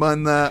 I don't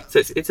mind that. So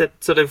it's a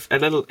sort of a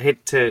little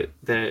hint to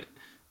the,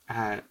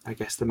 I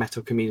guess, the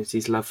metal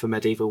community's love for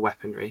medieval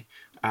weaponry.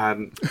 Yeah,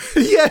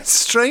 it's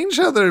strange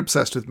how they're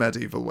obsessed with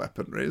medieval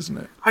weaponry, isn't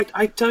it?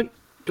 I don't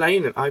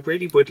blame them. I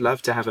really would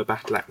love to have a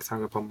battle axe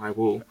hung up on my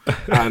wall.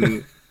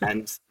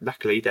 And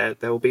luckily there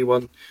will be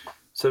one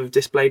sort of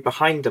displayed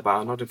behind the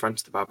bar, not in front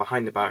of the bar,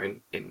 behind the bar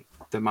in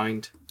the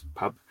Mind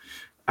pub.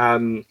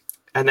 And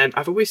then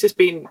I've always just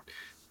been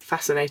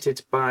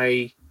fascinated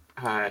by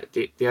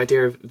the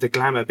idea of the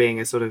glamour being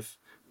a sort of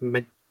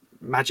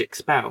magic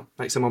spell,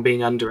 like someone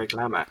being under a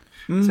glamour.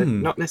 So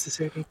not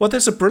necessarily. Well,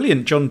 there's a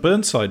brilliant John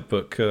Burnside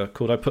book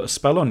called "I Put a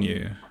Spell on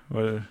You,"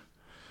 where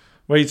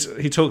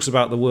he talks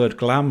about the word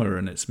glamour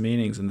and its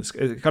meanings and this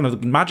kind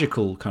of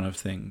magical kind of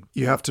thing.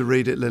 You have to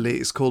read it, Lily.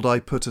 It's called "I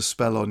Put a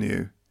Spell on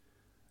You."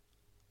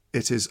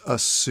 It is a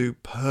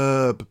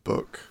superb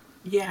book.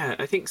 Yeah,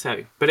 I think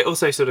so. But it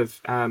also sort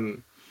of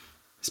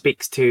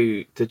speaks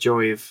to the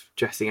joy of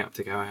dressing up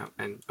to go out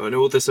and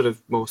all the sort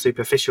of more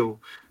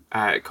superficial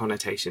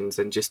connotations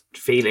and just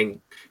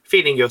feeling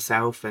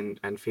yourself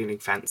and feeling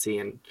fancy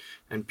and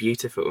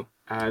beautiful.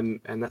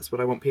 And that's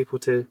what I want people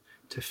to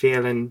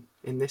feel in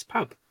this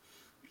pub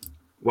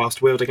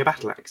whilst wielding a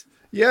battle axe.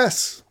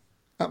 Yes,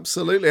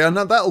 absolutely. And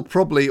that'll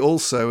probably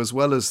also, as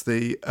well as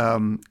the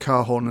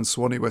car horn and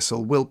swanee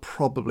whistle, will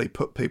probably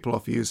put people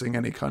off using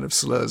any kind of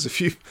slurs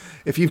if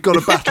you've got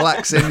a battle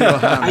axe in your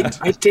hand.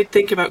 I did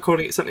think about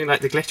calling it something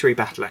like the glittery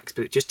battle axe,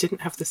 but it just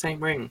didn't have the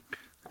same ring.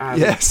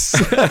 Yes.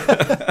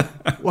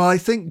 Well, I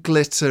think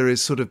glitter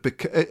is sort of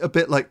a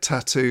bit like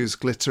tattoos.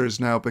 Glitter is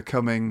now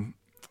becoming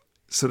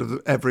sort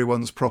of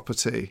everyone's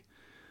property,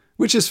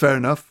 which is fair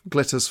enough.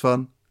 Glitter's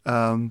fun.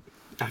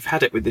 I've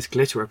had it with this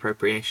glitter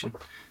appropriation.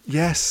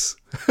 Yes.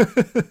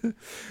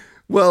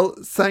 Well,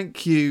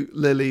 thank you,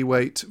 Lily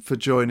Waite, for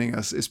joining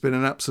us. It's been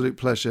an absolute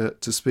pleasure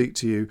to speak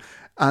to you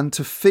and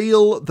to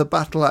feel the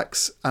battle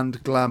axe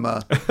and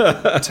glamour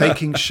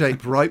taking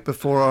shape right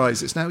before our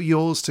eyes. It's now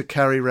yours to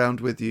carry around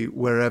with you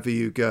wherever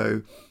you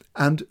go.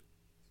 And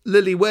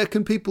Lily, where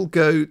can people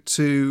go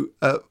to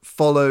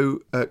follow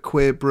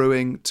Queer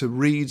Brewing, to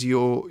read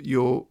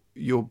your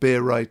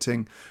beer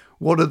writing?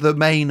 What are the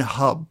main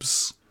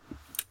hubs?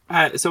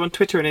 So on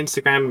Twitter and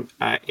Instagram,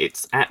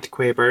 it's at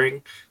Queer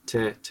Brewing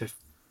to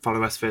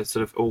follow us for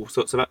sort of all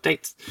sorts of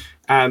updates.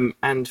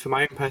 And for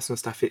my own personal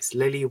stuff, it's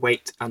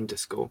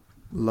LilyWaite_.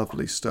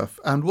 Lovely stuff.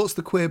 And what's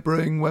the Queer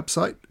Brewing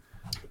website?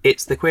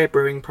 It's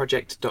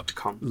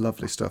thequeerbrewingproject.com.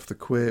 Lovely stuff.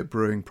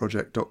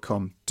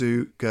 Thequeerbrewingproject.com.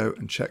 Do go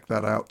and check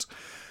that out.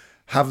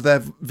 Have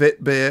their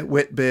wit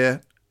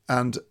beer,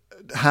 and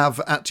have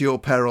at your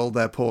peril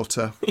their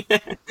porter.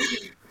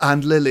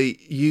 And Lily,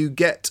 you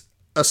get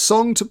a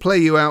song to play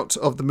you out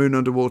of The Moon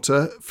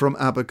Underwater from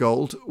Aber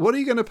Gold. What are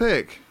you going to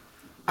pick?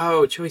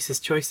 Oh,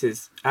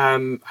 choices.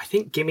 I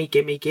think Gimme,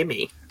 Gimme,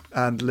 Gimme.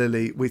 And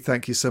Lily, we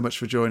thank you so much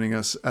for joining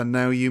us. And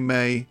now you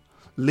may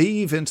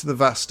leave into the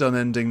vast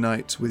unending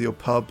night with your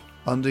pub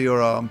under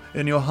your arm,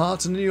 in your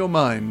heart and in your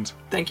mind.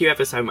 Thank you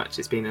ever so much.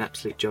 It's been an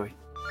absolute joy.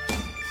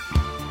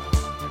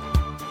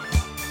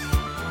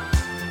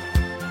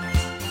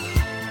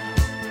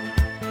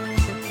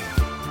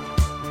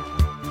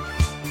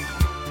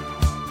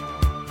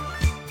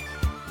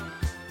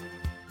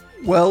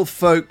 Well,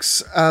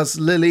 folks, as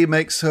Lily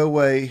makes her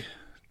way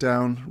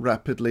down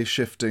rapidly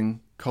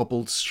shifting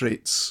cobbled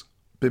streets,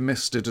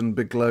 bemisted and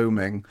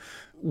begloaming,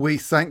 we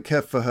thank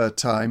her for her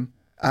time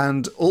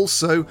and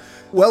also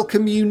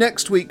welcome you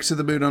next week to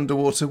The Moon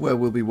Underwater, where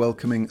we'll be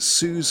welcoming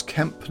Suze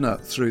Kempner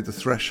through the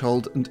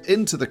threshold and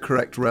into the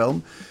correct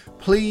realm.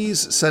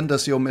 Please send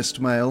us your missed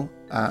mail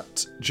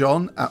at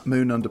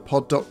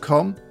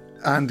john@moonunderpod.com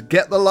and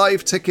get the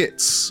live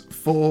tickets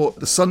for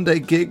the Sunday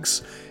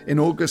gigs in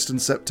August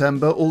and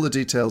September. All the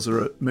details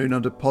are at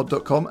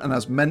moonunderpod.com, and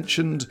as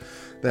mentioned,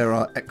 there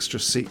are extra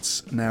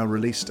seats now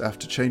released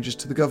after changes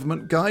to the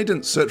government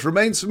guidance, so it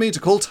remains for me to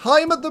call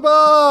time at the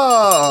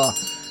bar.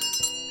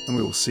 and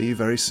we will see you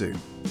very soon.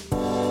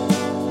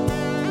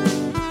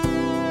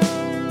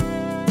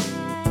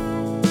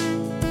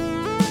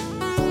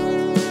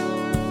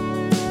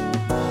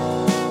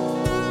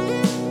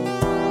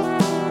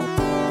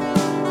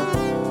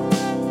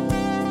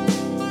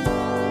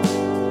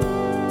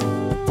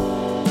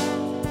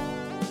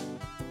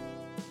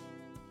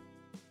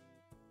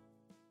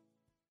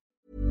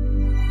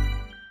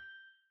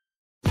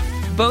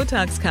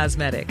 Botox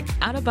Cosmetic,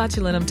 out of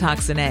botulinum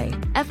toxin A,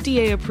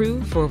 FDA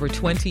approved for over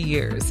 20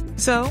 years.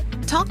 So,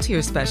 talk to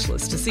your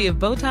specialist to see if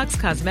Botox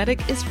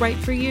Cosmetic is right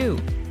for you.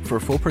 For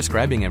full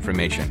prescribing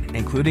information,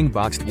 including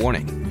boxed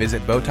warning,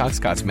 visit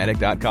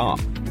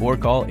BotoxCosmetic.com or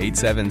call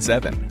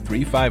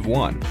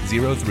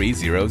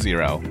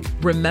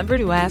 877-351-0300. Remember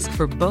to ask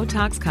for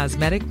Botox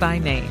Cosmetic by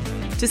name.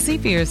 To see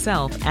for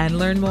yourself and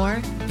learn more,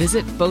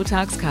 visit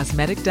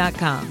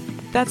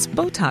BotoxCosmetic.com. That's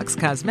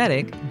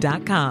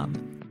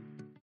BotoxCosmetic.com.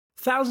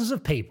 Thousands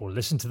of people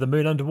listen to The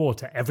Moon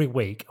Underwater every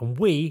week, and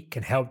we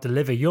can help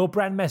deliver your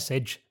brand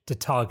message to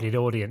targeted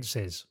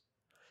audiences.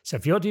 So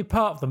if you're to be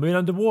part of The Moon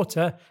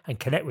Underwater and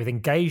connect with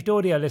engaged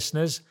audio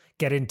listeners,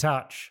 get in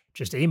touch.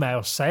 Just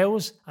email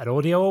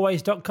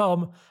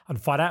sales@audioalways.com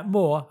and find out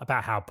more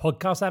about how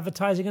podcast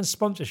advertising and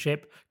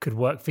sponsorship could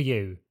work for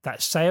you.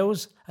 That's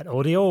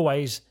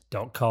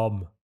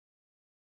sales@audioalways.com.